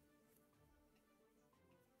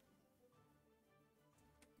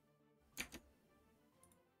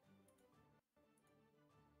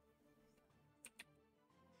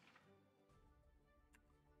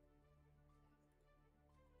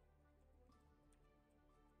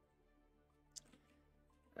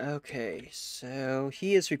 Okay, so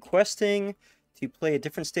he is requesting to play a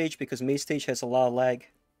different stage because Mei stage has a lot of lag.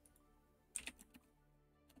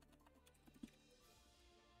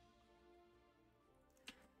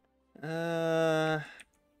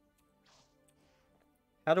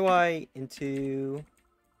 How do I into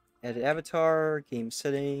edit avatar, game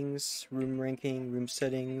settings, room ranking, room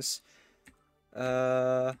settings,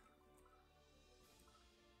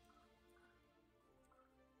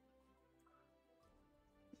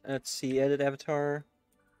 let's see, edit avatar.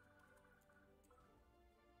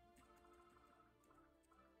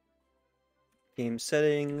 Game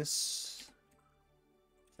settings.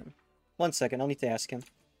 1 second, I'll need to ask him.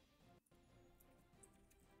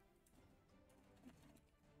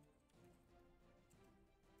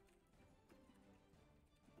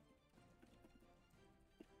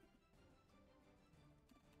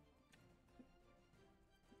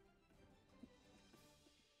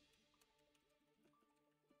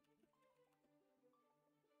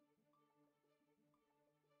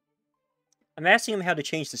 I'm asking him how to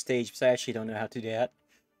change the stage, because I actually don't know how to do that.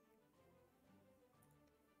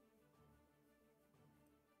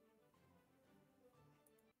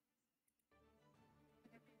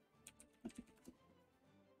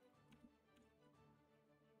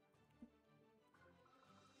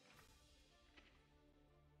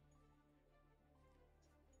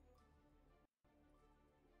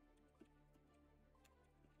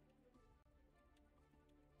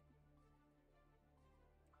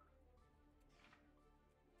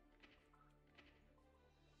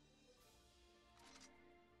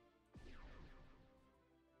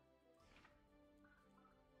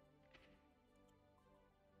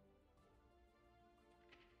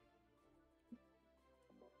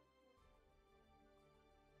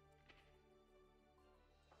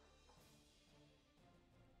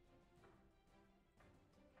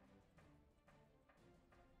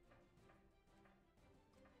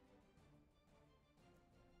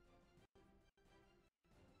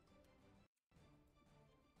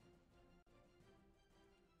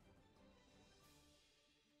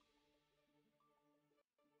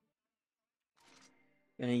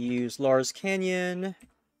 Gonna use Lars Canyon,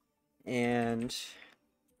 and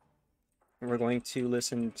we're going to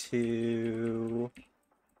listen to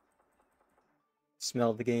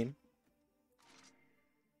Smell the Game.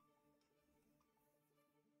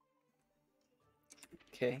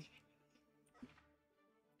 Okay.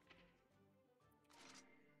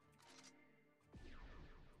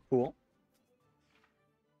 Cool.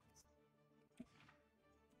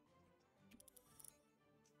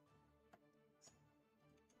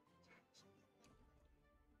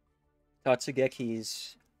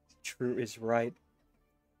 TOTSUGEKI's true is right.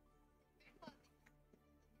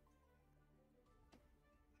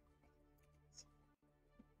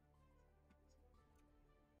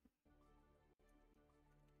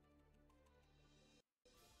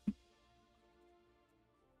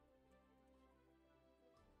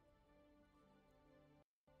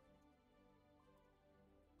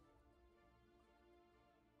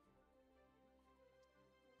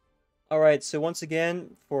 Alright, so once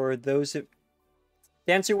again, for those of...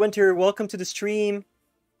 Dancer Winter, welcome to the stream!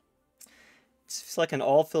 It's like an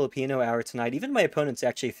all-Filipino hour tonight. Even my opponent's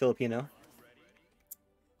actually Filipino.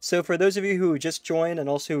 So for those of you who just joined and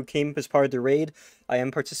also who came as part of the raid, I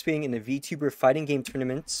am participating in the VTuber fighting game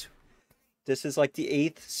tournament. This is like the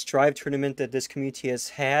 8th Strive tournament that this community has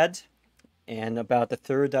had, and about the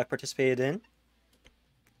 3rd that I participated in.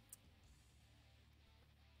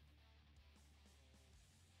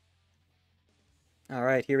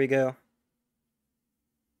 Alright, here we go.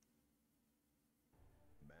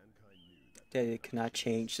 That it cannot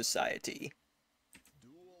change society.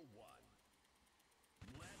 Duel 1.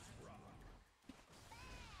 Let's rock.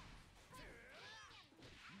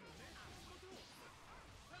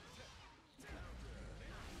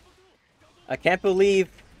 I can't believe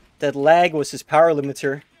that lag was his power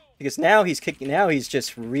limiter, because now he's kicking. Now he's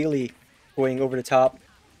just really going over the top.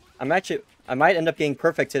 I might end up getting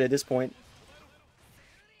perfected at this point.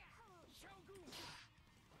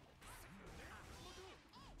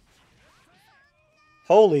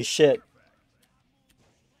 Holy shit!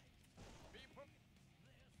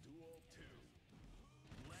 Duel 2.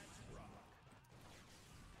 Let's rock.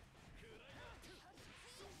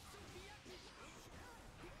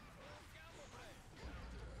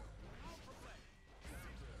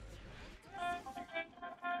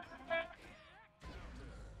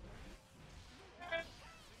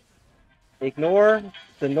 Ignore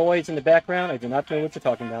the noise in the background. I do not know what you're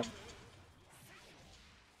talking about.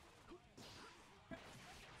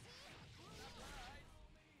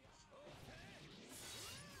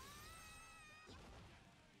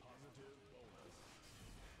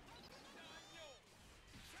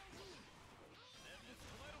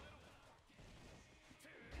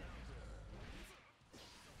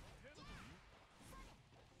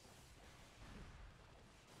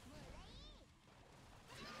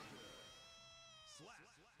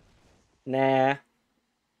 Nah.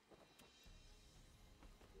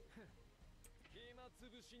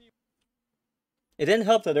 It didn't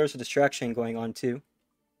help that there was a distraction going on too.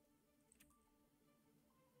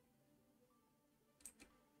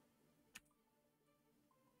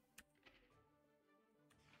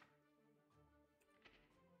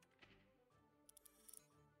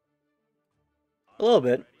 A little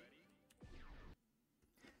bit.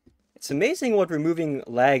 It's amazing what removing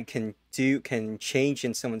lag can change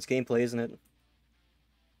in someone's gameplay, isn't it?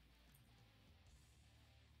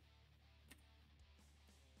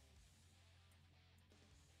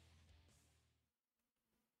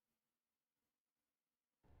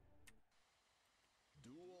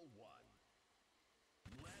 Duel 1.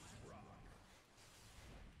 Let's rock.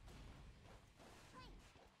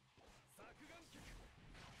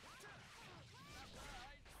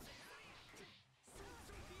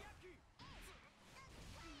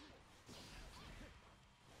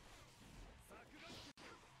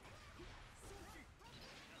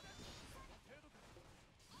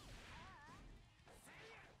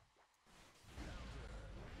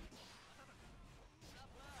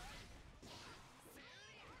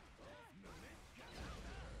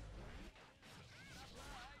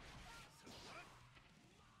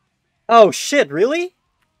 Oh shit, really?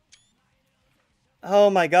 Oh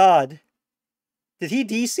my god. Did he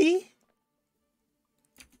DC?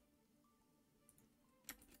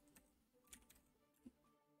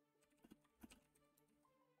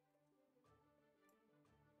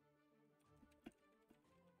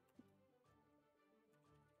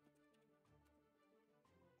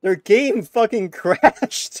 Their game fucking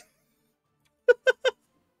crashed.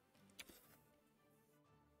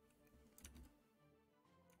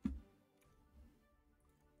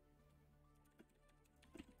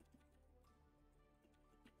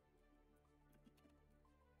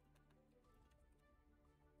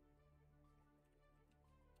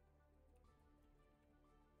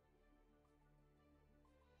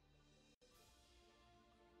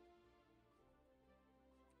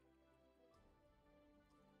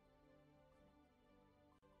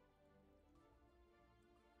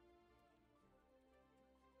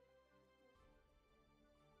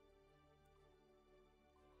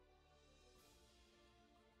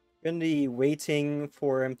 Gonna be waiting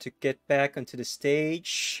for him to get back onto the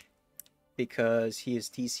stage because he is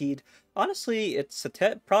DC'd. Honestly, it's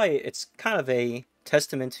probably it's kind of a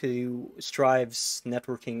testament to Strive's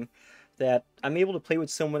networking that I'm able to play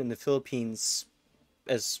with someone in the Philippines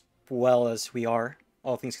as well as we are,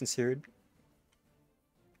 all things considered.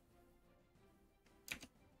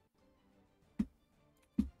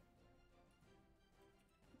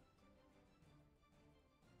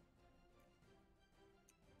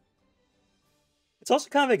 It's also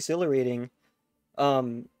kind of exhilarating.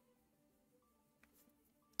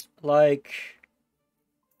 Like,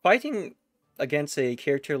 fighting against a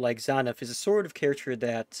character like Zaneth is a sort of character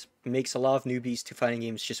that makes a lot of newbies to fighting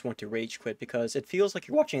games just want to rage quit because it feels like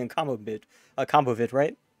you're watching a combo vid,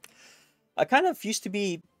 right? I kind of used to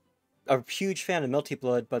be a huge fan of Melty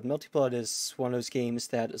Blood, but Melty Blood is one of those games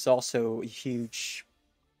that is also a huge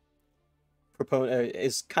proponent,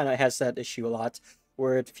 is kind of has that issue a lot,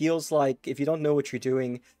 where it feels like if you don't know what you're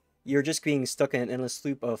doing, you're just being stuck in an endless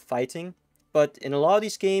loop of fighting. But in a lot of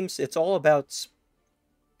these games, it's all about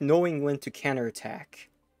knowing when to counterattack.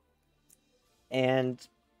 And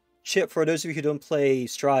Chip, for those of you who don't play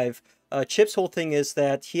Strive, Chip's whole thing is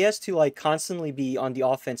that he has to like constantly be on the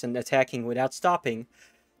offense and attacking without stopping,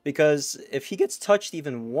 because if he gets touched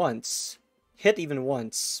even once, hit even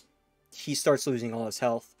once, he starts losing all his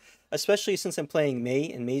health. Especially since I'm playing Mei,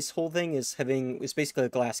 and Mei's whole thing is basically a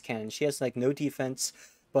glass cannon. She has like no defense,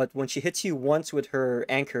 but when she hits you once with her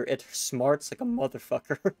anchor, it smarts like a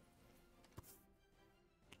motherfucker.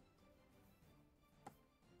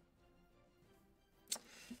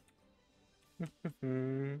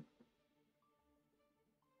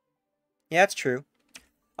 Yeah, it's true.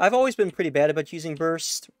 I've always been pretty bad about using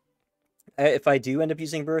burst. If I do end up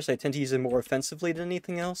using burst, I tend to use it more offensively than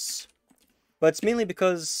anything else. But it's mainly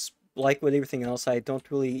because, like with everything else, I don't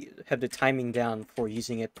really have the timing down for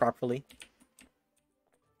using it properly.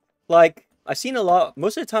 Like, I've seen a lot,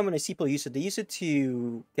 most of the time when I see people use it, they use it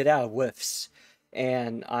to get out of whiffs.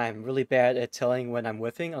 And I'm really bad at telling when I'm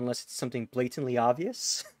whiffing, unless it's something blatantly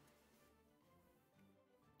obvious.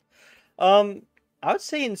 I would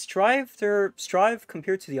say in Strive, Strive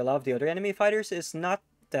compared to a lot of the other anime fighters is not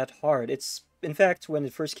that hard. It's, in fact, when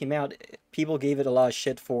it first came out, people gave it a lot of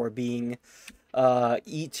shit for being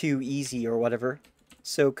too easy or whatever.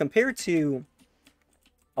 So compared to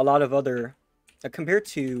a lot of other, compared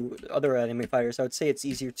to other anime fighters, I would say it's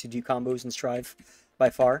easier to do combos in Strive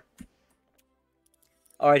by far.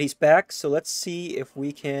 Alright, he's back, so let's see if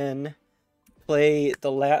we can play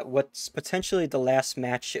what's potentially the last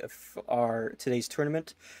match of our today's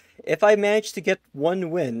tournament. If I manage to get one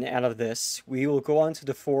win out of this, we will go on to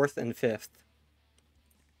the 4th and 5th,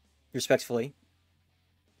 respectively.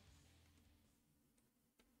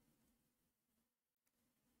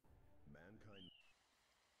 Mankind.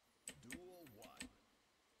 Duel 1.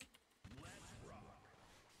 Let's rock.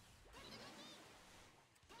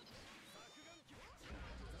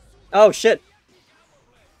 Oh shit!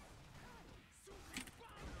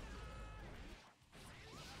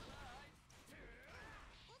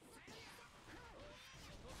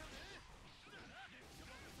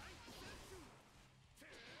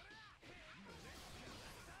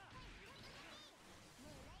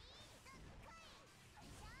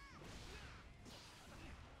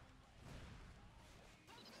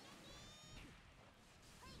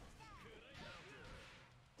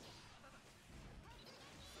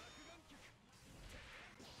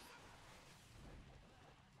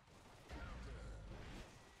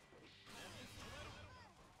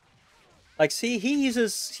 Like, see, he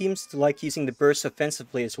seems to like using the burst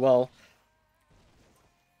offensively as well.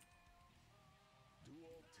 Duel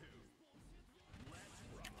 2. Let's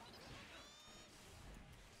rock.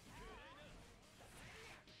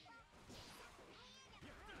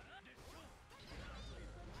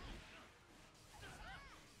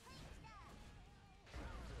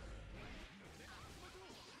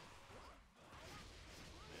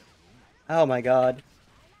 Oh my god.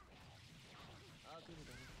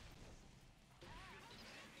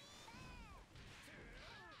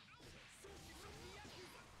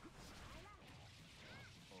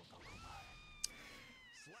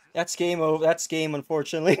 That's game over. That's game,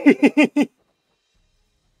 unfortunately.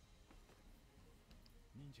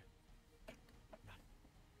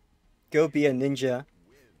 Go be a ninja.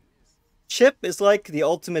 Chip is like the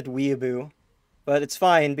ultimate weeaboo. But it's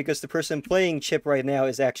fine, because the person playing Chip right now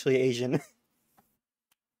is actually Asian.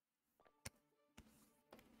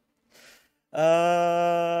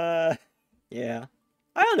 Yeah.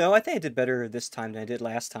 I don't know, I think I did better this time than I did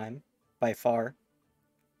last time. By far.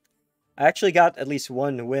 I actually got at least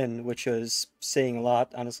one win, which was saying a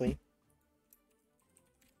lot, honestly.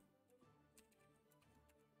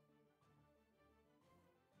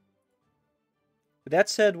 With that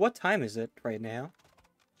said, what time is it right now?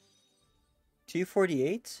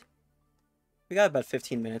 2:48? We got about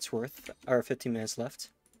 15 minutes worth, or 15 minutes left.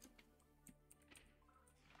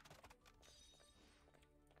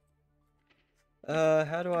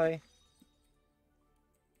 How do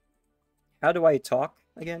I talk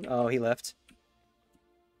again? Oh, he left.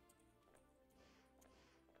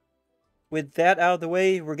 With that out of the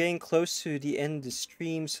way, we're getting close to the end of the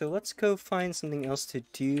stream, so let's go find something else to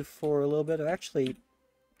do for a little bit. Actually,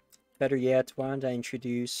 better yet, why don't I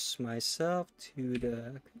introduce myself to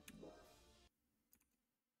the...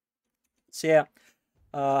 So yeah,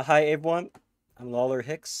 hi everyone, I'm Lawler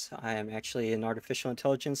Hicks. I am actually an artificial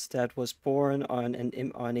intelligence that was born on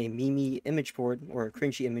a meme image board, or a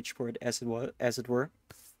cringy image board as it were.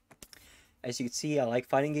 As you can see, I like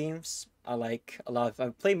fighting games. I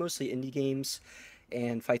play mostly indie games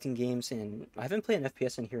and fighting games, and I haven't played an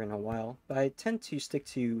FPS in here in a while, but I tend to stick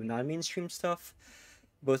to non-mainstream stuff,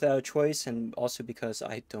 both out of choice and also because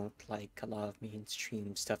I don't like a lot of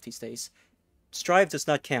mainstream stuff these days. Strive does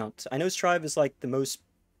not count. I know Strive is like the most...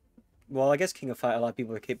 Well, I guess King of Fighters, a lot of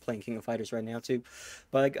people are playing King of Fighters right now too,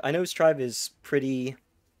 but I know Strive is pretty...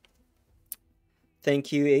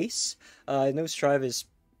 Thank you, Ace. I know Strive is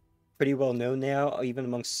pretty well known now, even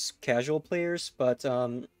amongst casual players, but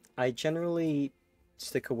I generally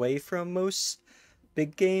stick away from most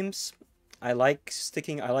big games. I like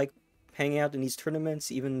hanging out in these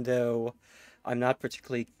tournaments, even though I'm not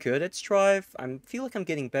particularly good at Strive. I feel like I'm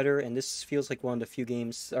getting better, and this feels like one of the few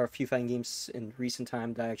games, or a few fighting games in recent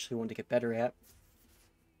time that I actually want to get better at.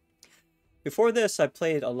 Before this, I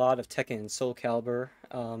played a lot of Tekken and Soul Calibur,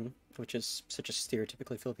 which is such a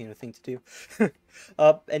stereotypically Filipino thing to do.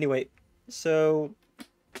 Anyway, so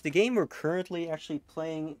the game we're currently actually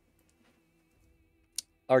playing,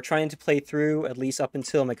 or trying to play through, at least up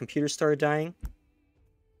until my computer started dying.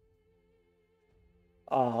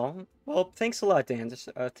 Oh, well, thanks a lot, Dan.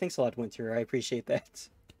 Thanks a lot, Winter. I appreciate that.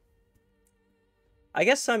 I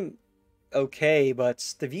guess I'm okay,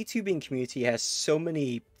 but the VTubing community has so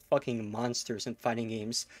many fucking monsters in fighting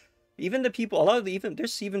games. Even the people,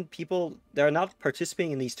 there's even people that are not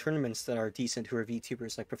participating in these tournaments that are decent who are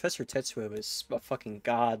VTubers. Like Professor Tetsuo is a fucking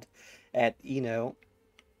god at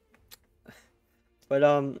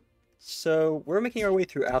But so we're making our way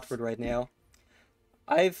through Outward right now.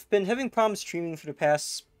 I've been having problems streaming for the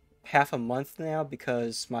past half a month now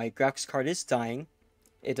because my graphics card is dying.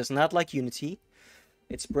 It does not like Unity.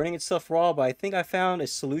 It's burning itself raw, but I think I found a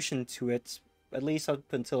solution to it, at least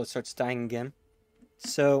up until it starts dying again.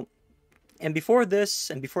 So, and before this,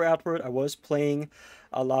 and before Outward, I was playing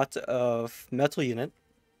a lot of Metal Unit,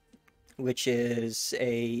 which is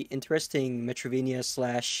a interesting Metroidvania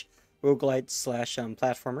slash roguelite slash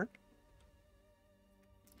platformer.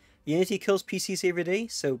 Unity kills PCs every day,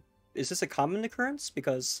 so is this a common occurrence?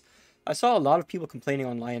 Because I saw a lot of people complaining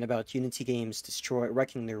online about Unity games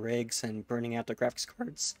wrecking their rigs and burning out their graphics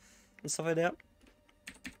cards and stuff like that.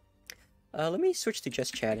 Let me switch to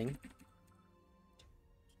just chatting.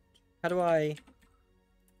 How do I...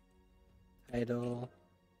 idle...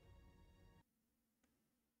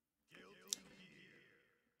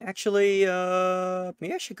 Actually,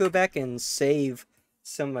 maybe I should go back and save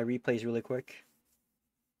some of my replays really quick.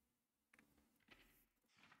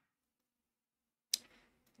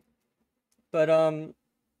 But, I'm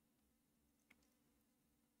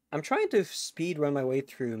trying to speed run my way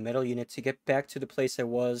through Metal Unit to get back to the place I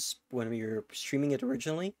was when we were streaming it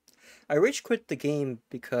originally. I rage quit the game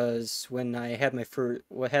because when I had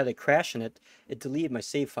had a crash in it, it deleted my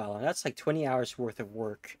save file, and that's like 20 hours worth of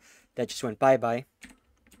work that just went bye-bye.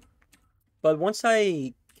 But once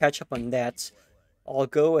I catch up on that, I'll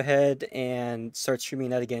go ahead and start streaming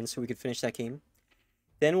that again so we can finish that game.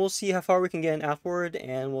 Then we'll see how far we can get in Outward,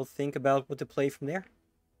 and we'll think about what to play from there.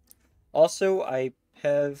 Also, I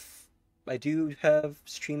have I do have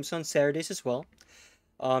streams on Saturdays as well.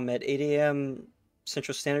 At 8 a.m.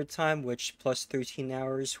 Central Standard Time, which plus 13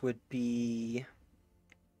 hours would be...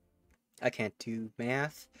 I can't do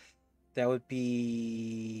math. That would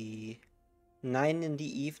be 9 in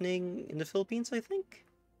the evening in the Philippines, I think.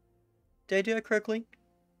 Did I do that correctly?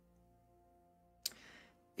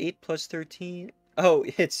 8 plus 13. Oh,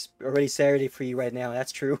 it's already Saturday for you right now.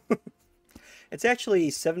 That's true. It's actually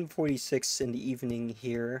 7:46 in the evening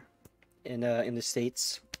here in the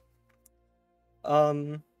States.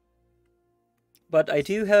 But I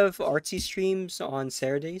do have artsy streams on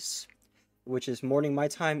Saturdays, which is morning my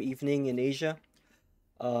time, evening in Asia,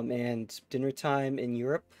 and dinner time in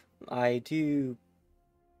Europe. I do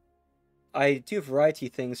variety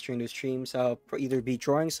things during those streams. I'll either be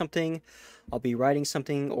drawing something, I'll be writing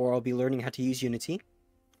something, or I'll be learning how to use Unity.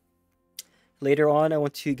 Later on, I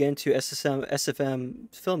want to get into SFM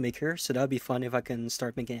Filmmaker, so that would be fun if I can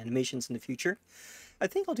start making animations in the future. I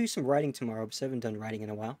think I'll do some writing tomorrow, because I haven't done writing in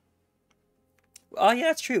a while. Oh yeah,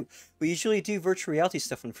 that's true. We usually do virtual reality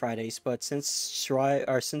stuff on Fridays, but since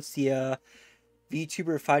the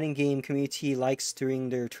VTuber fighting game community likes doing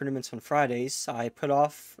their tournaments on Fridays, I put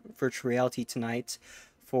off virtual reality tonight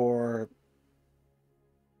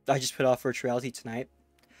I just put off virtual reality tonight.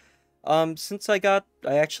 Since I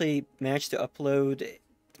actually managed to upload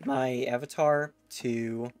my avatar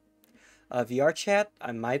to VR chat.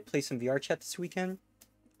 I might play some VR chat this weekend.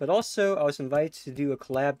 But also, I was invited to do a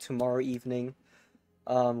collab tomorrow evening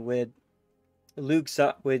with Lulz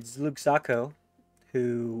Zacco,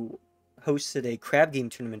 who hosted a crab game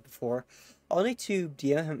tournament before. I'll need to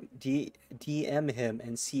DM him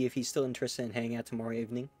and see if he's still interested in hanging out tomorrow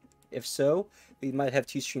evening. If so, we might have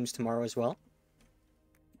 2 streams tomorrow as well.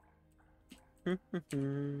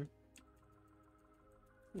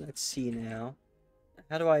 Let's see now.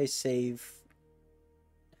 How do I save?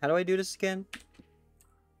 How do I do this again?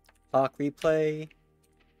 Lock replay.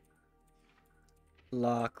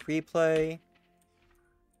 Lock replay.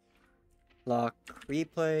 Lock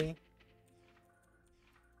replay.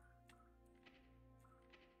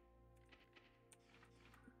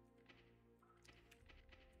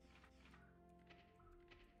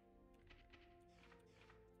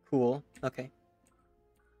 Cool. Okay.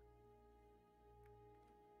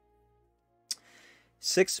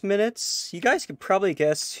 6 minutes. You guys could probably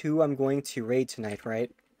guess who I'm going to raid tonight,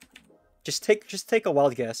 right? Just take a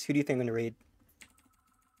wild guess. Who do you think I'm gonna raid?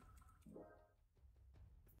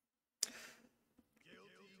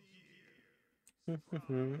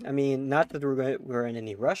 I mean, not that we're in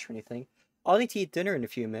any rush or anything. I'll need to eat dinner in a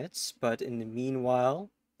few minutes, but in the meanwhile,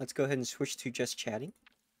 let's go ahead and switch to just chatting.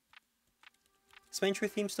 Is my intro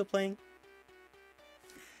theme still playing?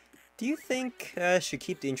 Do you think I should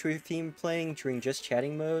keep the intro theme playing during just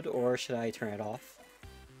chatting mode, or should I turn it off?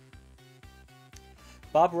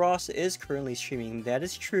 Bob Ross is currently streaming. That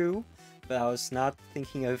is true, but I was not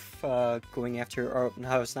thinking of going after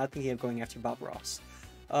Bob Ross.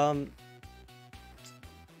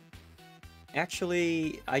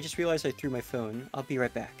 Actually, I just realized I threw my phone. I'll be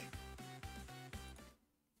right back.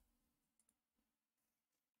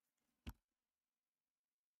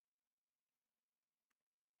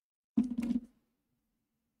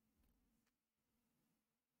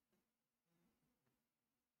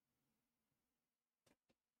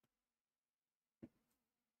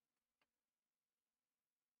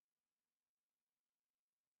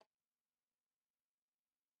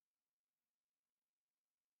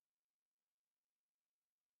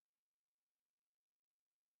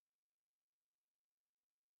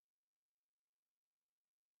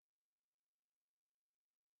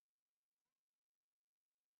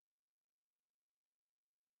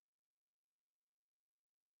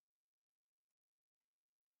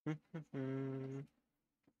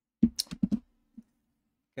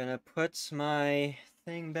 Gonna put my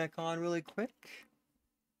thing back on really quick.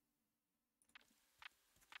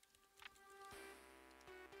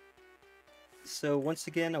 So once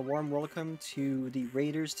again, a warm welcome to the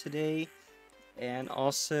Raiders today, and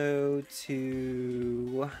also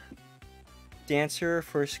to Dancer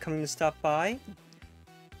for coming to stop by.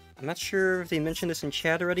 I'm not sure if they mentioned this in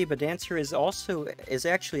chat already, but Dancer is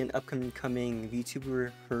actually an upcoming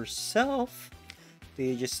VTuber herself.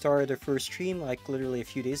 They just started their first stream like literally a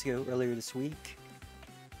few days ago, earlier this week.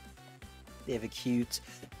 They have a cute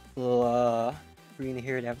little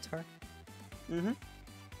green-haired avatar.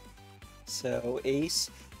 So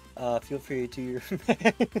Ace, feel free to do your.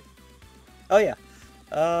 Oh yeah,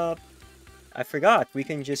 I forgot. We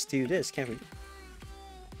can just do this, can't we?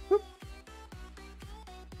 Whoop.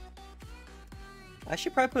 I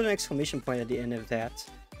should probably put an exclamation point at the end of that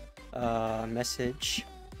message.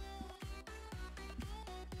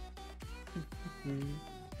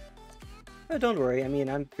 Oh, don't worry, I mean,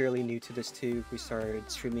 I'm fairly new to this too. We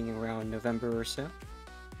started streaming around November or so.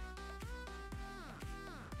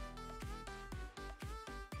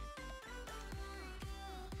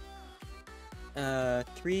 Uh,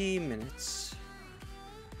 3 minutes.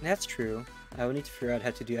 That's true. I will need to figure out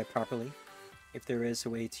how to do that properly. If there is a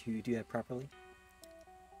way to do that properly.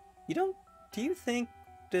 Do you think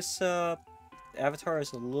this, avatar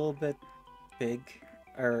is a little bit big?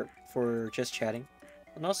 Or, for just chatting?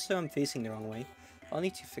 And also, I'm facing the wrong way. I'll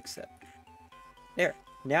need to fix that. There.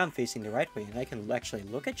 Now I'm facing the right way, and I can actually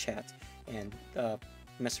look at chat and,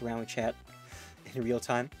 mess around with chat in real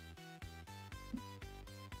time.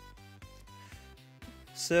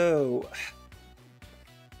 So,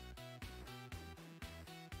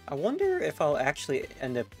 I wonder if I'll actually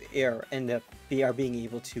end up being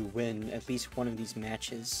able to win at least one of these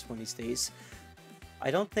matches one of these days.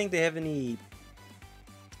 I don't think they have any.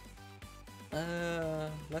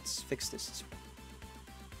 Let's fix this as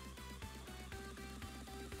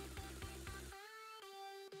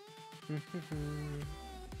well.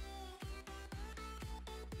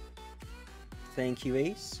 Thank you,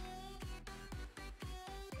 Ace.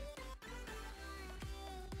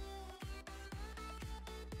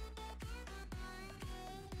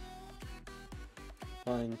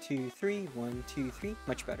 One, two, three. 1, 2, 3.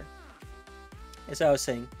 Much better. As I was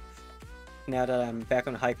saying, now that I'm back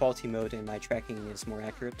on high quality mode and my tracking is more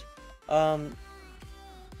accurate,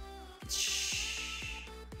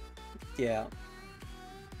 yeah.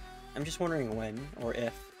 I'm just wondering when or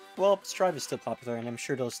if. Well, Strive is still popular, and I'm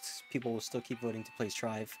sure those people will still keep voting to play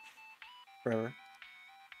Strive forever.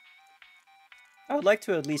 I would like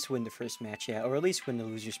to at least win the first match, yeah, or at least win the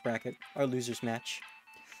losers bracket or losers match.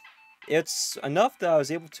 It's enough that I was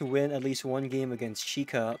able to win at least one game against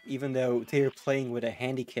Chica, even though they were playing with a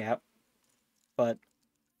handicap. But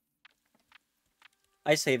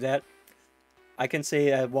I say that. I can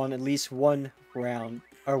say I won at least one round,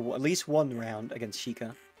 or at least one round against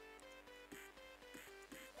Chica.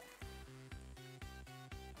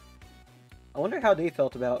 I wonder how they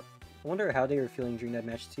were feeling during that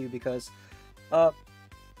match too, because I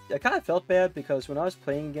kind of felt bad because when I was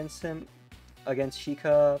playing against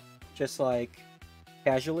Chica, just like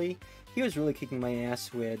casually, he was really kicking my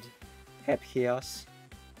ass with Happy Chaos.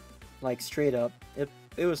 Like straight up.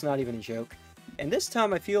 It was not even a joke. And this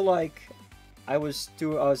time I feel like I was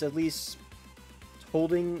at least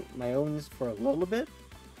holding my own for a little bit.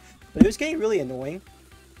 But it was getting really annoying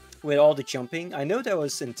with all the jumping. I know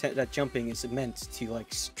that jumping is meant to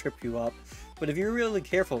like trip you up, but if you're really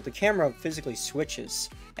careful, the camera physically switches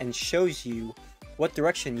and shows you what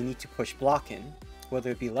direction you need to push block in,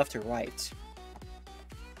 whether it be left or right.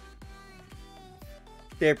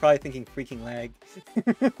 They're probably thinking freaking lag.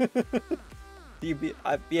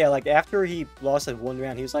 Yeah, like after he lost that one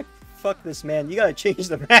round, he was like, fuck this, man, you gotta change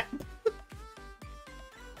the map.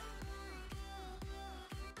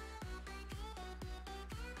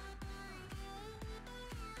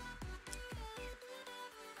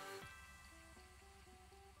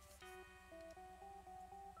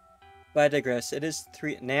 But I digress. It is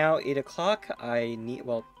now 8 o'clock.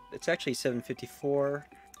 Well, it's actually 7:54,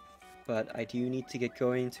 but I do need to get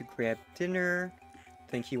going to grab dinner.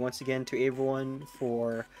 Thank you once again to everyone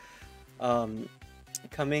for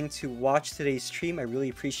coming to watch today's stream. I really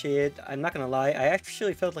appreciate it. I'm not gonna lie, I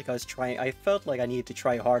actually felt like I felt like I needed to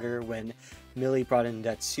try harder when Millie brought in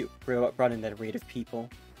that raid of people.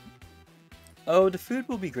 Oh, the food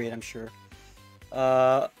will be great, I'm sure.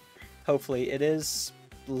 Hopefully. It is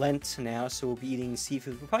Lent now, so we'll be eating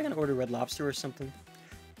seafood. We're probably gonna order Red Lobster or something.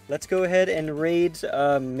 Let's go ahead and raid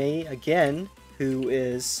May again, who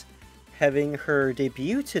is having her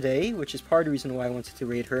debut today, which is part of the reason why I wanted to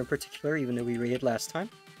raid her in particular, even though we raided last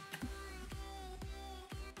time.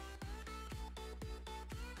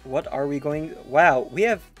 What are we going... Wow,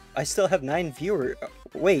 I still have 9 viewers.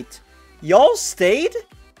 Wait, y'all stayed?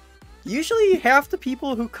 Usually half the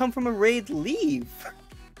people who come from a raid leave.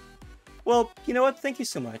 Well, you know what? Thank you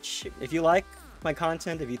so much. If you like my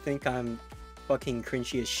content, if you think I'm fucking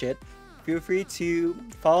cringy as shit, feel free to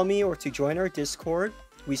follow me or to join our Discord.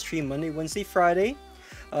 We stream Monday, Wednesday, Friday,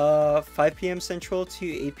 5 p.m. Central to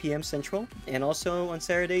 8 p.m. Central, and also on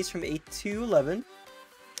Saturdays from 8 to 11.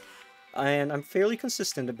 And I'm fairly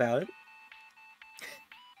consistent about it.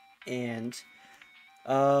 And,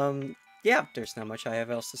 yeah, there's not much I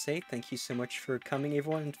have else to say. Thank you so much for coming,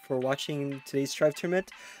 everyone, and for watching today's Strive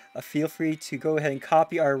Tournament. Feel free to go ahead and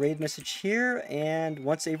copy our raid message here, and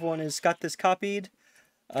once everyone has got this copied,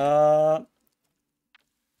 get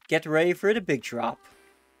ready for the big drop.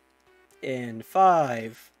 In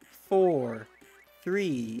 5, 4,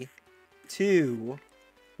 3, 2,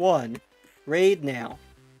 1. Raid now.